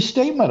just a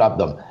restatement of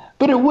them.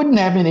 But it wouldn't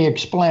have any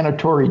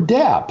explanatory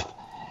depth.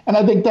 And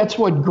I think that's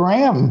what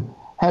Graham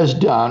has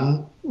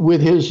done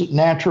with his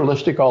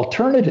naturalistic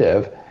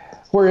alternative,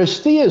 whereas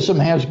theism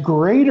has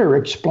greater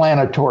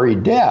explanatory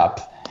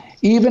depth,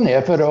 even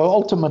if it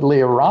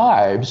ultimately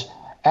arrives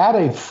at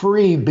a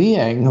free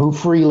being who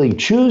freely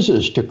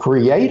chooses to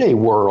create a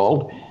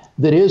world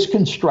that is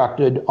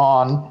constructed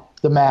on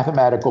the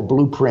mathematical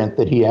blueprint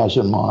that he has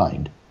in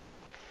mind.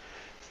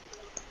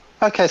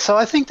 Okay, so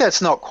I think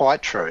that's not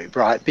quite true,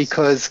 right?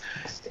 Because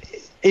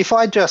if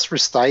I just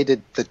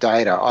restated the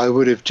data, I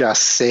would have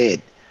just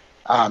said,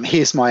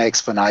 here's my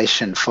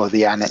explanation for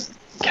the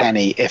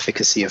uncanny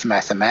efficacy of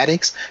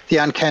mathematics, the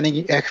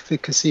uncanny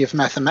efficacy of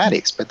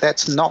mathematics, but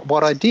that's not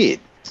what I did.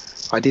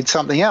 I did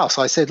something else.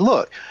 I said,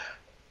 look,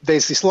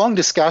 there's this long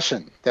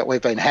discussion that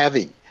we've been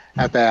having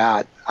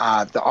about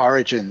the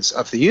origins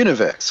of the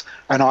universe.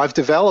 And I've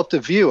developed a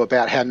view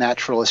about how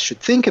naturalists should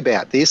think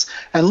about this.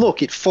 And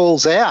look, it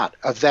falls out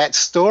of that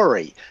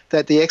story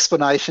that the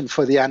explanation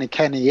for the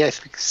uncanny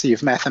efficacy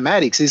of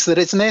mathematics is that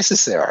it's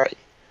necessary.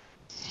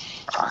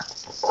 Right?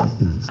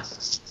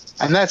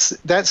 And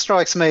that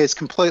strikes me as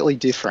completely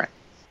different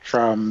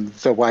from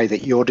the way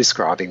that you're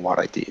describing what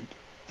I did.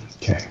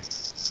 Okay.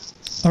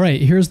 All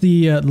right, here's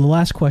the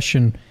last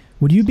question.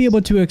 Would you be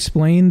able to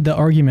explain the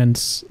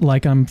arguments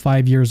like I'm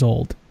 5 years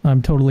old?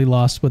 I'm totally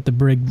lost with the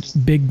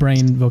big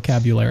brain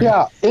vocabulary.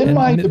 Yeah, in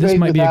my debate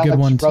with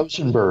Alex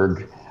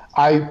Rosenberg,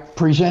 I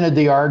presented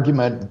the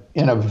argument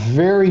in a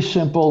very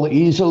simple,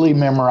 easily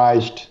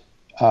memorized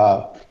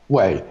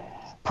way.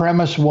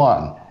 Premise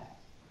one,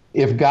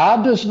 if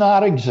God does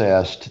not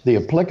exist, the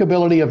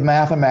applicability of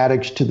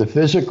mathematics to the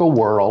physical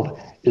world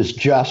is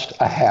just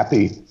a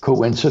happy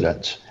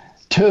coincidence.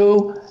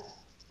 Two,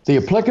 the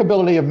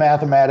applicability of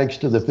mathematics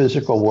to the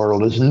physical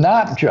world is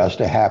not just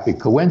a happy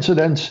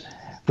coincidence,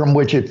 from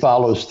which it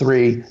follows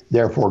three,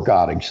 therefore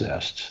God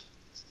exists.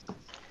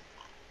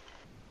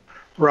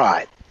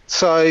 Right.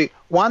 So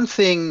one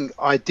thing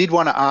I did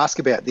want to ask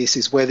about this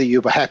is whether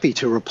you were happy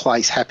to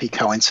replace happy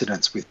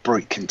coincidence with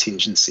brute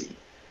contingency.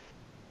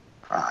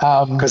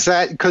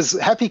 Because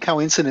happy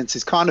coincidence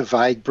is kind of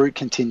vague. Brute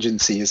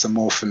contingency is a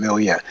more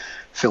familiar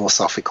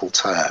philosophical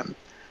term.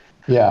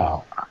 Yeah.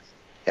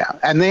 Yeah,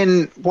 and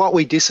then what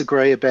we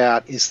disagree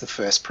about is the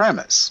first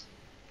premise,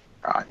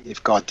 right?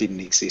 If God didn't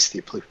exist, the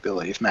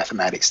applicability of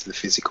mathematics to the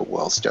physical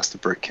world is just a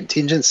brute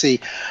contingency.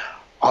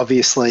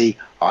 Obviously,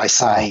 I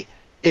say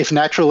if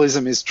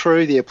naturalism is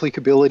true, the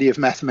applicability of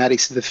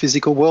mathematics to the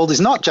physical world is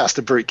not just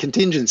a brute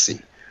contingency,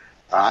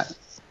 right?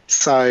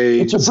 So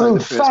it's a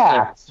brute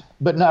fact,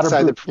 but not a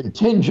brute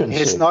contingency.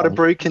 It's not a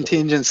brute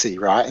contingency,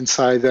 right? And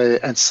so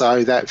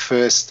that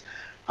first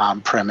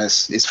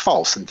premise is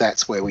false, and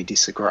that's where we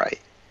disagree.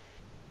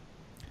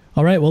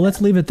 All right, well,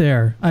 let's leave it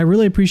there. I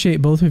really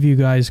appreciate both of you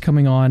guys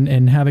coming on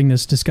and having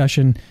this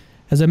discussion.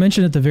 As I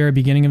mentioned at the very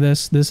beginning of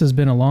this has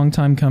been a long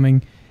time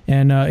coming,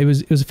 and it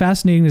was a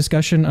fascinating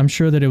discussion. I'm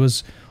sure that it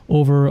was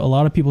over a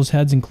lot of people's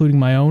heads, including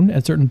my own,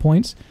 at certain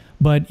points.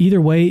 But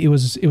either way, it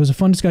was a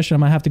fun discussion. I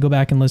might have to go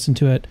back and listen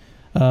to it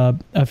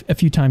a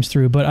few times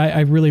through. But I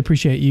really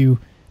appreciate you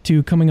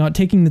two coming on,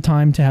 taking the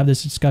time to have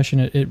this discussion.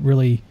 It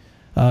really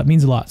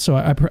means a lot. So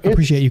I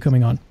appreciate you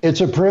coming on.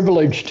 It's a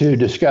privilege to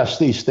discuss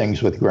these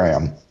things with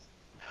Graham.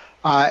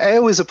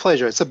 It was a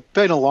pleasure. It's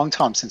been a long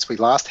time since we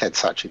last had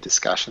such a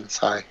discussion,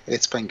 so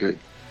it's been good.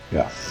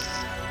 Yeah.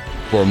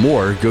 For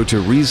more, go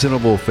to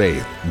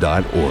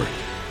reasonablefaith.org.